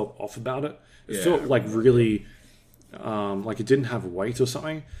something felt off about it. It felt like really, like it didn't have weight or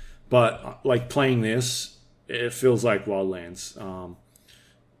something. But like playing this, it feels like Wildlands.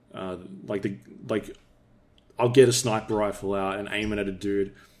 I'll get a sniper rifle out and aim it at a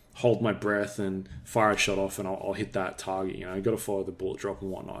dude, hold my breath and fire a shot off, and I'll hit that target. You know, you got to follow the bullet drop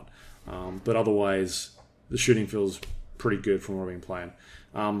and whatnot. But otherwise, the shooting feels pretty good from what I've been playing.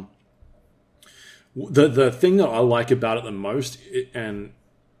 The thing that I like about it the most, and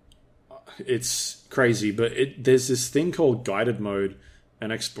it's crazy, but there's this thing called guided mode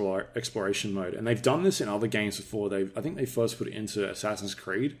and exploration mode, and they've done this in other games before. I think they first put it into Assassin's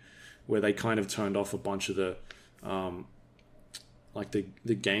Creed, where they kind of turned off a bunch of the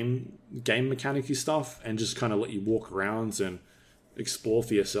the game mechanic-y stuff and just kind of let you walk around and explore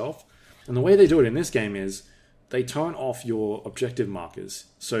for yourself. And the way they do it in this game is they turn off your objective markers.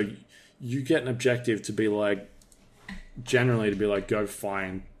 So you get an objective to be like, generally to be like, go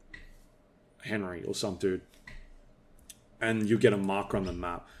find Henry or some dude. And you get a marker on the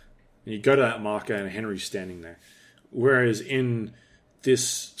map. And you go to that marker and Henry's standing there. Whereas in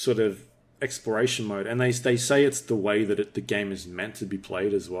this sort of exploration mode, and they say it's the way that the game is meant to be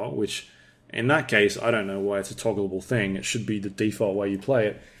played as well, which in that case, I don't know why it's a toggleable thing. It should be the default way you play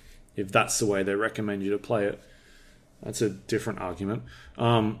it. If that's the way they recommend you to play it, that's a different argument.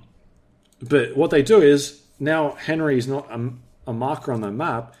 But what they do is, now Henry is not a marker on the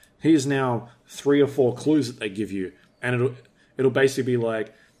map. He is now 3 or 4 clues that they give you. And it'll basically be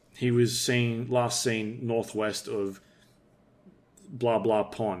like, he was last seen northwest of blah blah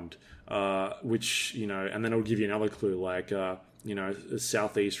pond, which, you know, and then it'll give you another clue like, you know,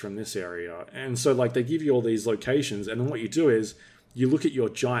 southeast from this area. And so like they give you all these locations, and then what you do is you look at your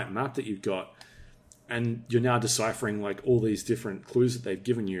giant map that you've got, and you're now deciphering like all these different clues that they've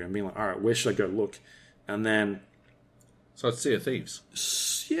given you and being like, all right, where should I go look? And then, so it's Sea of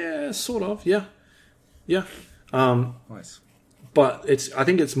Thieves. Yeah, sort of. Yeah. Nice. But I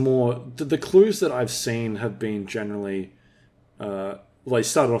think it's more the clues that I've seen have been generally, they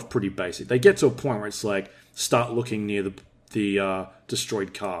started off pretty basic. They get to a point where it's like, start looking near the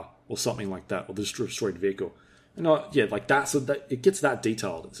destroyed car or something like that, or the destroyed vehicle. And like it gets that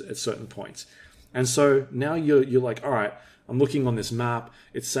detailed at certain points. And so now you're like, all right, I'm looking on this map.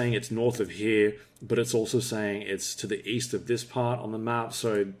 It's saying it's north of here, but it's also saying it's to the east of this part on the map.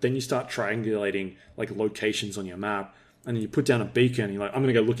 So then you start triangulating like locations on your map, and then you put down a beacon. And you're like, I'm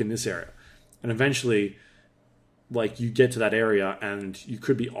going to go look in this area, and eventually, like you get to that area, and you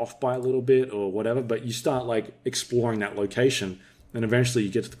could be off by a little bit or whatever, but you start like exploring that location, and eventually you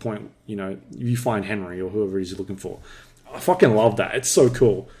get to the point, you know, you find Henry or whoever it is you're looking for. I fucking love that. It's so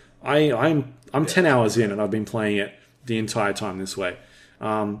cool. I'm 10 hours in, and I've been playing it the entire time this way.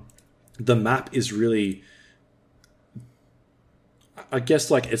 The map is really, I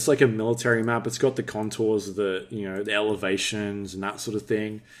guess, like it's like a military map. It's got the contours of the elevations and that sort of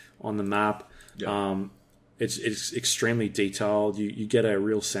thing on the map. Yeah. It's extremely detailed. You get a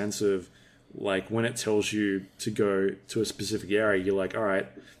real sense of like when it tells you to go to a specific area, you're like, all right,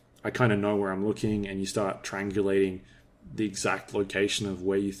 I kind of know where I'm looking, and you start triangulating the exact location of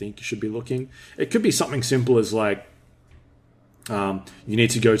where you think you should be looking. It could be something simple as like, you need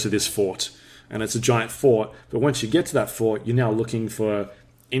to go to this fort, and it's a giant fort, but once you get to that fort, you're now looking for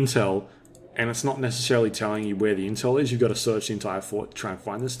intel, and it's not necessarily telling you where the intel is. You've got to search the entire fort to try and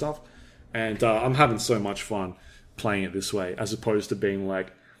find this stuff. And I'm having so much fun playing it this way, as opposed to being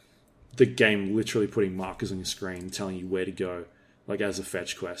like the game literally putting markers on your screen telling you where to go, like as a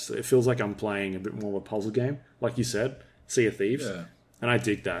fetch quest. It feels like I'm playing a bit more of a puzzle game, like you said, Sea of Thieves. Yeah. And I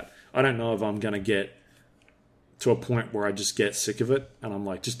dig that. I don't know if I'm going to get to a point where I just get sick of it and I'm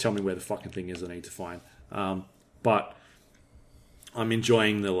like, just tell me where the fucking thing is I need to find. But I'm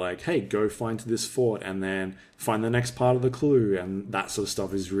enjoying the like, hey, go find this fort and then find the next part of the clue, and that sort of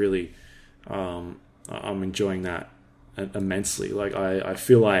stuff is really, I'm enjoying that immensely. Like I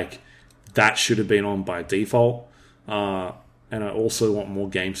feel like that should have been on by default, and I also want more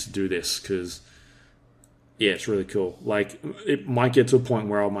games to do this because, yeah, it's really cool. Like it might get to a point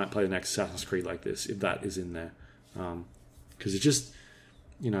where I might play the next Assassin's Creed like this if that is in there, because it just,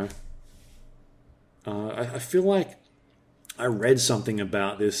 I feel like I read something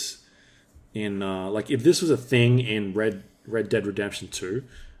about this in like if this was a thing in Red Dead Redemption 2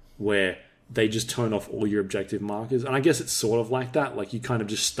 where they just turn off all your objective markers, and I guess it's sort of like that, like you kind of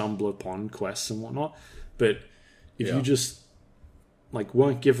just stumble upon quests and whatnot, but if you just like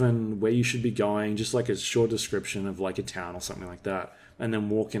weren't given where you should be going, just like a short description of like a town or something like that, and then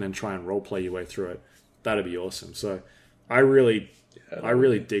walk in and try and roleplay your way through it, that'd be awesome. So I really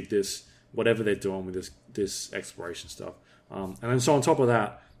dig this, whatever they're doing with this exploration stuff. And then so on top of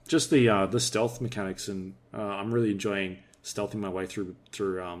that, just the stealth mechanics, and I'm really enjoying stealthing my way through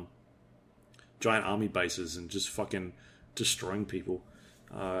giant army bases and just fucking destroying people.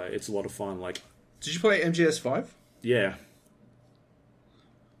 It's a lot of fun. Like, did you play MGS5? Yeah.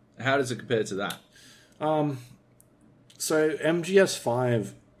 How does it compare to that? So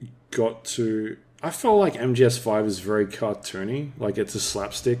MGS5 got to... I felt like MGS5 is very cartoony. Like, it's a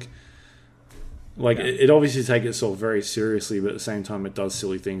slapstick. Like, it obviously takes itself very seriously, but at the same time it does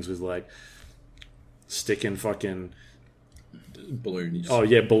silly things with, like, sticking fucking... balloons. Oh,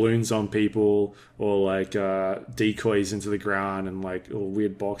 yeah, balloons on people, or, like, decoys into the ground, and, like, or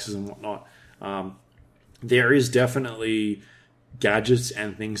weird boxes and whatnot. There is definitely gadgets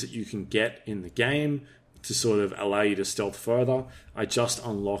and things that you can get in the game to sort of allow you to stealth further. I just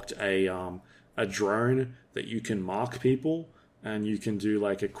unlocked a drone that you can mark people, and you can do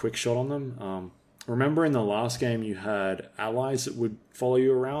like a quick shot on them. Remember in the last game you had allies that would follow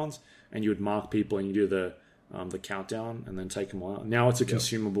you around, and you would mark people and you do the countdown and then take them out. Now it's a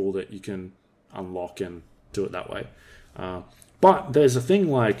consumable that you can unlock and do it that way. But there's a thing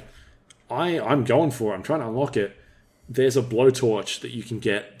like I'm going for it. I'm trying to unlock it. There's a blowtorch that you can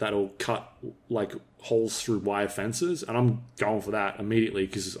get that'll cut like holes through wire fences, and I'm going for that immediately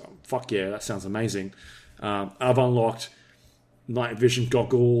because fuck yeah, that sounds amazing. I've unlocked night vision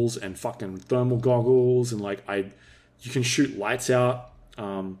goggles and fucking thermal goggles, and like you can shoot lights out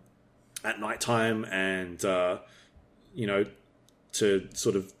at nighttime, and to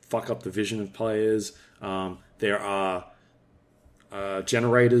sort of fuck up the vision of players. There are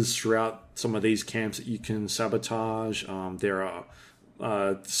generators throughout some of these camps that you can sabotage. There are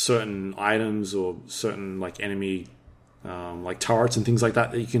certain items or certain like enemy like turrets and things like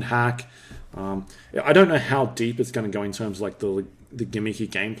that you can hack. I don't know how deep it's going to go in terms of like the gimmicky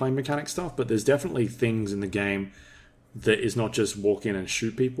gameplay mechanic stuff, but there's definitely things in the game that is not just walk in and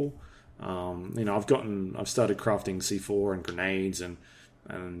shoot people. I've started crafting C4 and grenades, and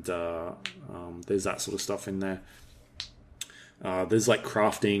there's that sort of stuff in there. There's like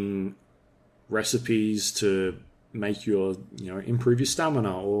crafting recipes to make your, improve your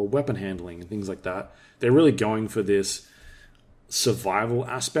stamina or weapon handling and things like that. They're really going for this survival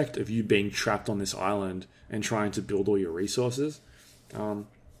aspect of you being trapped on this island and trying to build all your resources. A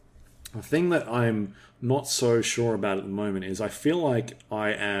thing that I'm not so sure about at the moment is I feel like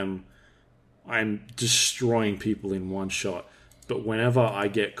I'm destroying people in one shot. But whenever I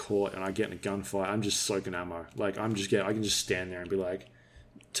get caught and I get in a gunfight, I'm just soaking ammo. Like I can just stand there and be like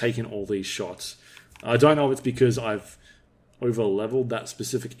taking all these shots. I don't know if it's because I've over leveled that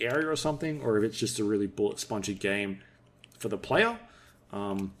specific area or something, or if it's just a really bullet spongy game for the player.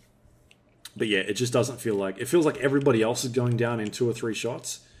 But yeah, it just doesn't feel like... It feels like everybody else is going down in 2 or 3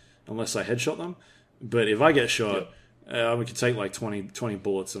 shots, unless I headshot them. But if I get shot, we can take like 20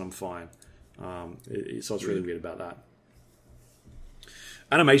 bullets and I'm fine. So it's really weird about that.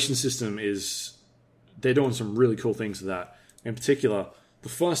 Animation system is... They're doing some really cool things with that. In particular, the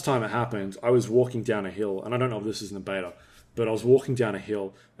first time it happened, I was walking down a hill, and I don't know if this is in the beta, but I was walking down a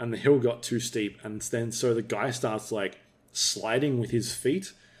hill, and the hill got too steep, and then so the guy starts like sliding with his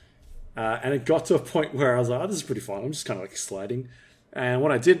feet, and it got to a point where I was like, oh, this is pretty fun. I'm just kind of like sliding. And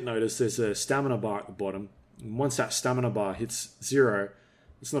what I didn't notice, there's a stamina bar at the bottom. And once that stamina bar hits 0,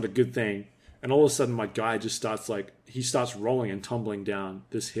 it's not a good thing. And all of a sudden, my guy just starts rolling and tumbling down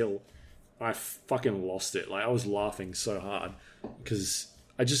this hill. I fucking lost it. Like, I was laughing so hard because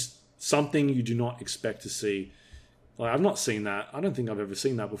something you do not expect to see. Like, I've not seen that. I don't think I've ever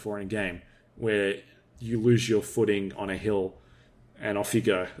seen that before in a game where you lose your footing on a hill and off you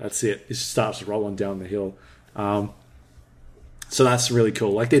go. That's it. It starts rolling down the hill. So that's really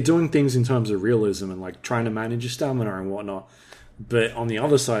cool. Like, they're doing things in terms of realism and like trying to manage your stamina and whatnot. But on the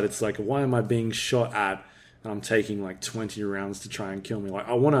other side, it's like, why am I being shot at and I'm taking like 20 rounds to try and kill me? Like,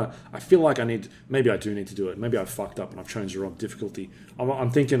 I feel like maybe I do need to do it. Maybe I fucked up and I've chosen the wrong difficulty.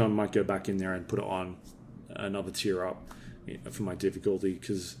 I'm thinking I might go back in there and put it on another tier up for my difficulty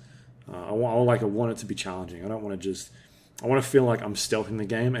because I want it to be challenging. I want to feel like I'm stealthing the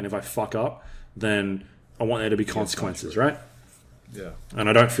game, and if I fuck up, then I want there to be consequences, right? Yeah. And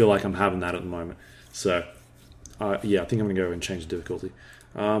I don't feel like I'm having that at the moment. So, I think I'm going to go and change the difficulty.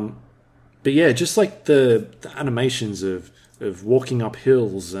 But yeah, just like the animations of walking up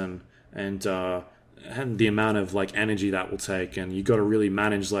hills and the amount of like energy that will take, and you got to really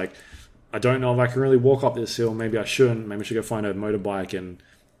manage like I don't know if I can really walk up this hill. Maybe I shouldn't. Maybe I should go find a motorbike and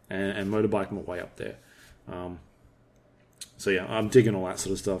motorbike my way up there. So yeah, I'm digging all that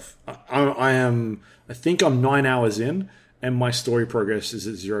sort of stuff. I think I'm 9 hours in, and my story progress is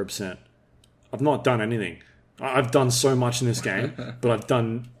at 0%. I've not done anything. I've done so much in this game, but I've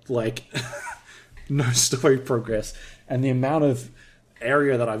done like no story progress, and the amount of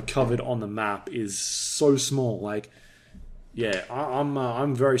area that I've covered on the map is so small. Like, yeah,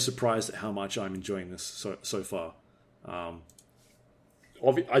 I'm very surprised at how much I'm enjoying this so far. I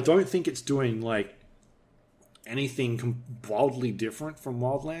don't think it's doing like anything wildly different from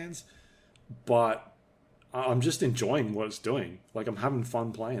Wildlands, but I'm just enjoying what it's doing. Like, I'm having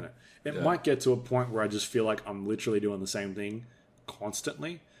fun playing it. It might get to a point where I just feel like I'm literally doing the same thing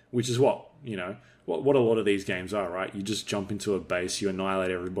constantly, which is what a lot of these games are, right? You just jump into a base, you annihilate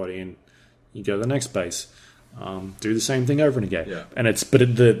everybody, and you go to the next base. Do the same thing over and again. Yeah. And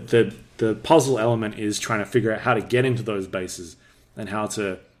the puzzle element is trying to figure out how to get into those bases and how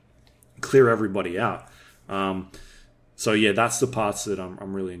to clear everybody out. So yeah, that's the parts that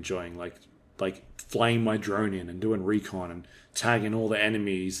I'm really enjoying, like flying my drone in and doing recon and tagging all the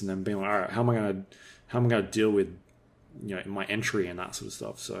enemies and then being like, all right, how am I gonna deal with my entry and that sort of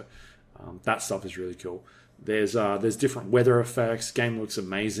stuff. So that stuff is really cool. There's different weather effects. Game looks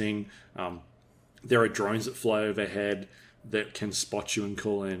amazing. There are drones that fly overhead that can spot you and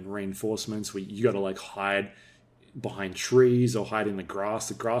call in reinforcements. Where you got to like hide behind trees or hide in the grass.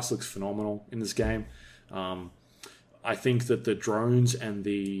 The grass looks phenomenal in this game. I think that the drones and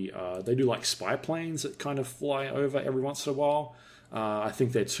they do like spy planes that kind of fly over every once in a while. I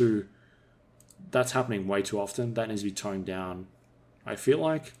think that's happening way too often. That needs to be toned down, I feel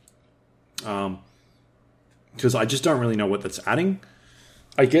like. Because I just don't really know what that's adding.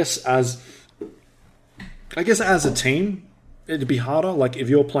 I guess as a team, it'd be harder. Like, if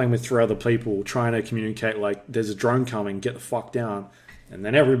you're playing with 3 other people trying to communicate, like, there's a drone coming, get the fuck down, and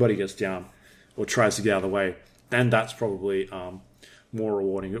then everybody gets down or tries to get out of the way, then that's probably more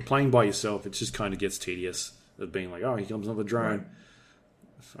rewarding. But playing by yourself, it just kind of gets tedious of being like, oh, here comes another drone.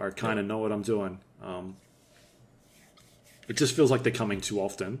 Right. I kind of know what I'm doing. It just feels like they're coming too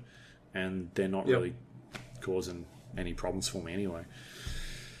often, and they're not really causing any problems for me anyway.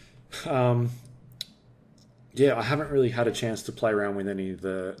 Yeah, I haven't really had a chance to play around with any of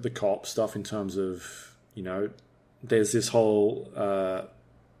the co-op stuff in terms of, there's this whole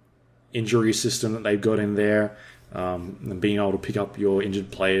injury system that they've got in there, and being able to pick up your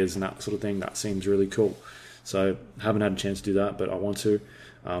injured players and that sort of thing. That seems really cool. So haven't had a chance to do that, but I want to.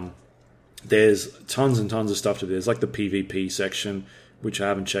 There's tons and tons of stuff to do. There's like the PvP section, which I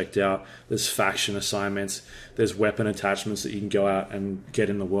haven't checked out. There's faction assignments. There's weapon attachments that you can go out and get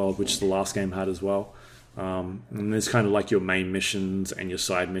in the world, which the last game had as well. And there's kind of like your main missions and your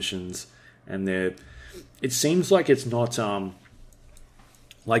side missions. And it seems like it's not...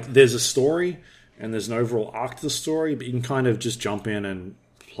 like, there's a story and there's an overall arc to the story, but you can kind of just jump in and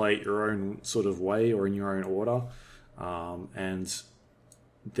play it your own sort of way or in your own order. And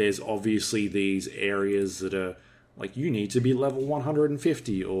there's obviously these areas that are like, you need to be level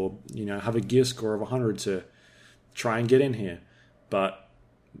 150 or have a gear score of 100 to try and get in here. But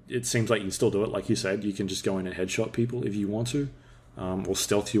it seems like you can still do it. Like you said, you can just go in and headshot people if you want to, or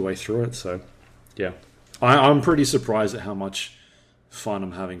stealth your way through it. So yeah, I'm pretty surprised at how much fun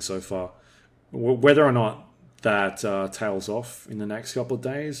I'm having so far. Whether or not that tails off in the next couple of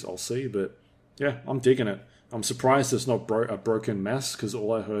days, I'll see. But yeah, I'm digging it. I'm surprised it's not a broken mess, because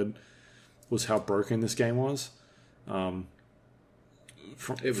all I heard was how broken this game was from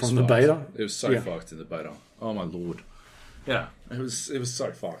the beta. It was so fucked in the beta. Oh my lord. Yeah, it was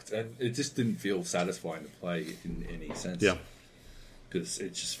so fucked, and it just didn't feel satisfying to play in any sense. Yeah, because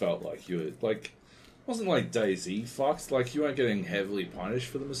it just felt like you were like, it wasn't like DayZ fucked. Like, you weren't getting heavily punished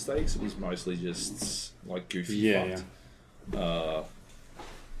for the mistakes. It was mostly just like goofy fucked. Yeah.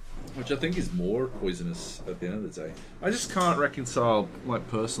 Which I think is more poisonous at the end of the day. I just can't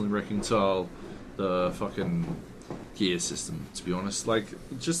personally reconcile the fucking gear system, to be honest. Like,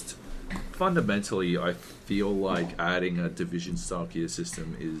 just fundamentally, I feel like adding a Division-style gear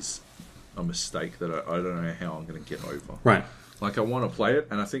system is a mistake that I don't know how I'm going to get over. Right. Like, I want to play it,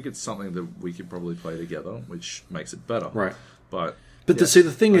 and I think it's something that we could probably play together, which makes it better. Right. But the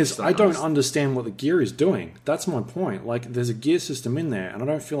thing is, I don't understand what the gear is doing. That's my point. Like, there's a gear system in there, and I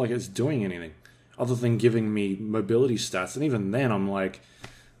don't feel like it's doing anything other than giving me mobility stats. And even then, I'm like,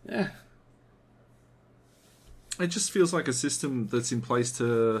 It just feels like a system that's in place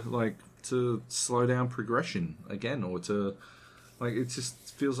to slow down progression again, or to, like, it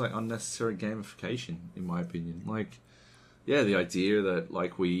just feels like unnecessary gamification, in my opinion. Like, yeah, the idea that,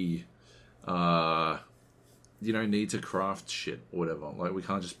 like, we you don't need to craft shit or whatever. Like, we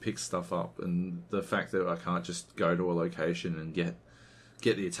can't just pick stuff up, and the fact that I can't just go to a location and get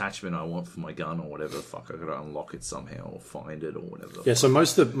the attachment I want for my gun or whatever. Fuck, I gotta unlock it somehow or find it or whatever. Yeah, so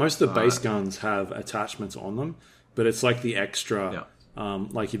most of the base guns have attachments on them, but it's like the extra. Yeah.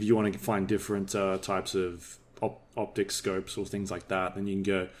 Like if you want to find different types of optic scopes or things like that, then you can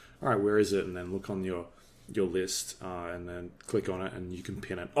go, all right, where is it? And then look on your list and then click on it, and you can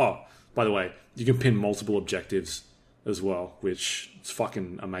pin it. Oh, by the way, you can pin multiple objectives as well, which is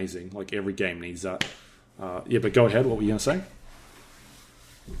fucking amazing. Like every game needs that. Yeah, but go ahead. What were you gonna say?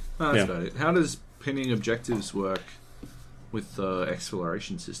 That's about it. How does pinning objectives work with the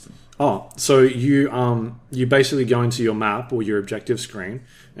exploration system? Oh, so you basically go into your map or your objective screen,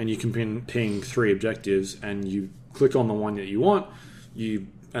 and you can ping 3 objectives, and you click on the one that you want.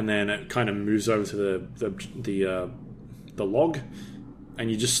 And then it kind of moves over to the log,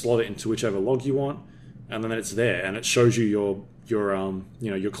 and you just slot it into whichever log you want, and then it's there, and it shows you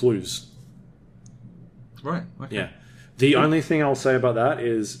your clues. Right. Okay. Yeah. The only thing I'll say about that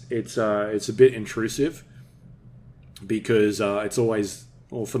is it's a bit intrusive because it's always,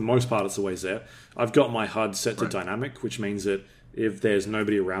 or for the most part, it's always there. I've got my HUD set to dynamic, which means that if there's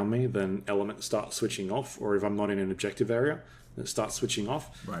nobody around me, then element starts switching off, or if I'm not in an objective area, then it starts switching off.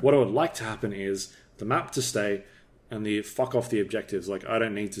 Right. What I would like to happen is the map to stay and the fuck off the objectives. Like, I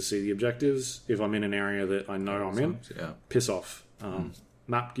don't need to see the objectives if I'm in an area that I know I'm in. Yeah. Piss off.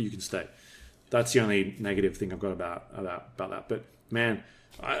 Map, you can stay. That's the only negative thing I've got about that. But man,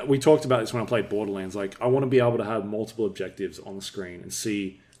 we talked about this when I played Borderlands. Like, I want to be able to have multiple objectives on the screen and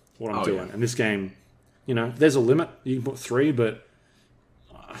see what I'm doing. Yeah. And this game, there's a limit. You can put 3, but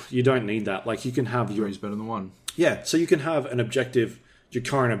you don't need that. Like, you can have 3's better than 1. Yeah, so you can have an objective, your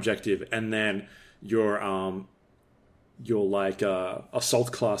current objective, and then your like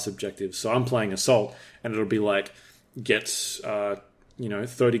assault class objective. So I'm playing assault, and it'll be like get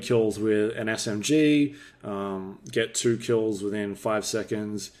 30 kills with an SMG, get 2 kills within 5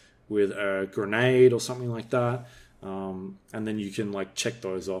 seconds with a grenade or something like that. And then you can like check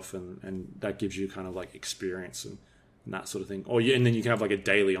those off, and that gives you kind of like experience and that sort of thing. And then you can have like a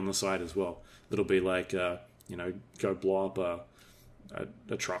daily on the side as well. It'll be like, go blow up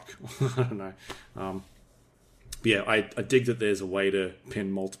a truck. I don't know. But yeah, I dig that there's a way to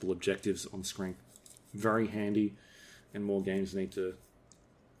pin multiple objectives on screen. Very handy, and more games need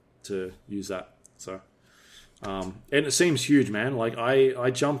to use that. So, and it seems huge, man. Like I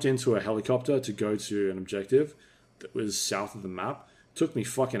jumped into a helicopter to go to an objective that was south of the map. It took me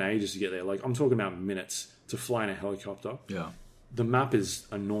fucking ages to get there. Like, I'm talking about minutes to fly in a helicopter. Yeah. The map is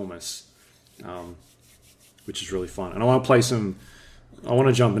enormous, which is really fun. And I want to play I want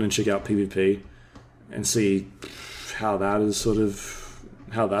to jump in and check out PvP and see how that's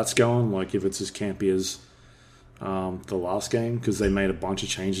going. Like, if it's as campy as the last game, because they made a bunch of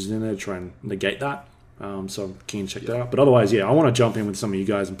changes in there to try and negate that. So I'm keen to check that out. But otherwise, yeah, I want to jump in with some of you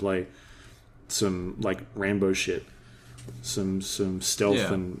guys and play some like Rambo shit, some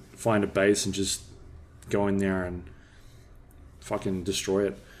stealth, and find a base and just go in there and fucking destroy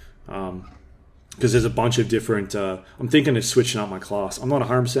it. Because there's a bunch of different. I'm thinking of switching up my class. I'm not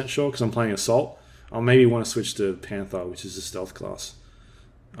 100% sure because I'm playing assault. I'll maybe want to switch to Panther, which is a stealth class,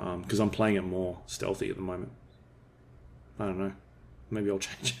 because I'm playing it more stealthy at the moment. I don't know. Maybe I'll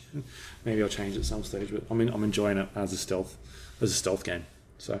change it. Maybe I'll change at some stage, but I'm enjoying it as a stealth game.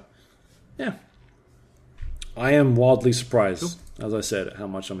 So, yeah, I am wildly surprised, as I said, at how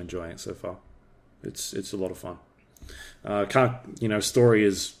much I'm enjoying it so far. It's a lot of fun. Story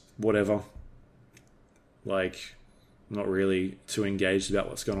is whatever. Like, I'm not really too engaged about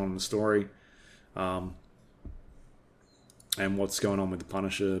what's going on in the story, and what's going on with the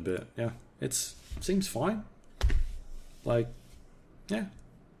Punisher. But yeah, it seems fine. Like, yeah,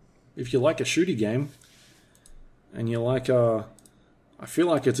 if you like a shooty game, and you like I feel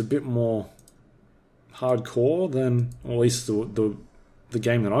like it's a bit more hardcore than, or at least the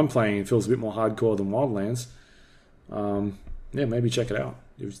game that I'm playing feels a bit more hardcore than Wildlands. Yeah, maybe check it out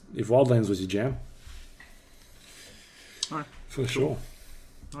if Wildlands was your jam. All right, for sure.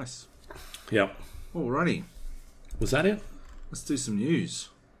 Nice. Yeah. Alrighty. Was that it? Let's do some news.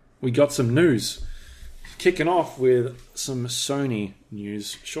 We got some news. Kicking off with some Sony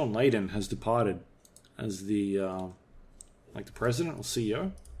news. Sean Layden has departed as the president or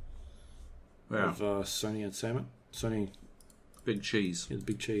CEO of Sony Entertainment. Sony, big cheese. Yeah, the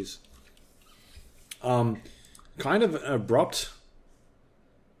big cheese. Kind of an abrupt,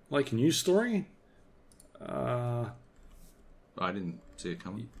 news story. I didn't see it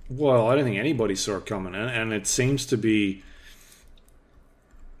coming. Well, I don't think anybody saw it coming, and it seems to be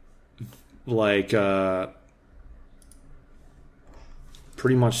like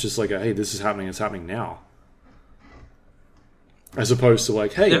pretty much just like, hey, this is happening. It's happening now. As opposed to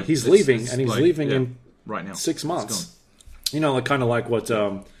like, hey, he's leaving, and he's like, leaving in right now 6 months. You know, like kind of like what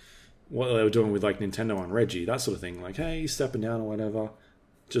they were doing with like Nintendo and Reggie, that sort of thing. Like, hey, he's stepping down or whatever.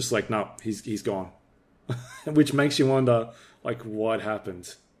 Just like, no, he's gone. Which makes you wonder, like, what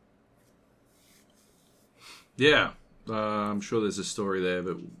happened? Yeah, I'm sure there's a story there,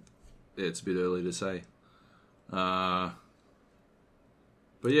 but it's a bit early to say. But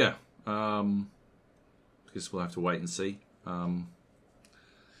yeah, I guess we'll have to wait and see. I don't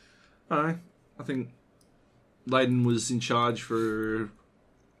know. I think Layden was in charge for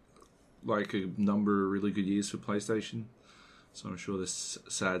like a number of really good years for PlayStation, so I'm sure it's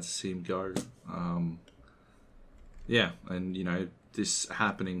sad to see him go. Yeah, and you know, this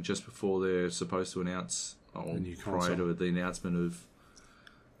happening just before they're supposed to announce, or prior to the announcement of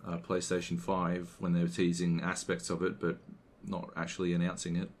PlayStation 5, when they were teasing aspects of it but not actually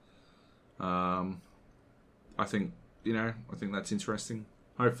announcing it. I think that's interesting.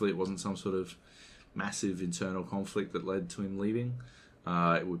 Hopefully it wasn't some sort of massive internal conflict that led to him leaving.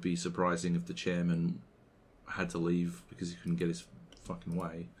 It would be surprising if the chairman had to leave because he couldn't get his fucking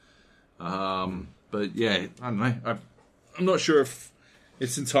way. But yeah, I don't know. I'm not sure if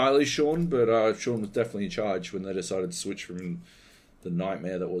it's entirely Sean, but Sean was definitely in charge when they decided to switch from the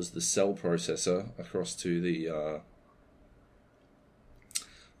nightmare that was the cell processor across to the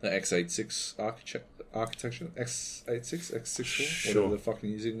x86 architecture, x86, x64, whatever they're fucking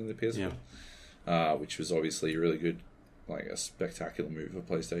using in the PS4. Yeah. Which was obviously a really good, like a spectacular move for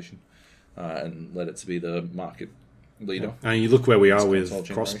PlayStation, and led it to be the market leader. Yeah. And you look where we are with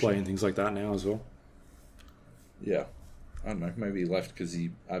crossplay and things like that now as well. Yeah. I don't know, maybe he left because he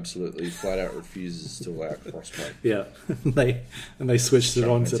absolutely flat out refuses to allow crossplay. Yeah, they switched it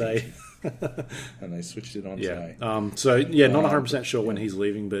on today. And they switched it on today. So yeah, not 100% sure when he's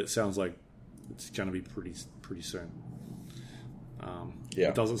leaving, but it sounds like it's going to be pretty soon.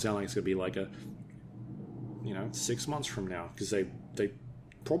 It doesn't sound like it's going to be like 6 months from now, because they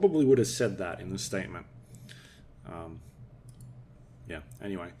probably would have said that in the statement.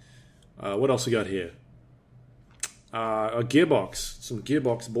 Anyway, what else we got here? Some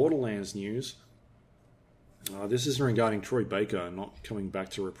Gearbox Borderlands news. This is regarding Troy Baker not coming back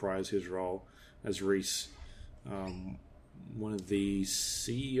to reprise his role as Reese, one of the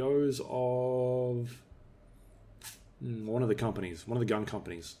CEOs of one of the gun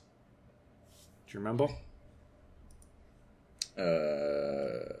companies. Do you remember?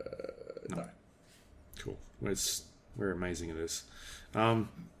 No. Cool. We're amazing at this.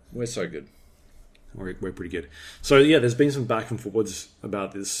 We're so good. We're pretty good. So yeah, there's been some back and forwards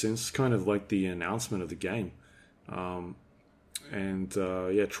about this since kind of like the announcement of the game. Troy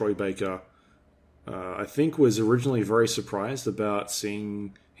Baker, I think, was originally very surprised about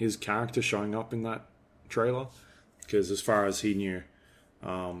seeing his character showing up in that trailer, because as far as he knew,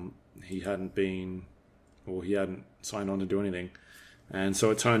 he hadn't signed on to do anything. And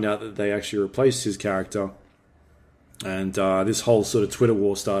so it turned out that they actually replaced his character, and this whole sort of Twitter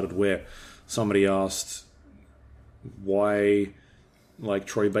war started where somebody asked why, like,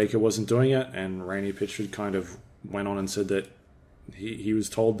 Troy Baker wasn't doing it, and Randy Pitchford kind of went on and said that he was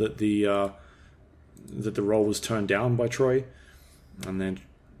told that the role was turned down by Troy, and then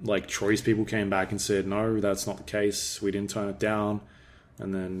like Troy's people came back and said, no, that's not the case, we didn't turn it down,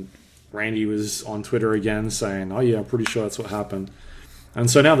 and then Randy was on Twitter again saying, oh yeah, I'm pretty sure that's what happened. And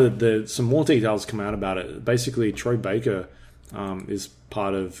so now that some more details come out about it. Basically, Troy Baker is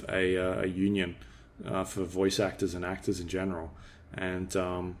part of a union for voice actors and actors in general. And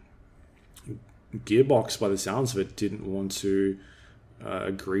Gearbox, by the sounds of it, didn't want to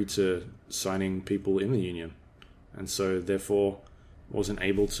agree to signing people in the union. And so, therefore, wasn't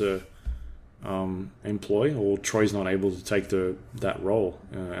able to employ, or Troy's not able to take that role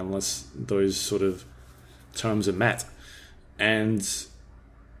unless those sort of terms are met. And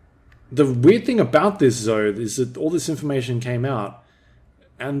the weird thing about this, though, is that all this information came out,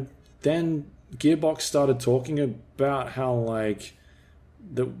 and then Gearbox started talking about how, like,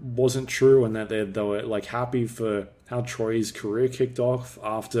 that wasn't true, and that they were, like, happy for how Troy's career kicked off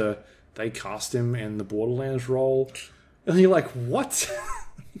after they cast him in the Borderlands role. And you're like, what?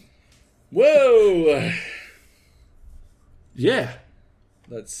 Whoa! Yeah.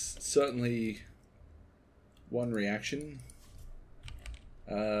 That's certainly one reaction.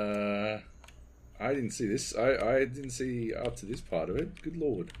 I didn't see this. I didn't see up to this part of it. Good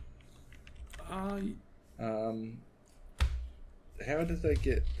lord. how did they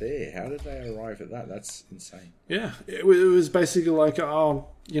get there? How did they arrive at that? That's insane. Yeah, it was basically like, oh,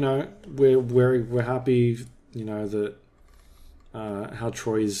 we're happy, that how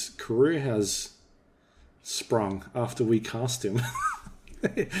Troy's career has sprung after we cast him.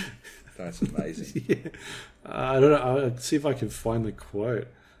 That's amazing. Yeah. I don't know. I'll see if I can find the quote.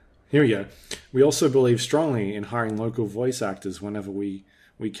 Here we go. We also believe strongly in hiring local voice actors whenever we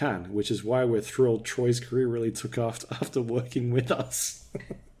can, which is why we're thrilled Troy's career really took off after working with us.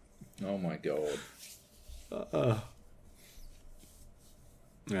 Oh my god.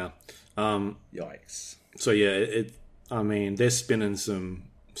 Yeah. Yikes. So yeah, they're spinning some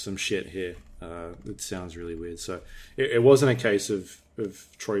shit here. It sounds really weird. So it wasn't a case of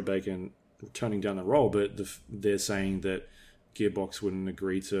Troy Bacon turning down the role, but they're saying that Gearbox wouldn't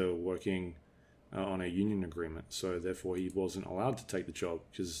agree to working on a union agreement, so therefore he wasn't allowed to take the job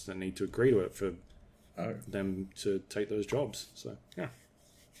because they need to agree to it for them to take those jobs. So yeah,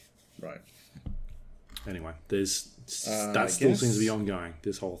 right. Anyway, that still seems to be ongoing.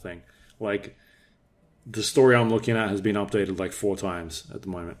 This whole thing, like the story I'm looking at, has been updated like 4 times at the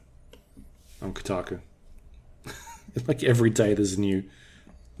moment on Kotaku. Like every day, there's a new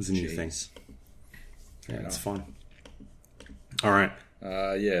thing. Yeah, it's fun. All right.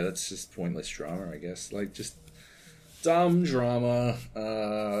 Yeah, that's just pointless drama, I guess. Like, just dumb drama.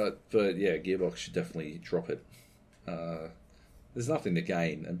 But yeah, Gearbox should definitely drop it. There's nothing to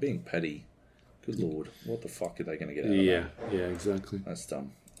gain, and being petty, good lord, what the fuck are they going to get out of that? Yeah, exactly. That's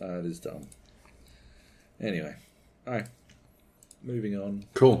dumb. It is dumb. Anyway, all right. Moving on.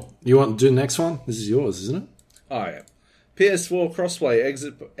 Cool. You want to do the next one? This is yours, isn't it? Oh, yeah. PS4 crossplay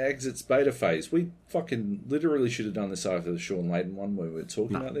exits beta phase. We fucking literally should have done this after the Sean Layden one where we were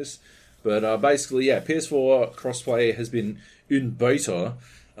talking about this. But basically, yeah, PS4 crossplay has been in beta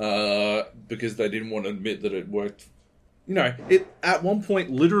because they didn't want to admit that it worked. It at one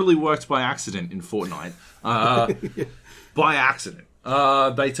point literally worked by accident in Fortnite. By accident.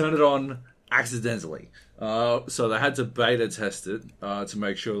 They turned it on accidentally. So they had to beta test it to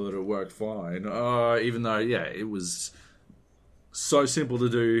make sure that it worked fine. Even though, yeah, it was so simple to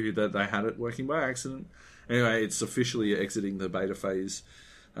do that they had it working by accident. Anyway, it's officially exiting the beta phase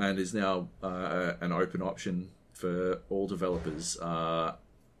and is now an open option for all developers.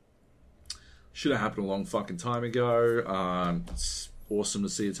 Should have happened a long fucking time ago. It's awesome to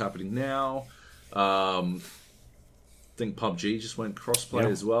see it's happening now. I think PUBG just went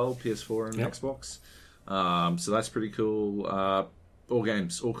crossplay as well, PS4 and Xbox. So that's pretty cool.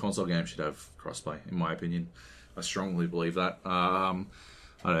 All console games should have crossplay, in my opinion. I strongly believe that.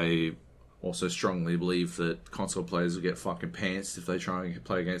 I also strongly believe that console players will get fucking pantsed if they try and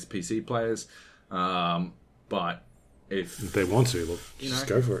play against PC players. But if they want to, just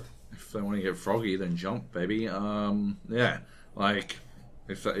go for it. If they want to get froggy, then jump, baby. Yeah, like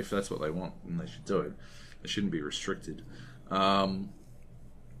if that's what they want, then they should do it. They shouldn't be restricted.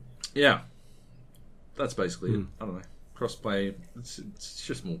 Yeah, that's basically it. I don't know. Crossplay, it's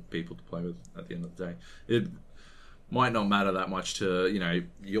just more people to play with at the end of the day. It might not matter that much to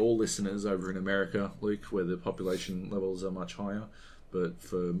your listeners over in America, Luke, where the population levels are much higher. But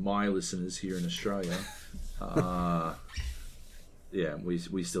for my listeners here in Australia, yeah,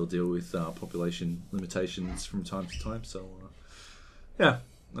 we still deal with population limitations from time to time. So yeah,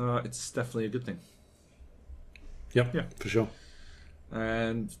 it's definitely a good thing. Yep, yeah, for sure.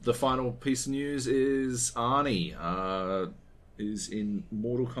 And the final piece of news is Arnie is in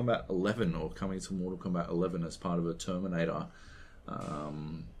Mortal Kombat 11, or coming to Mortal Kombat 11 as part of a Terminator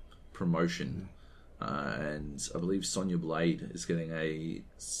promotion. And I believe Sonya Blade is getting a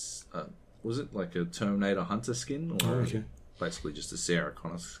was it like a Terminator Hunter skin, or basically just a Sarah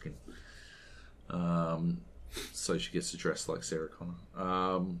Connor skin? So she gets to dress like Sarah Connor.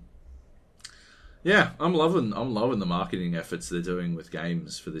 Yeah, I'm loving the marketing efforts they're doing with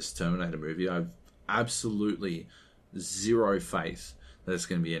games for this Terminator movie. I've absolutely zero faith that it's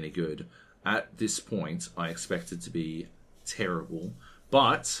going to be any good. At this point, I expect it to be terrible.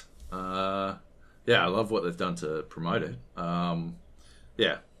 But, yeah, I love what they've done to promote it.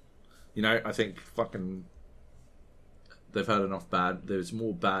 Yeah. I think fucking they've had enough there's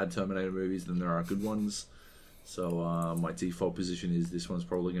more bad Terminator movies than there are good ones. So my default position is this one's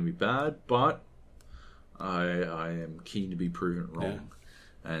probably going to be bad, but I am keen to be proven wrong.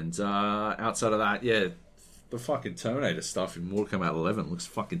 Yeah. And outside of that, yeah, the fucking Terminator stuff in Mortal Kombat 11 looks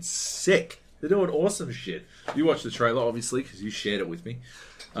fucking sick. They're doing awesome shit. You watched the trailer, obviously, because you shared it with me.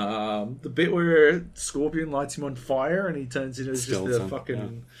 The bit where Scorpion lights him on fire and he turns into just a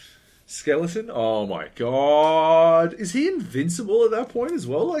fucking skeleton. Oh my god. Is he invincible at that point as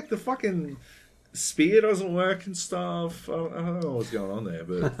well? Like the fucking spear doesn't work and stuff. I don't know what's going on there,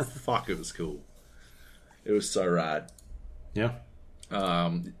 but fuck, it was cool. It was so rad. Yeah.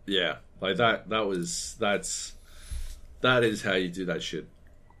 Yeah, like that is how you do that shit.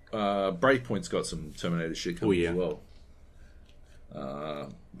 Breakpoint's got some Terminator shit coming as well,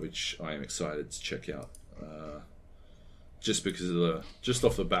 which I am excited to check out. Just because of just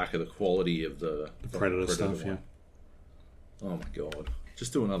off the back of the quality of the Predator stuff. One. Yeah. Oh my god!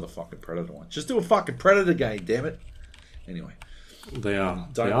 Just do another fucking Predator one. Just do a fucking Predator game, damn it. Anyway, they are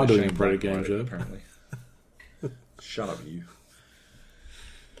doing a Predator game, Joe. Apparently. Shut up, you.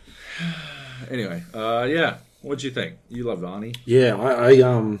 Anyway, yeah. What do you think? You love Arnie? Yeah,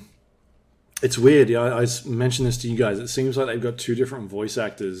 I it's weird. Yeah, I mentioned this to you guys. It seems like they've got two different voice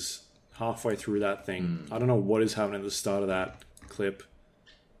actors halfway through that thing. I don't know what is happening at the start of that clip,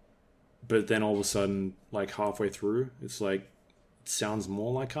 but then all of a sudden, like halfway through, it's like it sounds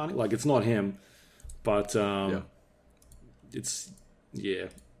more like Arnie. Like it's not him, but it's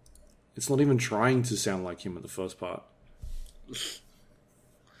not even trying to sound like him at the first part.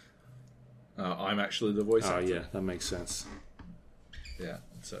 I'm actually the voice actor. Oh yeah, that makes sense. Yeah,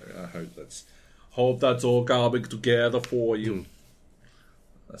 so I hope that's all coming together for you.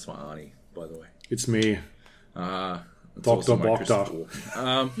 That's my Arnie, by the way. It's me, Dr. Boctor.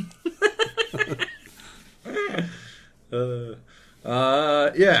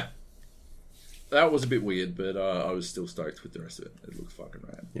 Yeah, that was a bit weird, but I was still stoked with the rest of it. It looked fucking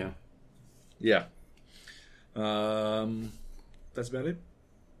rad. Yeah. That's about it.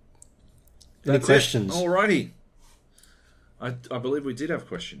 Any questions? Alrighty. I believe we did have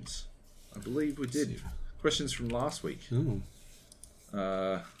questions. I believe we did. Questions from last week. Ooh.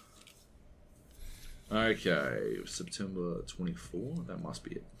 Okay, September 24. That must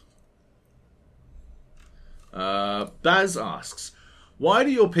be it. Baz asks, why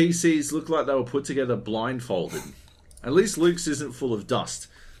do your PCs look like they were put together blindfolded? At least Luke's isn't full of dust.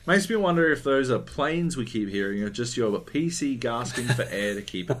 Makes me wonder if those are planes we keep hearing or just your PC gasping for air to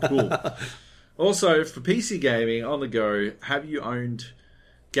keep it cool. Also, for PC gaming on the go, have you owned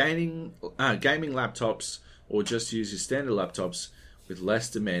gaming laptops or just use your standard laptops with less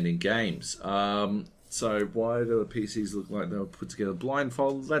demanding games? So why do the PCs look like they were put together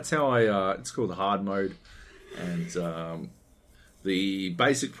blindfolded? That's how it's called hard mode. And the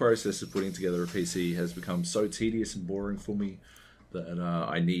basic process of putting together a PC has become so tedious and boring for me that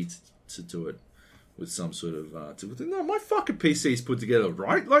I need to do it with some sort of... no, my fucking PC's put together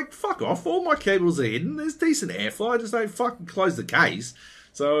right. Like, fuck off. All my cables are hidden. There's decent airflow. I just don't fucking close the case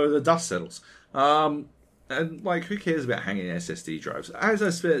so the dust settles. And, like, who cares about hanging SSD drives? As I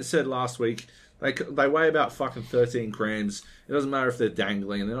said last week, they weigh about fucking 13 grams. It doesn't matter if they're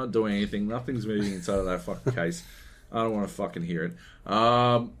dangling and they're not doing anything. Nothing's moving inside of that fucking case. I don't want to fucking hear it.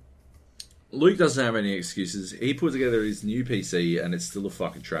 Luke doesn't have any excuses. He put together his new PC and it's still a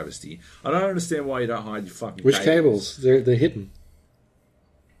fucking travesty. I don't understand why you don't hide your fucking Which cables? They're hidden.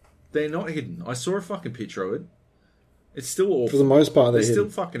 They're not hidden. I saw a fucking picture of it. It's still awful. For the most part, they're still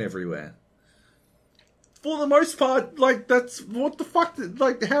fucking everywhere. For the most part, like, that's... What the fuck...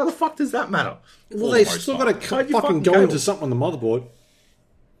 Like, how the fuck does that matter? Well, they've still got to fucking go into something on the motherboard.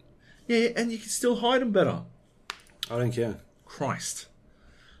 Yeah, and you can still hide them better. I don't care. Christ.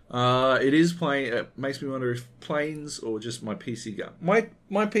 It is playing. It makes me wonder if planes or just my PC go. My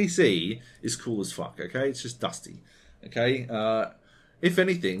PC is cool as fuck. Okay, it's just dusty. Okay, if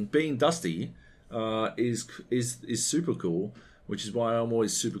anything, being dusty is super cool, which is why I'm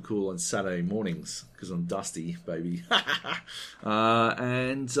always super cool on Saturday mornings because I'm dusty, baby.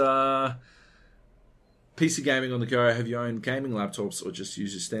 And PC gaming on the go. Have you owned gaming laptops or just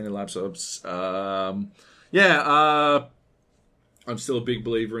use your standard laptops? I'm still a big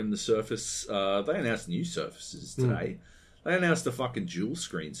believer in the Surface. They announced new Surfaces today. They announced a fucking dual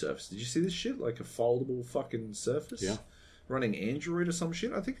screen Surface. Did you see this shit? Like a foldable fucking Surface? Yeah. Running Android or some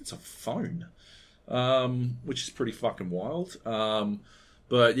shit? I think it's a phone. Which is pretty fucking wild.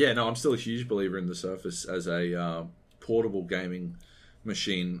 But yeah, no, I'm still a huge believer in the Surface as a portable gaming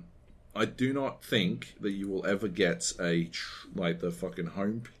machine. I do not think that you will ever get the fucking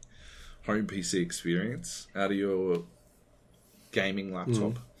home PC experience out of your gaming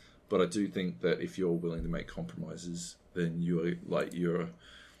laptop, but I do think that if you're willing to make compromises, then you're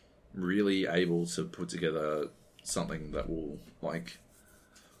really able to put together something that will like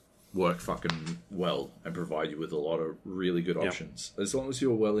work fucking well and provide you with a lot of really good options. As long as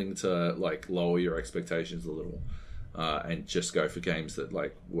you're willing to like lower your expectations a little and just go for games that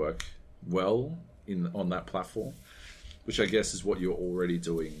like work well on that platform, which I guess is what you're already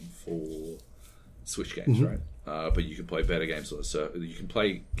doing for Switch games, right? But you can play better games on the Surface. You can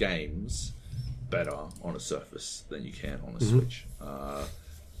play games better on a Surface than you can on a Switch.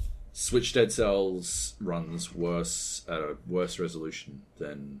 Switch Dead Cells runs worse at a worse resolution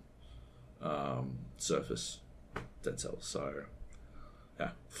than Surface Dead Cells. So,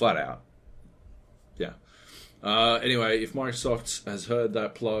 yeah, flat out. Yeah. Anyway, if Microsoft has heard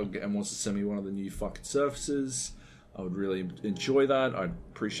that plug and wants to send me one of the new fucking Surfaces, I would really enjoy that. I'd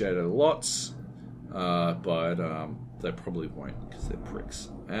appreciate it a lot. But they probably won't because they're pricks.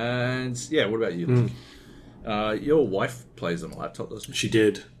 And yeah, what about you, Luke? Your wife plays on a laptop, doesn't she? She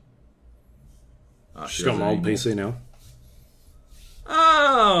did. She's got an old PC now.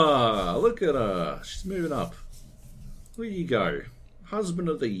 Ah, look at her. She's moving up. There you go. Husband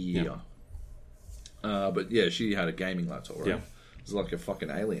of the year. Yeah. But yeah, she had a gaming laptop, right? Yeah. It was like a fucking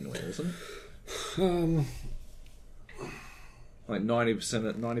Alienware, wasn't it? Like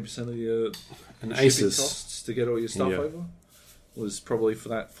 90% of your an shipping Asus costs to get all your stuff over was probably for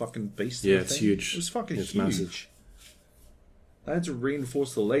that fucking beast. Yeah, it's huge. It was fucking huge. Massive. They had to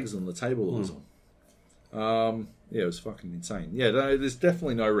reinforce the legs on the table it was on. Yeah, it was fucking insane. Yeah, there's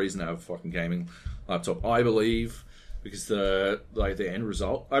definitely no reason to have a fucking gaming laptop, I believe, because the end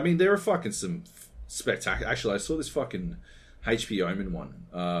result. I mean, there are fucking some spectacular. Actually, I saw this fucking HP Omen one.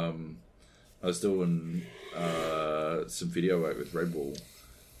 I was doing some video work with Red Bull,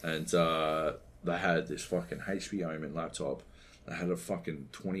 and they had this fucking HP Omen laptop. They had a fucking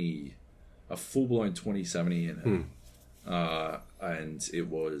a full blown 2070 in it, and it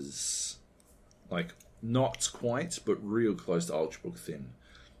was like not quite, but real close to Ultrabook thin,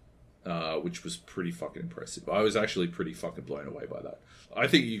 which was pretty fucking impressive. I was actually pretty fucking blown away by that. I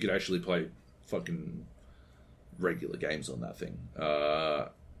think you could actually play fucking regular games on that thing. I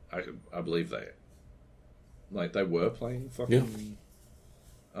believe they were playing fucking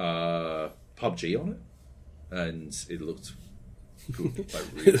PUBG on it, and it looked good. Like,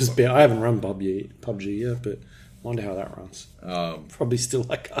 really I haven't run PUBG yet, but I wonder how that runs. Probably still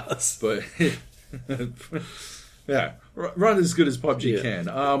like us, but yeah, run as good as PUBG can.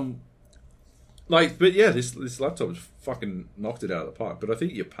 But yeah, this laptop has fucking knocked it out of the park. But I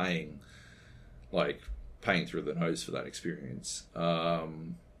think you're paying through the nose for that experience.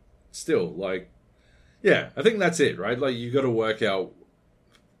 Still, yeah, I think that's it, right? Like, you got to work out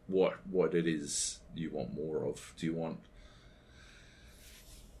what it is you want more of. Do you want,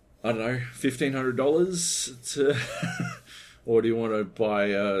 I don't know, $1,500 to, or do you want to buy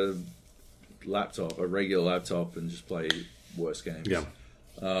a regular laptop, and just play worse games? Yeah.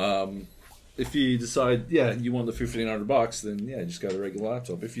 If you decide, you want the $1,500, then just go to the regular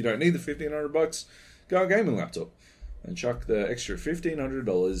laptop. If you don't need the $1,500, go a gaming laptop and chuck the extra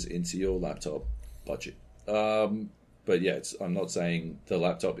 $1,500 into your laptop budget. But yeah, I'm not saying the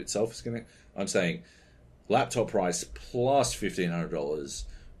laptop itself is going to. I'm saying laptop price plus $1,500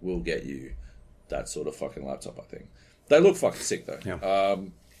 will get you that sort of fucking laptop. I think they look fucking sick though.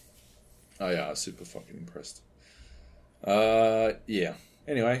 Yeah. Super fucking impressed. Yeah.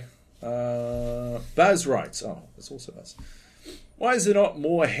 Anyway, Baz writes. Oh, that's also Baz. Why is there not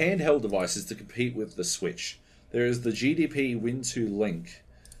more handheld devices to compete with the Switch? There is the GDP Win 2 Link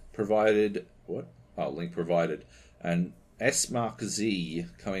provided. What? Oh, Link provided. And S Mark Z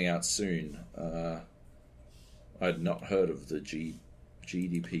coming out soon. I'd not heard of the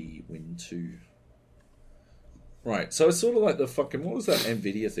GDP Win 2. Right, so it's sort of like the fucking... What was that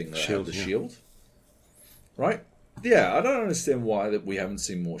Nvidia thing that Shield, had the Shield? Right? Yeah, I don't understand why that we haven't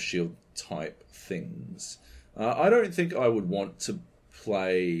seen more Shield type things. I don't think I would want to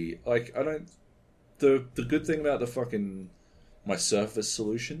play... Like, I don't... The good thing about the fucking... My Surface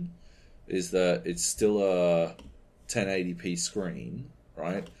solution is that it's still a 1080p screen,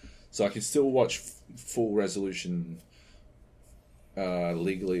 right? So I can still watch full resolution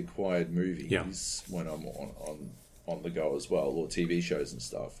legally acquired movies when I'm on the go as well, or TV shows and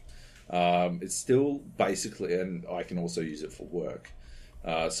stuff. It's still basically, and I can also use it for work.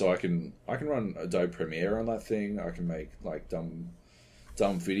 So I can run Adobe Premiere on that thing. I can make like dumb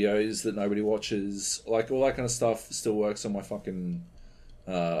videos that nobody watches. Like all that kind of stuff still works on my fucking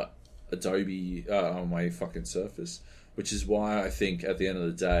Adobe on my fucking Surface, which is why I think at the end of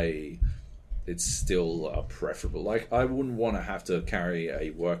the day it's still preferable. Like, I wouldn't want to have to carry a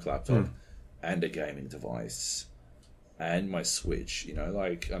work laptop and a gaming device and my Switch. You know,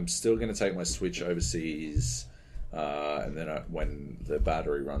 like, I'm still going to take my Switch overseas, and then when the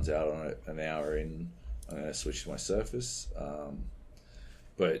battery runs out on it an hour in, I'm going to switch to my Surface.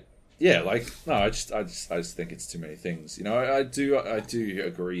 But yeah, like, no, I just think it's too many things. You know, I do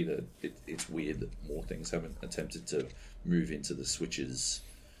agree that it's weird that more things haven't attempted to move into the Switch's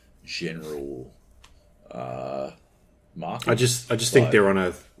general market. I just think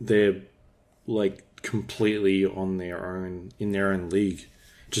they're like completely on their own in their own league,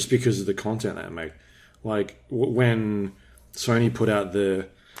 just because of the content they make. Like when Sony put out the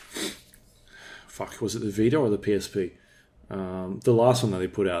was it the Vita or the PSP? The last one that they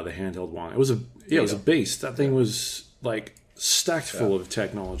put out, the handheld one. It was a beast. That thing was like stacked full of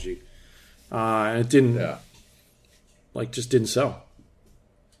technology, and it didn't just didn't sell.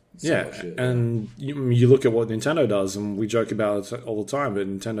 And you look at what Nintendo does, and we joke about it all the time, but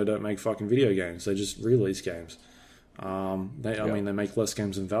Nintendo don't make fucking video games. They just release games. I mean, they make less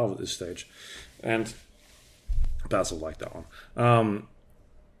games than Valve at this stage. And Basil liked that one.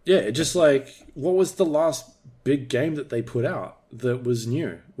 Just like, what was the last big game that they put out that was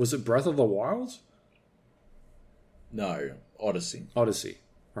new? Was it Breath of the Wild? No, Odyssey. Odyssey,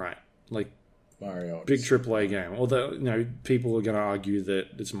 right. Like, Mario Odyssey. Big AAA game. Although, people are going to argue that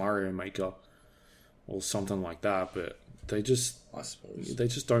it's Mario Maker or something like that, but they just... I suppose. They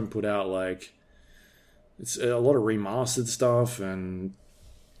just don't put out, like... It's a lot of remastered stuff and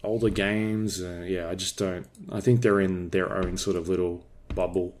older games. I just don't... I think they're in their own sort of little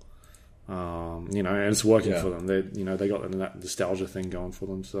bubble. And it's working for them. They got that nostalgia thing going for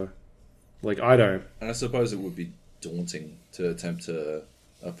them, so... Like, I don't... And I suppose it would be daunting to attempt to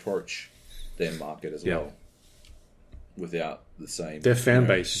approach their market as well without the same... Their fan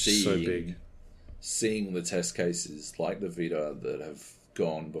base is so big. Seeing the test cases like the Vita that have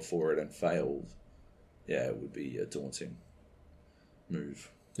gone before it and failed, it would be a daunting move.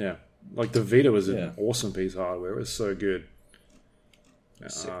 Yeah. Like, the Vita was an awesome piece of hardware. It was so good.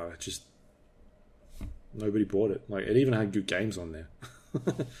 Just... Nobody bought it. Like, it even had good games on there.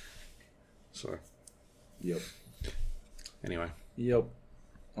 So... Yep. Anyway. Yep.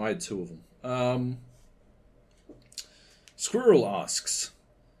 I had two of them. Squirrel asks,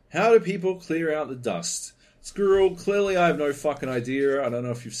 how do people clear out the dust? Squirrel, clearly I have no fucking idea. I don't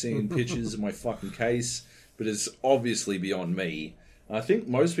know if you've seen pictures of my fucking case, but it's obviously beyond me. I think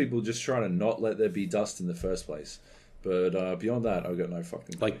most people just try to not let there be dust in the first place. But beyond that, I've got no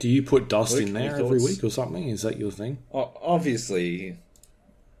fucking clue. Like, do you put dust in there every week or something? Is that your thing? Obviously,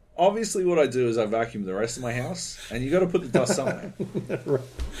 what I do is I vacuum the rest of my house, and you got to put the dust somewhere. Right.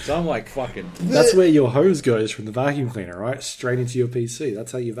 So I'm like, fucking... That's where your hose goes from the vacuum cleaner, right? Straight into your PC.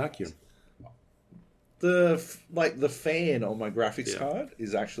 That's how you vacuum. The fan on my graphics card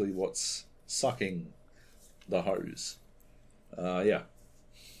is actually what's sucking the hose.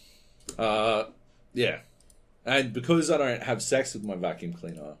 And because I don't have sex with my vacuum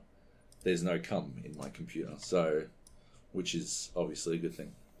cleaner, there's no cum in my computer. So, which is obviously a good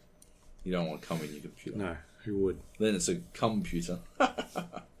thing. You don't want cum in your computer. No, who would? Then it's a computer. How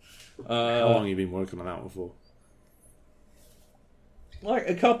long have you been working on that before? Like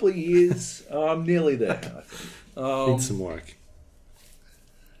a couple of years. I'm nearly there, I think. Need some work.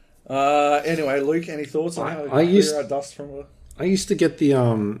 Anyway, Luke, any thoughts on how to clear out dust from a... I used to get the...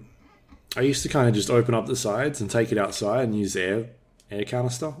 I used to kind of just open up the sides and take it outside and use air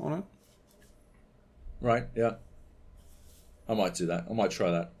canister on it. Right, yeah. I might do that. I might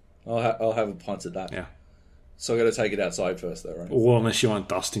try that. I'll have a punt at that. Yeah. So I got to take it outside first, though, right? Well, unless you want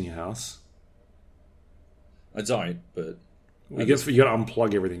dust in your house. I don't, but... You got to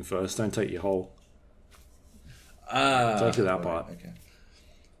unplug everything first. Don't take your whole... Take it out part. Okay.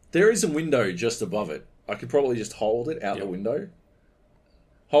 There is a window just above it. I could probably just hold it out the window.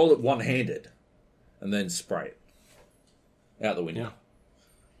 Hold it one-handed. And then spray it. Out the window.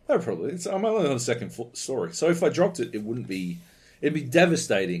 Yeah. Probably. I'm only on the second story. So if I dropped it, it wouldn't be... It'd be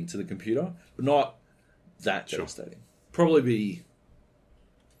devastating to the computer, but not that devastating. Probably be...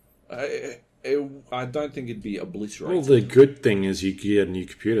 I don't think it'd be obliterated. Well, the good thing is you get a new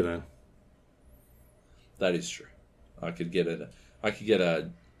computer then. That is true. I could get a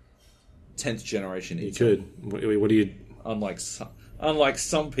 10th generation. You could. What do you? Unlike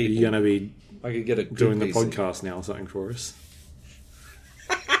some people, you're going to be. I could get a doing PC. The podcast now or something for us.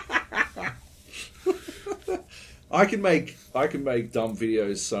 I can make dumb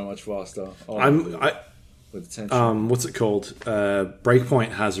videos so much faster. With attention. What's it called?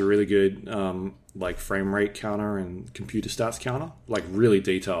 Breakpoint has a really good frame rate counter and computer stats counter, like really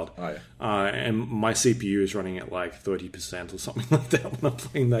detailed. Oh, yeah. And my CPU is running at like 30% or something like that when I'm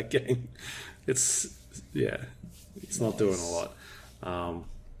playing that game. It's not doing a lot.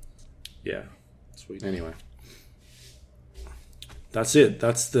 Sweet. Anyway, that's it.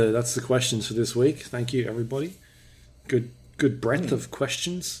 That's the questions for this week. Thank you, everybody. Good breadth of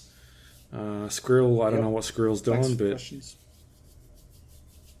questions. Squirrel, I don't know what Squirrel's doing, but... Questions.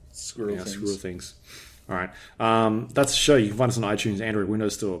 Squirrel things. Squirrel things. All right. That's the show. You can find us on iTunes, Android,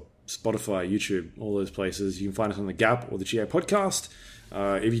 Windows Store, Spotify, YouTube, all those places. You can find us on the Gap or the GA Podcast.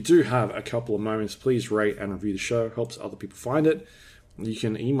 If you do have a couple of moments, please rate and review the show. Helps other people find it. You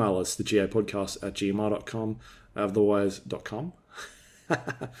can email us, thegapodcast@gmail.com, otherwise.com.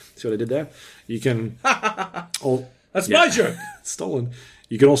 See what I did there? You can... That's my joke! Stolen.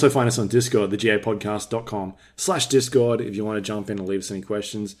 You can also find us on Discord, thegapodcast.com/Discord, if you want to jump in and leave us any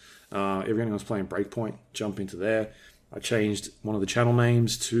questions. If anyone's playing Breakpoint, jump into there. I changed one of the channel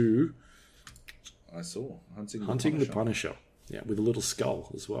names to... I saw. Hunting the Punisher. Yeah, with a little skull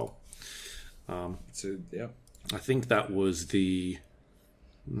as well. Yeah. I think that was the...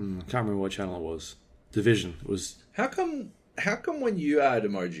 I can't remember what channel it was. Division. It was... How come when you add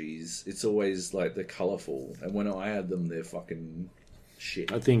emojis, it's always like they're colourful, and when I add them, they're fucking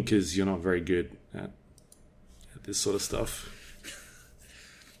shit? I think because you're not very good at this sort of stuff.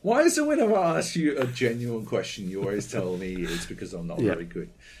 Why is it whenever I ask you a genuine question, you always tell me it's because I'm not very good?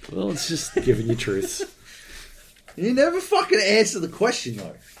 Well, it's just giving you truth. You never fucking answer the question,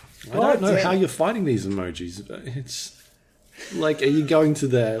 though. I don't know how you're finding these emojis. It's like, are you going to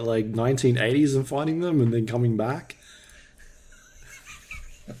the 1980s and finding them and then coming back?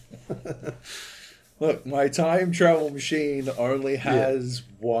 Look, my time travel machine only has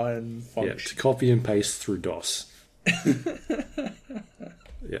one function. Yeah, to copy and paste through DOS.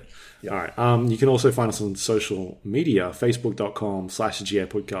 Yeah. All right. You can also find us on social media,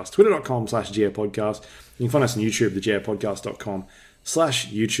 facebook.com/GAPodcast, twitter.com/GAPodcast. You can find us on YouTube,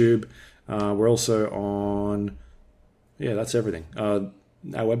 thegapodcast.com/YouTube. We're also on, that's everything. Our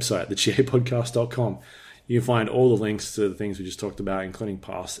website, thegapodcast.com. You can find all the links to the things we just talked about, including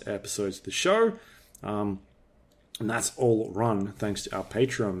past episodes of the show. And that's all run thanks to our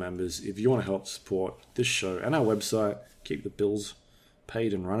Patreon members. If you want to help support this show and our website, keep the bills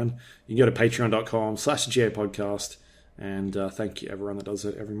paid and running, you can go to patreon.com/GAPodcast. And thank you everyone that does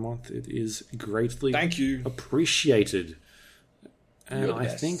it every month. It is greatly appreciated. And I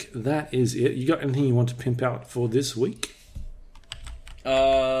think that is it. You got anything you want to pimp out for this week? We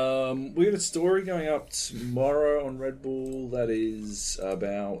got a story going up tomorrow on Red Bull that is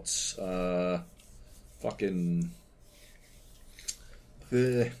about how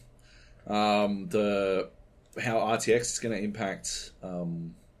RTX is going to impact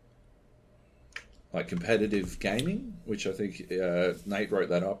competitive gaming, which I think Nate wrote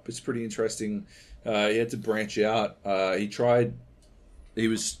that up. It's pretty interesting. He had to branch out. It's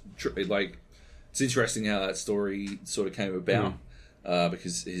interesting how that story sort of came about.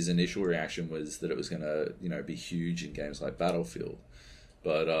 Because his initial reaction was that it was going to, be huge in games like Battlefield,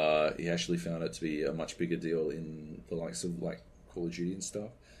 but he actually found it to be a much bigger deal in the likes of Call of Duty and stuff,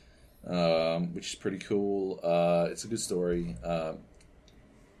 which is pretty cool. It's a good story.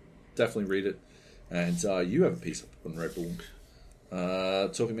 Definitely read it, and you have a piece up on Red Bull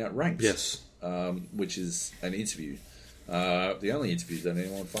talking about ranks, yes, which is an interview. The only interview that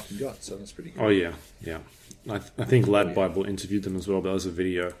anyone fucking got, so that's pretty cool. Oh yeah. I think Lad Bible interviewed them as well, but that was a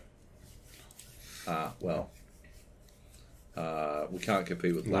video. We can't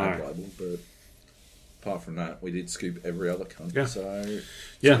compete with Lad Bible, but apart from that, we did scoop every other cunt.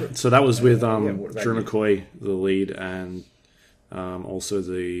 Yeah. So that was with Drew McCoy, the lead, and also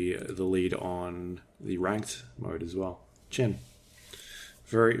the lead on the ranked mode as well. Chin.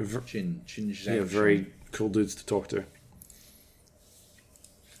 Very cool dudes to talk to.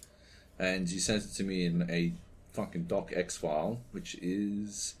 And you sent it to me in a fucking docx file, which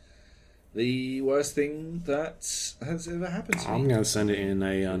is the worst thing that has ever happened to me. I'm going to send it in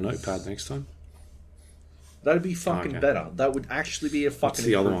a notepad next time. That'd be fucking better. That would actually be a fucking... What's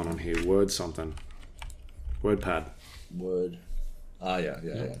the other one on here? Word something. WordPad. Word. Yeah.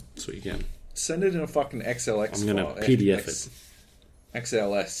 That's what you get. Send it in a fucking XLX I'm going to file. PDF it.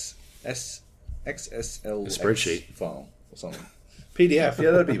 XLS. XSL a spreadsheet file or something. PDF,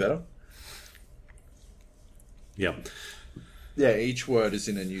 yeah, that'd be better. Yeah. Yeah, each word is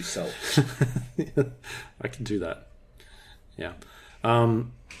in a new cell. I can do that. Yeah. So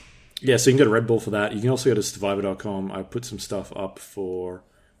you can go to Red Bull for that. You can also go to Survivor.com. I put some stuff up for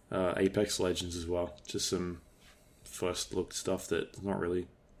Apex Legends as well. Just some first look stuff that's not really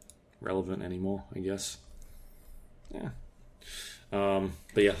relevant anymore, I guess. Yeah. But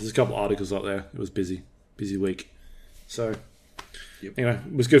yeah, there's a couple articles up there. It was busy week. So anyway,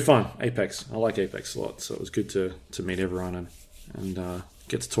 it was good fun. Apex. I like Apex a lot, so it was good to meet everyone and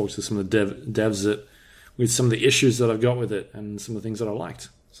get to talk to some of the devs that with some of the issues that I've got with it and some of the things that I liked.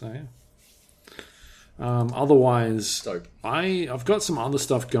 So yeah. Otherwise, I've got some other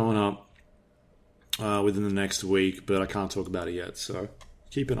stuff going up within the next week, but I can't talk about it yet. So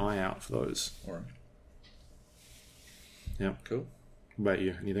keep an eye out for those. All right. Yeah. Cool. What about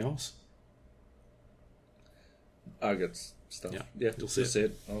you? Anything else? I got stuff. Yeah, that's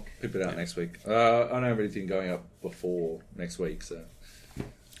it. I'll pip it out next week. I don't have anything going up before next week, so.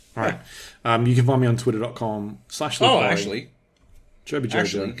 All right. You can find me on twitter.com/Lawrie. Oh, actually, Joby go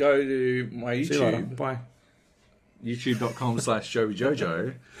to my YouTube. See you later. Bye.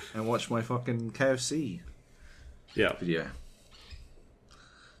 YouTube.com/JobyJojo and watch my fucking KFC video.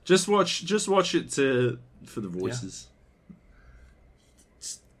 Just watch it for the voices. Yeah.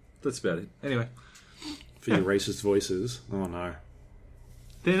 That's about it. Anyway. For your racist voices. Oh, no.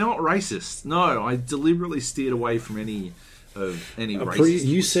 They're not racist. No, I deliberately steered away from any racist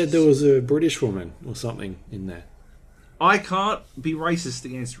You said there was a British woman or something in there. I can't be racist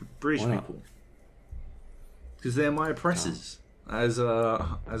against British people. Because they're my oppressors. As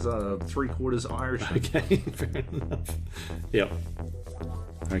a 3/4 Irish. Okay, fair enough. Yep.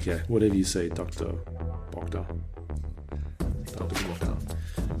 Okay, whatever you say, Dr. Bokta. Dr. Bokta.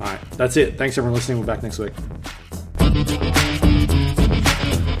 Alright, that's it. Thanks everyone listening. We're back next week.